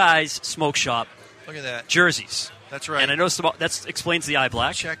Two Guys Smoke Shop. Look at that. Jerseys. That's right. And I noticed that explains the eye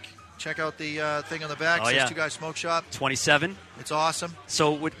black. Check out the thing on the back. Oh, Says yeah. Two Guys Smoke Shop. 27. It's awesome.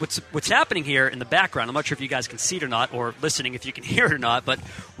 So what's happening here in the background, I'm not sure if you guys can see it or not, or listening if you can hear it or not, but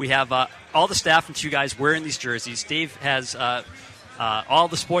we have all the staff from Two Guys wearing these jerseys. Dave has all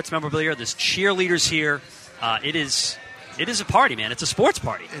the sports memorabilia. There's cheerleaders here. It is a party, man. It's a sports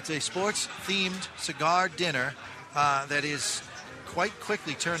party. It's a sports-themed cigar dinner that is quite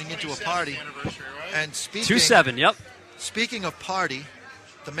quickly turning into a party. And 2-7, yep. Speaking of party,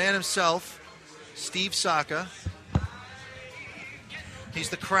 the man himself, Steve Saka. He's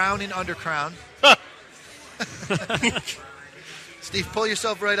the crown in undercrown. Steve, pull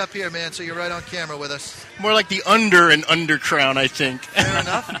yourself right up here, man, so you're right on camera with us. More like the under and undercrown, I think. Fair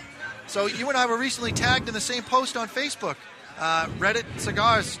enough. So you and I were recently tagged in the same post on Facebook. Reddit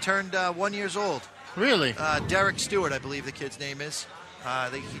Cigars turned 1 year old. Really? Derek Stewart, I believe the kid's name is.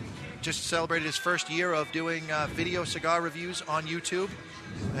 He just celebrated his first year of doing video cigar reviews on YouTube.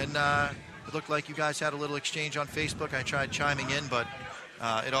 And it looked like you guys had a little exchange on Facebook. I tried chiming in, but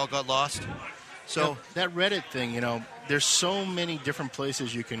it all got lost. So that Reddit thing, there's so many different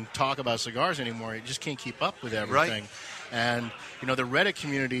places you can talk about cigars anymore. You just can't keep up with everything. Right. And, the Reddit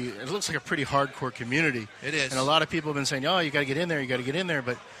community, it looks like a pretty hardcore community. It is. And a lot of people have been saying, oh, you got to get in there,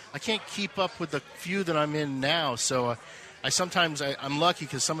 But I can't keep up with the few that I'm in now. So I'm lucky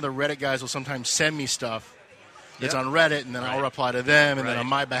because some of the Reddit guys will sometimes send me stuff that's on Reddit, and then I'll reply to them, and then on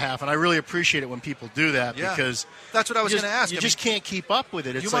my behalf. And I really appreciate it when people do that because that's what I was going to ask. You just can't keep up with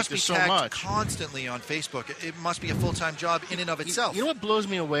it. It's you like must be there's so tagged much constantly on Facebook. It must be a full-time job in and of itself. You know what blows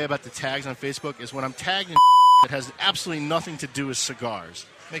me away about the tags on Facebook is when I'm tagged in that has absolutely nothing to do with cigars.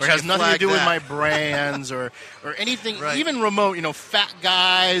 Or has nothing to do with my brands or anything, even remote, fat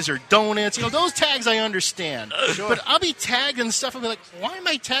guys or donuts. Those tags I understand. Sure. But I'll be tagged and stuff and be like, why am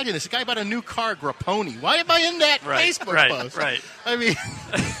I tagging this? A guy bought a new car, Grapponi. Why am I in that Facebook post? Right. I mean,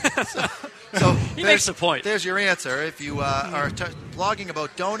 so he makes the point. There's your answer. If you are blogging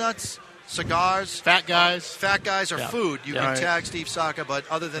about donuts, cigars, fat guys or food, you can tag Steve Saka, but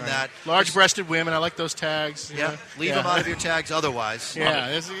other than that, large-breasted women, I like those tags. Leave them out of your tags otherwise. You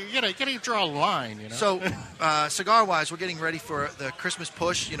gotta draw a line. So cigar-wise, we're getting ready for the Christmas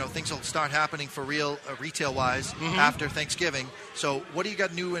push. Things will start happening for real retail-wise after Thanksgiving. So what do you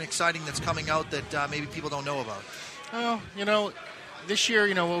got new and exciting that's coming out that maybe people don't know about? Well, this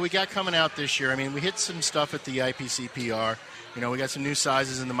year, what we got coming out this year, we hit some stuff at the IPCPR. We got some new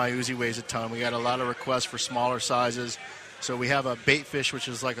sizes in the Mayuzi weighs a ton. We got a lot of requests for smaller sizes. So we have a bait fish, which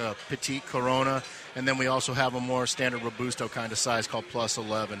is like a petite Corona, and then we also have a more standard Robusto kind of size called Plus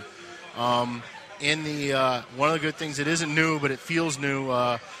 11. One of the good things, it isn't new, but it feels new,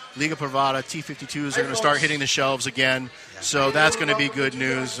 Liga Privada T52s are going to start hitting the shelves again. So that's going to be good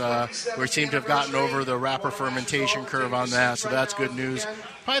news. We seem to have gotten over the wrapper fermentation curve on that, so that's good news.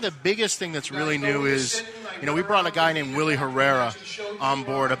 Probably the biggest thing that's really new is, we brought a guy named Willie Herrera on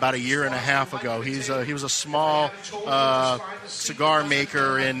board about a year and a half ago. He was a small cigar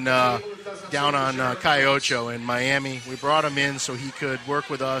maker down on Cayocho in Miami. We brought him in so he could work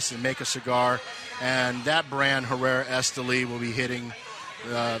with us and make a cigar. And that brand, Herrera Esteli, will be hitting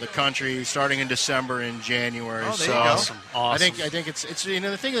the country starting in December and January. Oh, there you go. Awesome. I think it's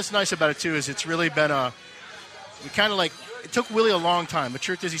the thing that's nice about it too is it's really been it took Willie a long time. The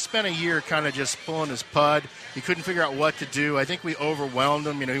truth is he spent a year kind of just pulling his pud. He couldn't figure out what to do. I think we overwhelmed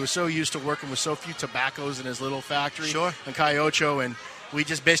him. He was so used to working with so few tobaccos in his little factory in Cayocho, and we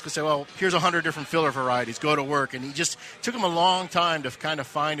just basically said, well, here's 100 different filler varieties. Go to work. And he just took him a long time to kind of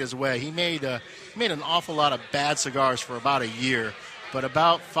find his way. He made an awful lot of bad cigars for about a year. But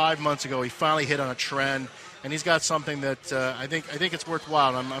about 5 months ago, he finally hit on a trend, and he's got something that I think it's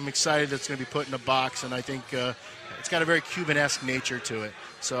worthwhile. I'm excited that it's going to be put in a box, and I think it's got a very Cuban-esque nature to it.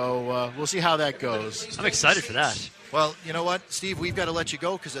 So we'll see how that goes. I'm excited for that. Well, you know what, Steve, we've got to let you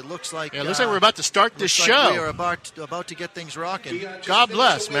go because it looks like it looks like we're about to start this show. Like we are about to get things rocking. God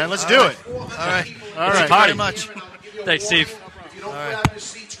bless, man. Let's do it. All right. All right. Thank you very much. Thanks, Steve. All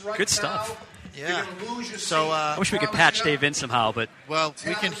right. Good stuff. Yeah. So I wish we could patch Dave in somehow, but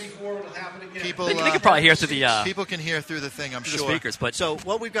we can. People they can probably hear through the people can hear through the thing. I'm sure. The speakers, but so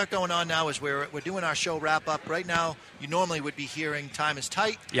what we've got going on now is we're doing our show wrap up right now. You normally would be hearing "Time is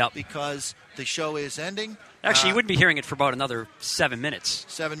Tight" because the show is ending. Actually, you wouldn't be hearing it for about another 7 minutes.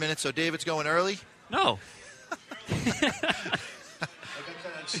 7 minutes. So David's going early. No.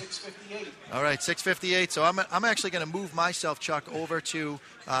 6:58. All right, 6:58. So I'm actually going to move myself, Chuck, over to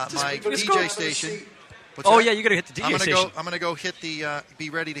my DJ station. Yeah, you're gonna hit the DJ station. I'm gonna go hit the. Be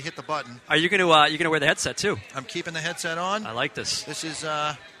ready to hit the button. Are you gonna wear the headset too? I'm keeping the headset on. I like this. This is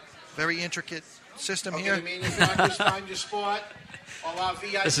very intricate system Okay, here. the manufacturers find your spot. All our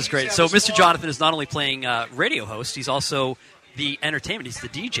VIPs This is great. have So a Mr. spot. Jonathan is not only playing radio host, he's also the entertainment. He's the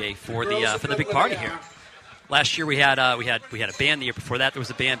DJ for the big party here. Last year we had a band. The year before that there was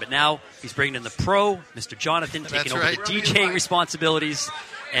a band, but now he's bringing in the pro, Mr. Jonathan, taking over the DJing responsibilities.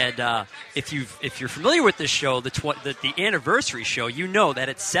 And if you're familiar with this show, the anniversary show, you know that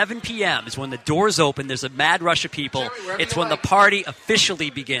at 7 p.m. is when the doors open. There's a mad rush of people. It's when the party officially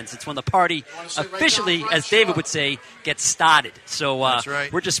begins. It's when the party officially, as David would say, gets started. So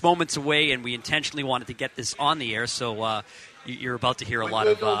we're just moments away, and we intentionally wanted to get this on the air. So you're about to hear a lot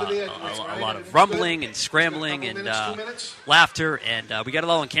of rumbling and scrambling and laughter, and we got it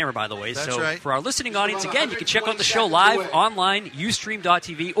all on camera, by the way. That's so right. for our listening audience, again, you can check out the show live online,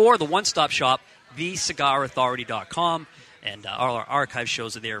 Ustream.tv, or the one-stop shop, thecigarauthority.com. And all our archive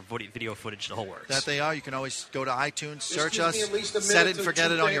shows are there, video footage, the whole works. That they are. You can always go to iTunes, search us, set it and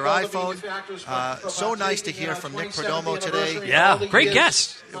forget it on your iPhone. So nice to hear from Nick Perdomo today. Yeah, great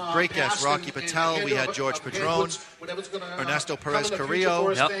guest. Great guest. Rocky Patel. We had Jorge Padron, Ernesto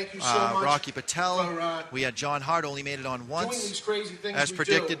Perez-Carrillo, Rocky Patel. We had John Hart, only made it on once. As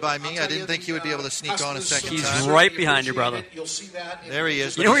predicted by me, I didn't think he would be able to sneak on a second time. He's right behind you, brother. There he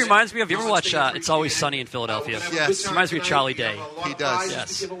is. You know who he reminds me of? You ever watch It's Always Sunny in Philadelphia? Yes. He reminds me of Charlie Day. He does.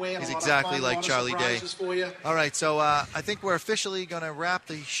 Yes. He's exactly like Charlie Day. All right, so I think we're officially going to wrap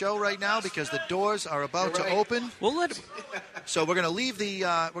the show right now because the doors are about to open. So we're going to leave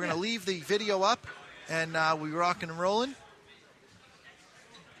the video up, and we rocking and rolling.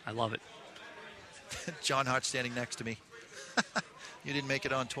 I love it. John Hart standing next to me. You didn't make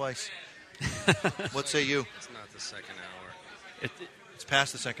it on twice. What say you? It's not the second hour. It's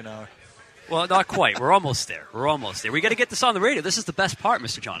past the second hour. Well, not quite. We're almost there. We got to get this on the radio. This is the best part,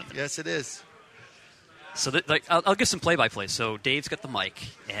 Mr. Jonathan. Yes, it is. So I'll give some play-by-play. So Dave's got the mic,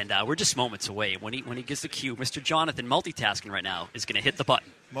 and we're just moments away. When he gives the cue, Mr. Jonathan, multitasking right now, is going to hit the button.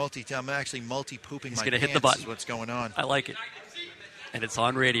 I'm actually multi-pooping my pants. He's going to hit the button. Is what's going on. I like it. And it's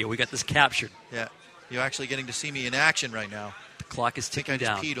on radio. We got this captured. Yeah. You're actually getting to see me in action right now. The clock is ticking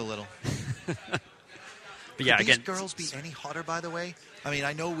down. I think I just peed a little. But yeah, Could again, these girls be any hotter, by the way? I mean,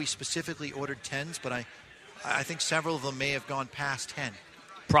 I know we specifically ordered 10s, but I think several of them may have gone past 10.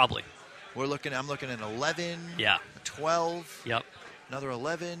 Probably. I'm looking at 11. Yeah. 12. Yep. Another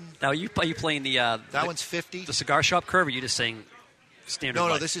 11. Now, are you playing that one's 50. The cigar shop curve, or are you just saying standard?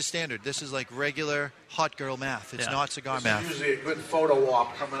 No, this is standard. This is like regular hot girl math. It's not cigar math. There's usually a good photo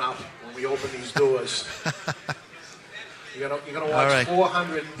op coming up when we open these doors. You're gonna watch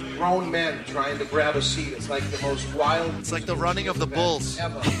 400 grown men trying to grab a seat. It's like the most wild. It's like the running of the bulls.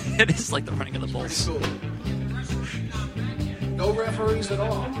 Ever. It is like the running of the bulls. Cool. No referees at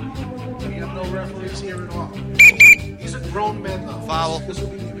all. We have no referees here at all. These are grown men, though. Foul. This will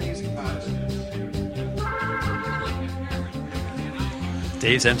be the amazing part.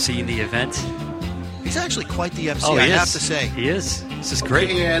 Dave's emceeing the event. He's actually quite the MC, I have to say. He is. This is great.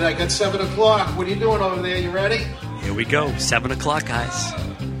 Okay, Ed, I got 7 o'clock. What are you doing over there? You ready? Here we go. 7 o'clock, guys.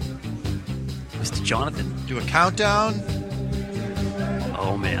 Mr. Jonathan. Do a countdown.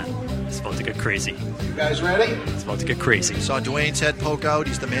 Oh, man. It's about to get crazy. You guys ready? It's about to get crazy. Saw Dwayne's head poke out.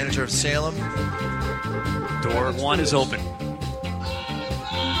 He's the manager of Salem. Door 1 is open.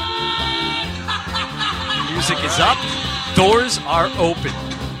 Music is up. Doors are open.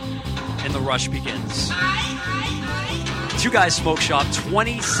 And the rush begins. Two Guys Smoke Shop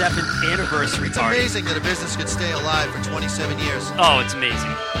 27th anniversary party. It's amazing that a business could stay alive for 27 years. Oh, it's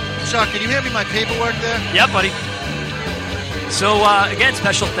amazing. Chuck, can you hand me my paperwork there? Yeah, buddy. So, again,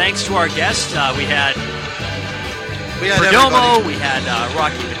 special thanks to our guests. We had Perdomo, everybody. we had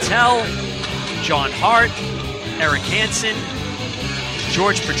Rocky Patel, John Hart, Eric Hanson,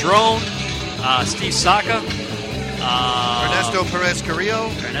 Jorge Padron, Steve Saka, Ernesto Perez-Carrillo.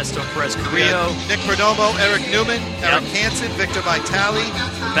 Nick Perdomo, Eric Newman, Eric Hanson, Victor Vitale.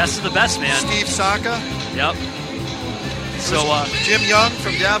 Best of the best, man. Steve Saka. Yep. So, Jim Young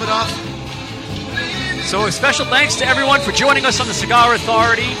from Davidoff. So a special thanks to everyone for joining us on the Cigar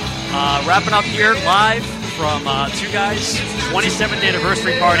Authority. Wrapping up here live from Two Guys' 27th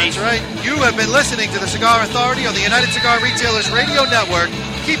anniversary party. That's right. You have been listening to the Cigar Authority on the United Cigar Retailers Radio Network.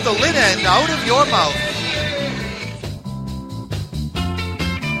 Keep the lit end out of your mouth.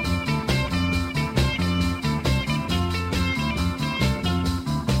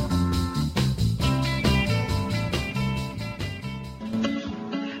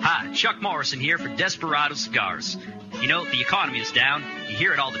 Hi, Chuck Morrison here for Desperado Cigars. You know, the economy is down. You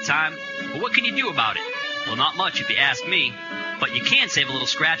hear it all the time. But what can you do about it? Well, not much if you ask me. But you can save a little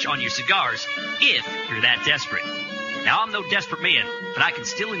scratch on your cigars if you're that desperate. Now, I'm no desperate man, but I can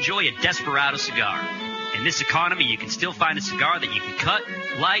still enjoy a Desperado cigar. In this economy, you can still find a cigar that you can cut,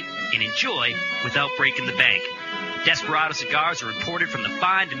 light, and enjoy without breaking the bank. Desperado cigars are imported from the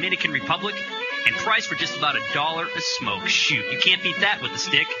fine Dominican Republic and priced for just about $1 a smoke. Shoot, you can't beat that with a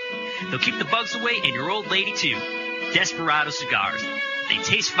stick. They'll keep the bugs away and your old lady, too. Desperado Cigars. They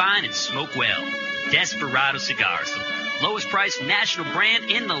taste fine and smoke well. Desperado Cigars, the lowest priced national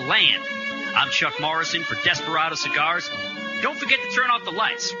brand in the land. I'm Chuck Morrison for Desperado Cigars. Don't forget to turn off the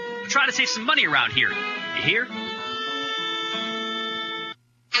lights. We're trying to save some money around here. You hear?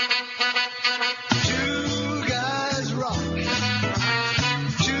 Two guys rock.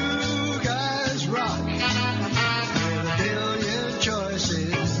 Two guys rock. With a billion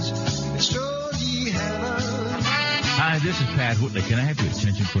choices. It's Stogie Heaven. Hi, this is Pat Whitley. Can I have your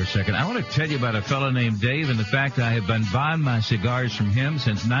attention for a second? I want to tell you about a fellow named Dave and the fact I have been buying my cigars from him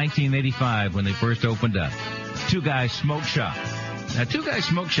since 1985 when they first opened up. Two Guys Smoke Shop. Now, Two Guys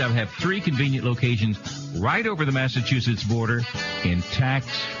Smoke Shop have 3 convenient locations right over the Massachusetts border in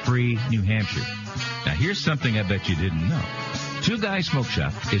tax-free New Hampshire. Now, here's something I bet you didn't know. Two Guys Smoke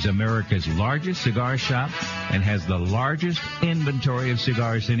Shop is America's largest cigar shop and has the largest inventory of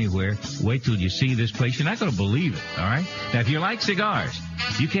cigars anywhere. Wait till you see this place. You're not going to believe it, all right? Now, if you like cigars,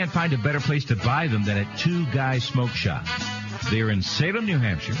 you can't find a better place to buy them than at Two Guys Smoke Shop. They're in Salem, New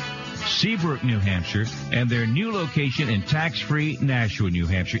Hampshire, Seabrook, New Hampshire, and their new location in tax-free Nashua, New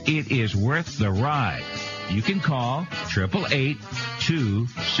Hampshire. It is worth the ride. You can call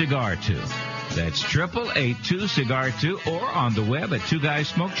 888-2-CIGAR-2. That's 888-2-CIGAR-2 or on the web at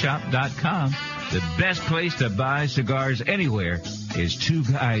twoguysmokeshop.com. The best place to buy cigars anywhere is Two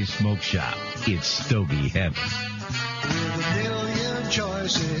Guys Smoke Shop. It's Stogie Heaven. With a million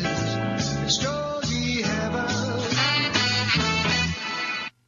choices, it's Stogie Heaven.